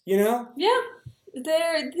musicians, you know? Yeah,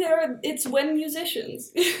 it's when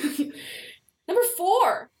musicians. Number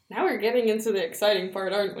 4. Now we're getting into the exciting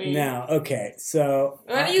part, aren't we? Now, okay, so...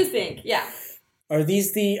 What do you think? Yeah. Are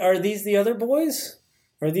these the other boys?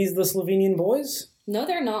 Are these the Slovenian boys? No,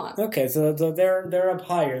 they're not. Okay, so they're up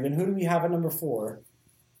higher. Then who do we have at number 4?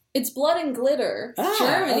 It's Blood and Glitter,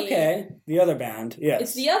 Germany. Okay. The other band, yes.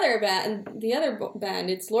 It's the other band.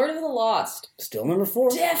 It's Lord of the Lost. Still number 4?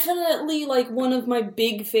 Definitely, like, one of my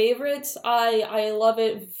big favorites. I love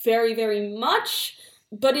it very, very much.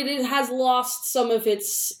 But it has lost some of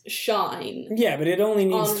its shine. Yeah, but it only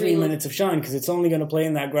needs 3 minutes of shine because it's only going to play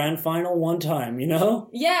in that grand final one time, you know?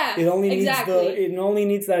 Yeah, it only exactly. It only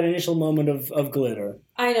needs that initial moment of glitter.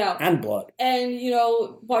 I know. And blood. And,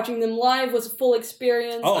 watching them live was a full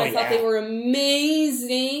experience. I thought they were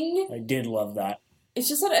amazing. I did love that. It's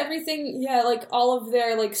just that everything, like all of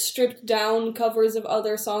their like stripped down covers of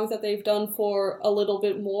other songs that they've done for a little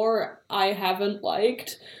bit more, I haven't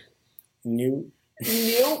liked. Nope.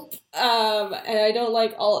 And I don't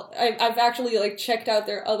like I've actually like checked out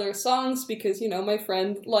their other songs because, my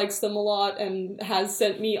friend likes them a lot and has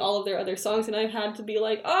sent me all of their other songs, and I've had to be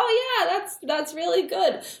like, oh yeah, that's really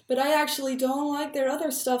good. But I actually don't like their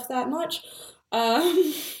other stuff that much.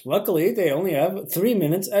 Luckily, they only have 3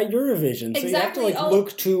 minutes at Eurovision, so exactly. you have to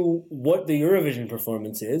look to what the Eurovision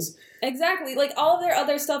performance is. Exactly. Like, all of their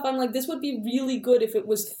other stuff, I'm like, this would be really good if it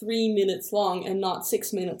was 3 minutes long and not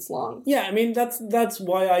 6 minutes long. Yeah, I mean, that's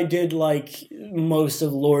why I did like most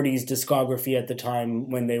of Lordi's discography at the time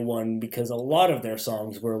when they won, because a lot of their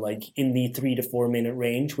songs were like in the 3 to 4 minute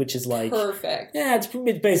range, which is like perfect. Yeah, it's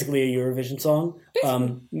basically a Eurovision song.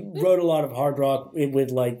 Wrote a lot of hard rock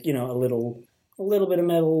with like a little bit of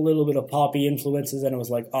metal, a little bit of poppy influences, and it was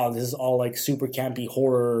like, oh, this is all like super campy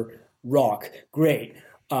horror rock. Great.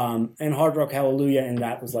 And Hard Rock Hallelujah, and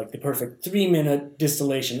that was like the perfect 3 minute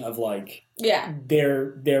distillation of like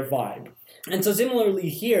their vibe. And so similarly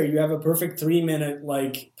here, you have a perfect 3 minute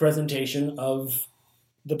like presentation of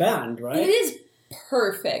the band, right? It is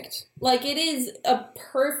perfect. Like, it is a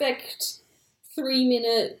perfect 3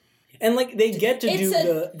 minute. And like they get to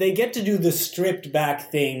do the stripped back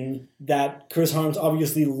thing that Chris Harms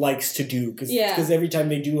obviously likes to do, because every time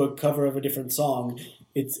they do a cover of a different song,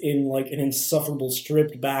 it's in like an insufferable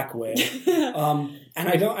stripped back way. And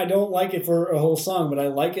I don't like it for a whole song, but I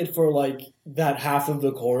like it for like that half of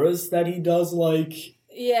the chorus that he does. Like,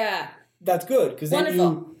 that's good, because then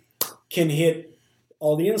you can hit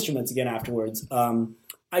all the instruments again afterwards.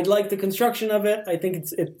 I like the construction of it. I think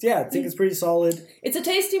I think it's pretty solid. It's a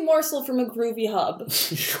tasty morsel from a groovy hub.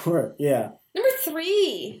 Sure, yeah. Number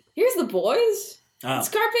 3. Here's the boys. Oh. It's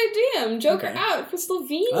Carpe Diem, Joker Out for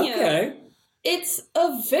Slovenia. Okay. It's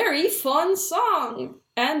a very fun song,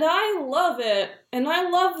 and I love it, and I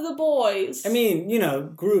love the boys. I mean,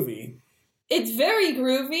 groovy. It's very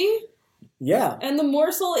groovy. Yeah. And the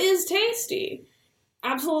morsel is tasty.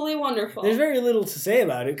 Absolutely wonderful. There's very little to say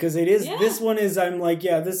about it, because it is. Yeah. This one is. I'm like,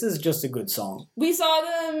 this is just a good song. We saw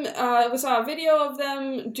them. We saw a video of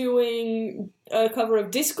them doing a cover of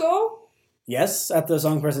Disco. Yes, at the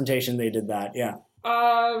song presentation they did that. Yeah.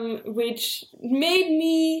 Which made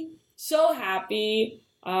me so happy.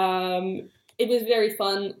 It was very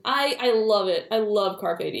fun. I love it. I love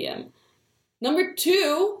Carpe Diem. Number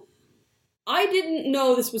 2. I didn't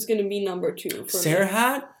know this was going to be number 2 for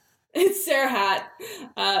Serhat? It's Serhat.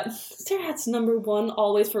 Serhat's number 1,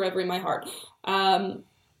 always, forever in my heart. No,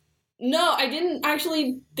 I didn't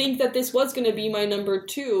actually think that this was going to be my number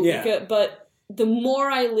 2. But the more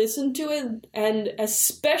I listened to it, and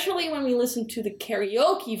especially when we listened to the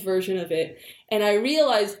karaoke version of it, and I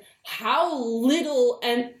realized how little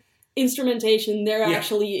and instrumentation there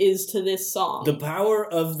actually is to this song. The power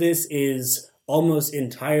of this is almost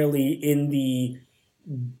entirely in the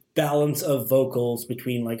balance of vocals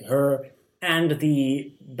between like her and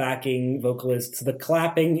the backing vocalists. The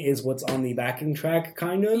clapping is what's on the backing track,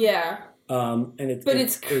 kind of. Yeah. And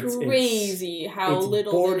it's crazy how it's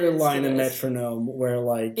little borderline there is a to this. metronome where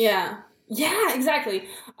like Yeah, exactly.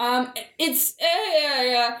 It's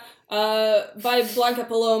by Blanca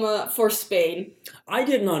Paloma for Spain. I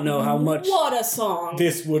did not know how much what a song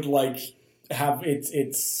this would like have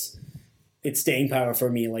its staying power for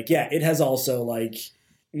me. Like, yeah, it has also like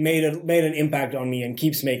made an impact on me and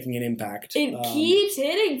keeps making an impact. It keeps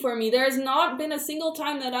hitting for me. There's not been a single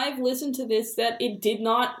time that I've listened to this that it did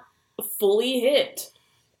not fully hit.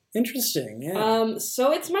 Interesting, yeah.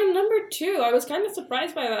 So it's my number 2. I was kind of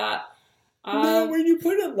surprised by that. No, when you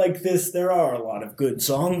put it like this, there are a lot of good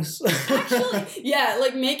songs. Actually, yeah,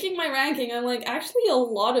 like making my ranking, I'm like, actually a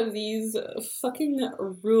lot of these fucking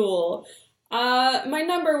rule. My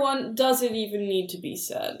number 1 doesn't even need to be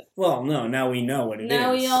said. Well, no, now we know what it is.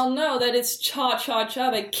 Now we all know that it's Cha Cha Cha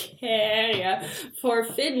by Käärijä for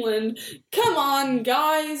Finland. Come on,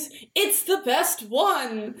 guys! It's the best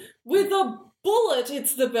one! With a bullet,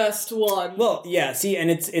 it's the best one! Well, yeah, see,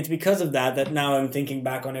 and it's because of that now I'm thinking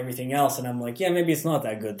back on everything else, and I'm like, yeah, maybe it's not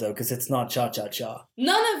that good, though, because it's not Cha Cha Cha.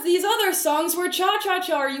 None of these other songs were Cha Cha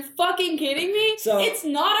Cha, are you fucking kidding me? So, it's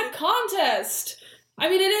not a contest! I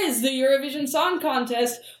mean, it is the Eurovision Song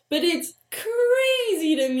Contest, but it's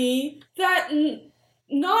crazy to me that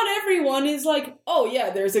not everyone is like, oh yeah,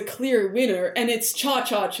 there's a clear winner, and it's Cha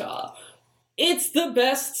Cha Cha. It's the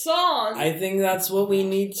best song. I think that's what we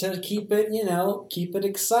need to keep it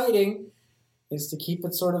exciting, is to keep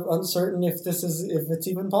it sort of uncertain if it's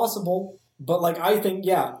even possible. But like, I think,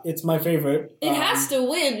 yeah, it's my favorite. It has to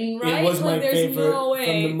win, right? It was my favorite no way.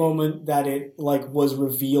 from the moment that it like was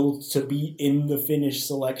revealed to be in the Finnish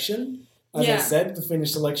selection. As I said, the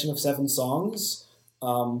Finnish selection of 7 songs,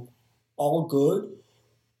 all good.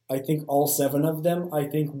 I think all 7 of them,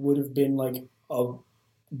 would have been like a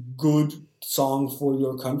good song for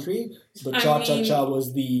your country. But Cha Cha Cha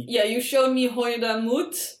was the... Yeah, you showed me Hoida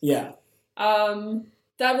Mut. Yeah.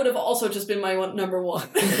 That would have also just been my number 1.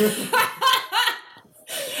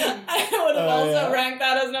 I would have also ranked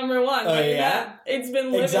that as number 1. It's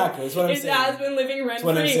been living. Exactly, that's what I'm saying. It has been living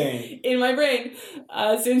rent-free in my brain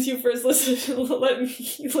since you first let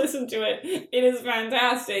me listen to it. It is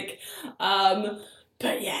fantastic.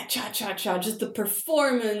 But yeah, Cha Cha Cha, just the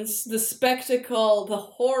performance, the spectacle, the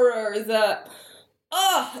horror,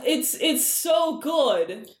 it's so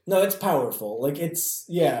good. No, it's powerful. Like, it's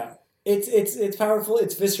powerful,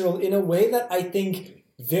 it's visceral in a way that I think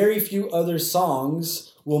very few other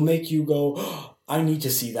songs will make you go, oh, I need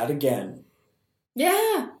to see that again.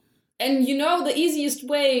 Yeah. And the easiest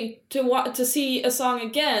way to see a song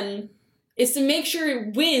again is to make sure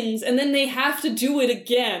it wins, and then they have to do it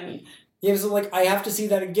again. Yeah, so like, I have to see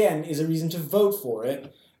that again is a reason to vote for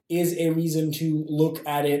it, is a reason to look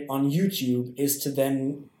at it on YouTube, is to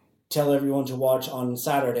then tell everyone to watch on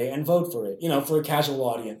Saturday and vote for it, for a casual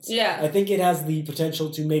audience. Yeah. I think it has the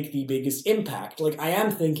potential to make the biggest impact. Like, I am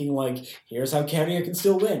thinking, like, here's how Käärijä can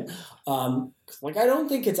still win. Like, I don't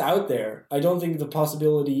think it's out there. I don't think the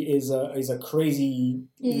possibility is a crazy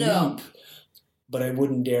leap. But I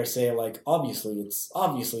wouldn't dare say, like,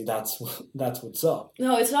 obviously that's what's up.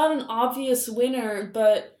 No, it's not an obvious winner,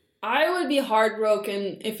 but I would be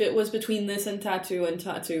heartbroken if it was between this and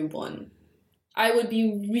Tattoo won. I would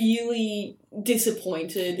be really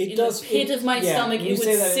disappointed. In the pit of my stomach, it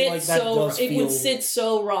would sit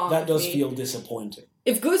so wrong. That does feel disappointing.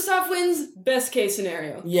 If Gustav wins, best case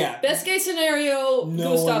scenario. Yeah. Best case scenario,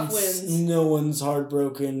 Gustav wins. No one's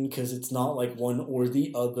heartbroken because it's not like one or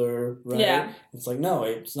the other, right? Yeah. It's like, no,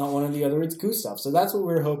 it's not one or the other, it's Gustav. So that's what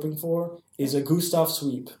we're hoping for, is a Gustav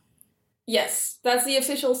sweep. Yes, that's the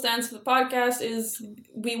official stance of the podcast, is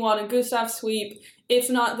we want a Gustav sweep. If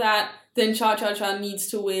not that, then Cha Cha Cha needs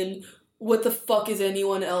to win. What the fuck is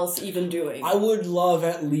anyone else even doing? I would love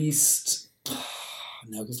at least...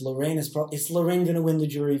 No, because Lorraine is Lorraine going to win the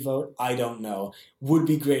jury vote? I don't know. Would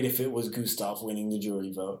be great if it was Gustav winning the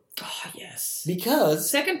jury vote. Oh, yes. Because...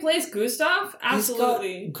 Second place, Gustav?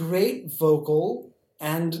 Absolutely. He's got great vocal,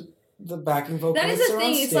 and the backing vocalists that is the are thing.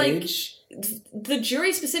 on stage. It's like, the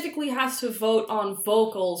jury specifically has to vote on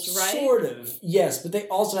vocals, right? Sort of, yes, but they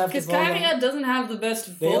also have to vote on... Because Käärijä doesn't have the best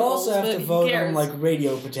vocals, they also have to vote on, like,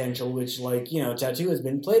 radio potential, which, like, Tattoo has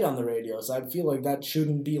been played on the radio, so I feel like that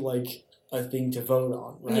shouldn't be, like, a thing to vote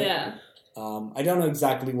on, right? Yeah. I don't know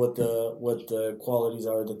exactly what the qualities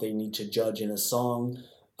are that they need to judge in a song.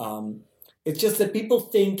 It's just that people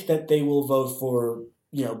think that they will vote for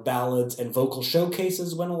ballads and vocal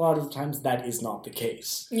showcases, when a lot of times that is not the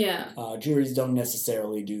case. Yeah. Juries don't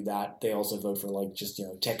necessarily do that. They also vote for like just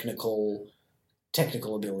technical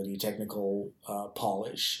ability, technical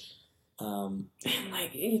polish. And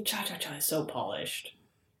like Cha Cha Cha is so polished.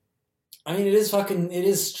 I mean, it is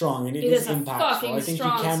strong and it is impactful. I think you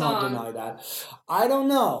cannot deny that. I don't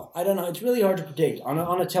know. It's really hard to predict. On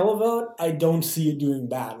a televote, I don't see it doing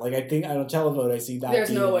bad. Like I think on a televote, I see that.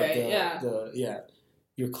 There's no way.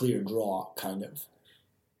 Your clear draw kind of.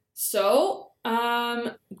 So,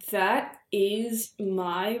 that is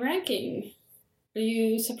my ranking. Are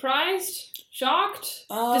you surprised? Shocked?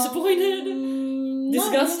 Disappointed?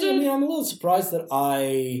 Disgusted? I mean, I'm a little surprised that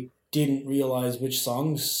I didn't realize which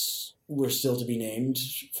songs were still to be named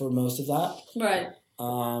for most of that. Right.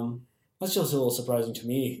 That's just a little surprising to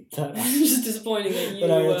me. It's just disappointing that you...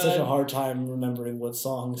 But I had such a hard time remembering what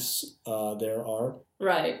songs there are.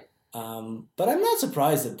 Right. But I'm not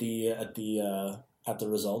surprised at the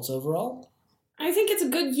results overall. I think it's a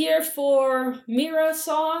good year for Mira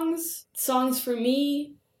songs for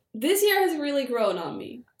me. This year has really grown on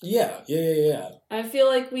me. Yeah. I feel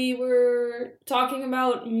like we were talking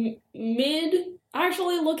about mid,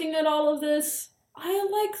 actually looking at all of this. I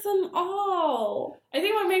like them all. I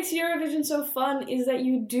think what makes Eurovision so fun is that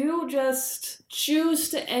you do just choose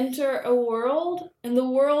to enter a world, and the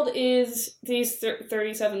world is these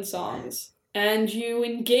 37 songs. And you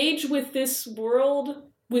engage with this world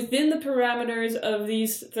within the parameters of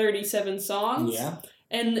these 37 songs. Yeah.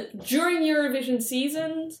 And during Eurovision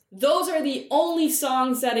seasons, those are the only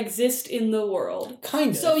songs that exist in the world.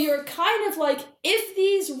 Kind of. So you're kind of like, if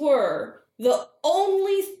these were the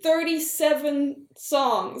only 37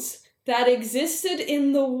 songs that existed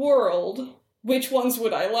in the world, which ones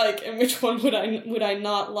would I like and which one would I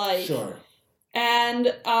not like? Sure.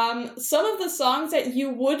 And some of the songs that you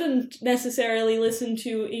wouldn't necessarily listen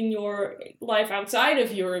to in your life outside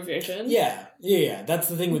of Eurovision. Yeah. That's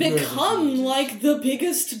the thing with become like the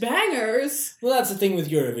biggest bangers. Well, that's the thing with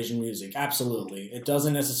Eurovision music. Absolutely, it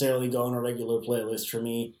doesn't necessarily go on a regular playlist for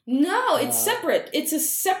me. No, it's separate. It's a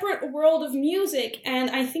separate world of music,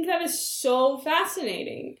 and I think that is so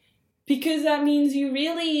fascinating because that means you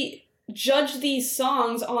really judge these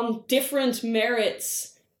songs on different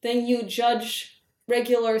merits than you judge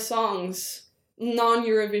regular songs,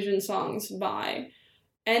 non-Eurovision songs by.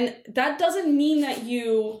 And that doesn't mean that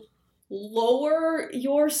you lower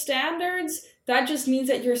your standards. That just means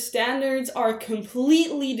that your standards are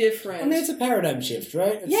completely different. I mean, it's a paradigm shift,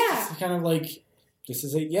 right? It's kind of like,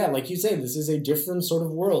 like you say, this is a different sort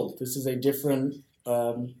of world. This is a different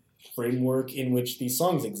framework in which these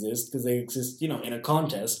songs exist, because they exist, in a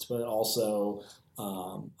contest, but also...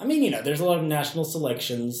 there's a lot of national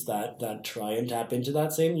selections that try and tap into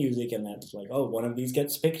that same music, and that's like, one of these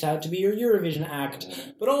gets picked out to be your Eurovision act,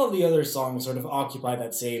 but all of the other songs sort of occupy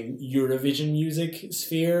that same Eurovision music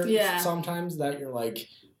sphere. Yeah. Sometimes that you're like,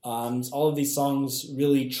 all of these songs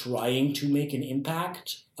really trying to make an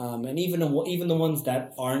impact, and even the ones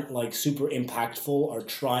that aren't like super impactful are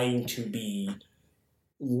trying to be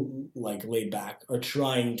like laid back, or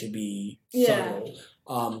trying to be subtle.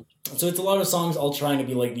 So it's a lot of songs all trying to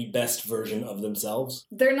be like the best version of themselves.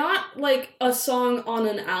 They're not like a song on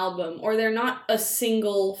an album, or they're not a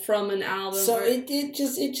single from an album. So it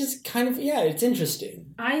just kind of, it's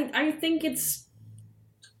interesting. I think it's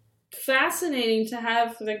fascinating to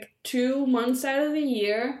have like 2 months out of the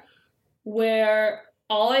year where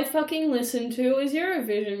all I fucking listen to is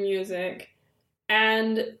Eurovision music.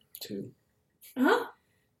 And... 2. Huh?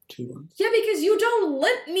 2 months. Yeah, because you don't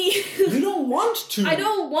let me. You don't want to. I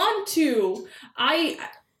don't want to.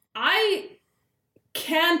 I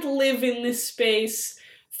can't live in this space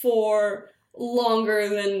for longer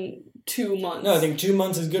than 2 months. No, I think 2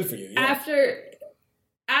 months is good for you. Yeah.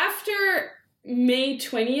 After May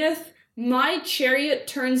 20th, my chariot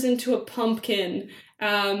turns into a pumpkin.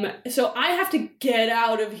 So I have to get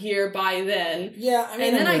out of here by then. Yeah, I mean,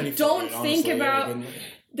 and then I don't think about...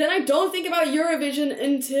 Then I don't think about Eurovision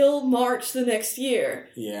until March the next year.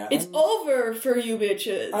 Yeah, it's over for you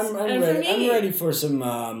bitches. I'm ready. I'm ready for some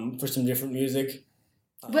different music.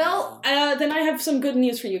 Well, then I have some good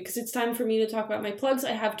news for you, because it's time for me to talk about my plugs.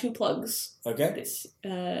 I have 2 plugs. Okay. This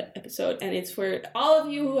episode, and it's for all of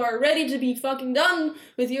you who are ready to be fucking done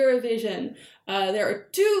with Eurovision. There are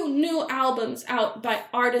 2 new albums out by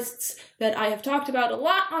artists that I have talked about a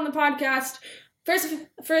lot on the podcast.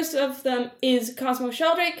 First of them is Cosmo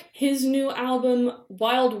Sheldrake. His new album,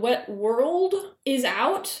 Wild Wet World, is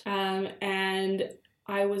out, and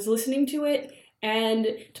I was listening to it, and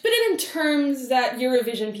to put it in terms that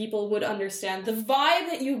Eurovision people would understand, the vibe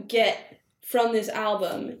that you get from this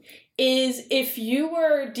album is if you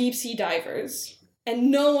were deep sea divers and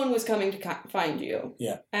no one was coming to find you.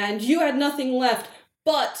 Yeah. And you had nothing left,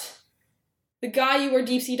 but the guy you were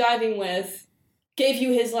deep sea diving with gave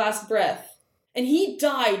you his last breath. And he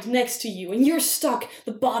died next to you, and you're stuck at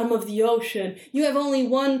the bottom of the ocean. You have only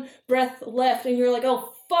one breath left, and you're like,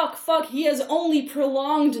 oh, fuck, he has only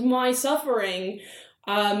prolonged my suffering.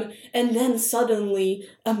 And then suddenly,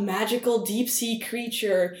 a magical deep-sea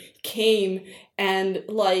creature came and,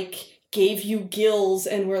 gave you gills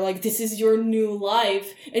and were like, this is your new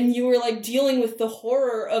life. And you were, dealing with the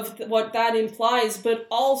horror of what that implies, but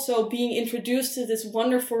also being introduced to this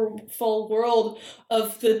wonderful world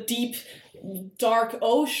of the deep, dark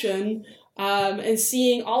ocean, and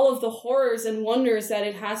seeing all of the horrors and wonders that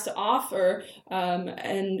it has to offer,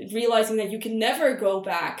 and realizing that you can never go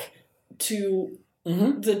back to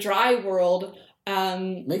the dry world.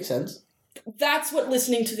 Makes sense. That's what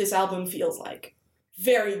listening to this album feels like.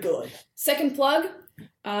 Very good. Second plug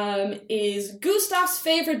is Gustav's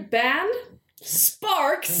favorite band,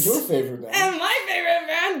 Sparks. Your favorite band. And my favorite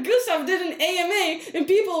band. Gustav did an AMA, and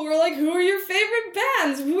people were like, who are your favorite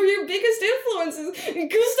bands? Who are your biggest influences? And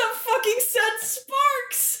Gustav fucking said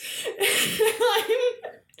Sparks!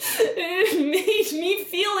 It made me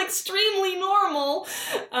feel extremely normal.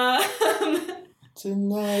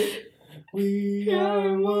 Tonight we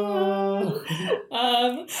are one.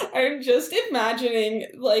 I'm just imagining,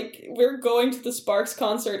 we're going to the Sparks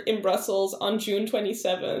concert in Brussels on June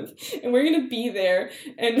 27th, and we're gonna be there,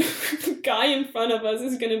 and the guy in front of us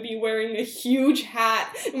is gonna be wearing a huge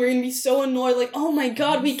hat, and we're gonna be so annoyed, oh my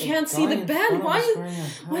god, we can't see the band, why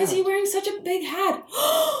is he wearing such a big hat?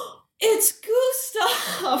 It's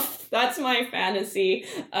Gustav! That's my fantasy.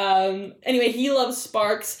 Anyway, he loves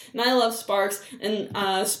Sparks, and I love Sparks,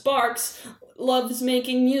 and Sparks loves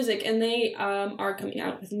making music, and they are coming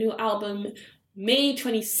out with a new album May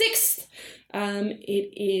 26th.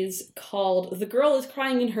 It is called The Girl is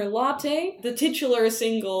Crying in Her Latte. The titular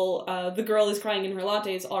single, The Girl is Crying in Her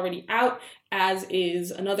Latte, is already out, as is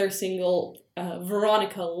another single,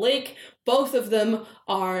 Veronica Lake. Both of them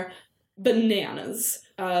are bananas.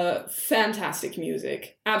 Fantastic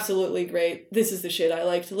music. Absolutely great. This is the shit I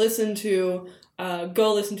like to listen to.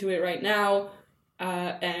 Go listen to it right now.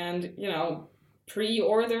 And,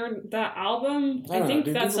 pre-order that album. I think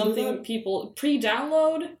that's something people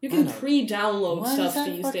pre-download. You can pre-download stuff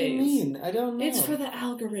these days. Mean? I don't know. It's for the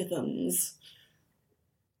algorithms.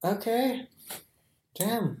 Okay.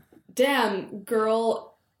 Damn,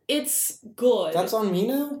 girl. It's good. That's on me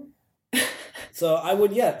now? So I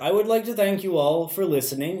would like to thank you all for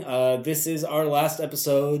listening. This is our last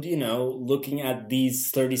episode, looking at these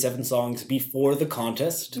 37 songs before the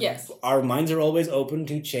contest. Yes. Our minds are always open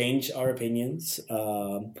to change our opinions.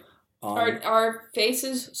 Our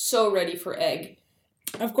faces so ready for egg.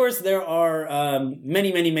 Of course, there are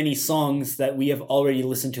many, many, many songs that we have already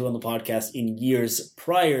listened to on the podcast in years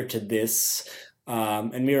prior to this.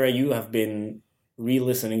 And Mira, you have been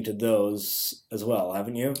re-listening to those as well,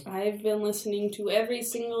 haven't you? I've been listening to every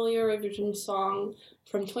single Eurovision song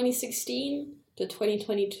from 2016 to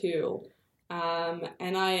 2022.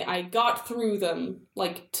 And I got through them,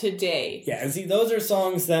 today. Yeah, and see, those are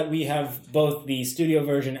songs that we have both the studio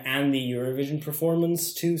version and the Eurovision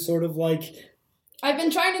performance to sort of, I've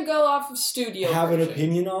been trying to go off of studio have version. An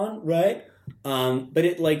opinion on, right? But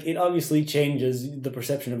it obviously changes the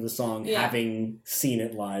perception of the song, having seen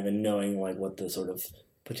it live and knowing what the sort of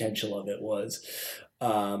potential of it was.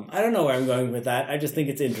 I don't know where I'm going with that. I just think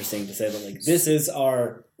it's interesting to say that this is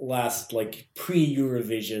our last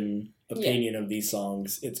pre-Eurovision opinion of these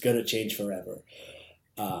songs. It's gonna change forever.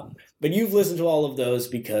 But you've listened to all of those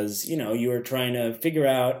because you were trying to figure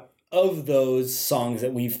out, of those songs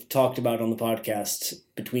that we've talked about on the podcast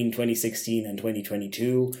between 2016 and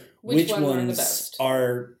 2022, which ones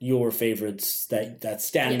are your favorites that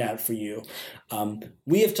stand out for you?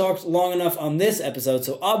 We have talked long enough on this episode,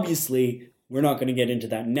 so obviously we're not going to get into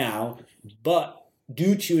that now, but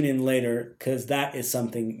do tune in later, because that is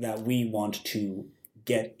something that we want to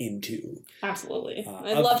get into. Absolutely.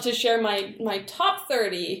 I'd love to share my top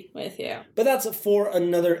 30 with you. But that's for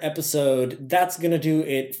another episode. That's going to do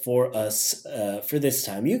it for us for this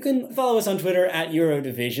time. You can follow us on Twitter at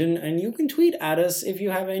Eurodivision, and you can tweet at us if you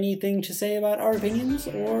have anything to say about our opinions,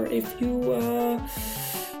 or if you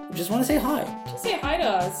just want to say hi. Just say hi to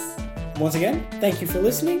us. Once again, thank you for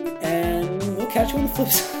listening, and we'll catch you on the flip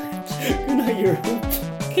side. Good night, Europe.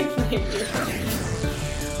 Good night, Europe.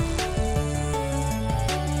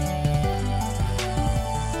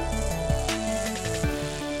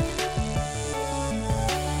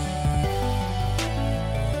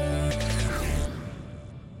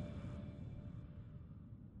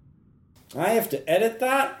 I have to edit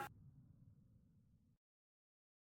that?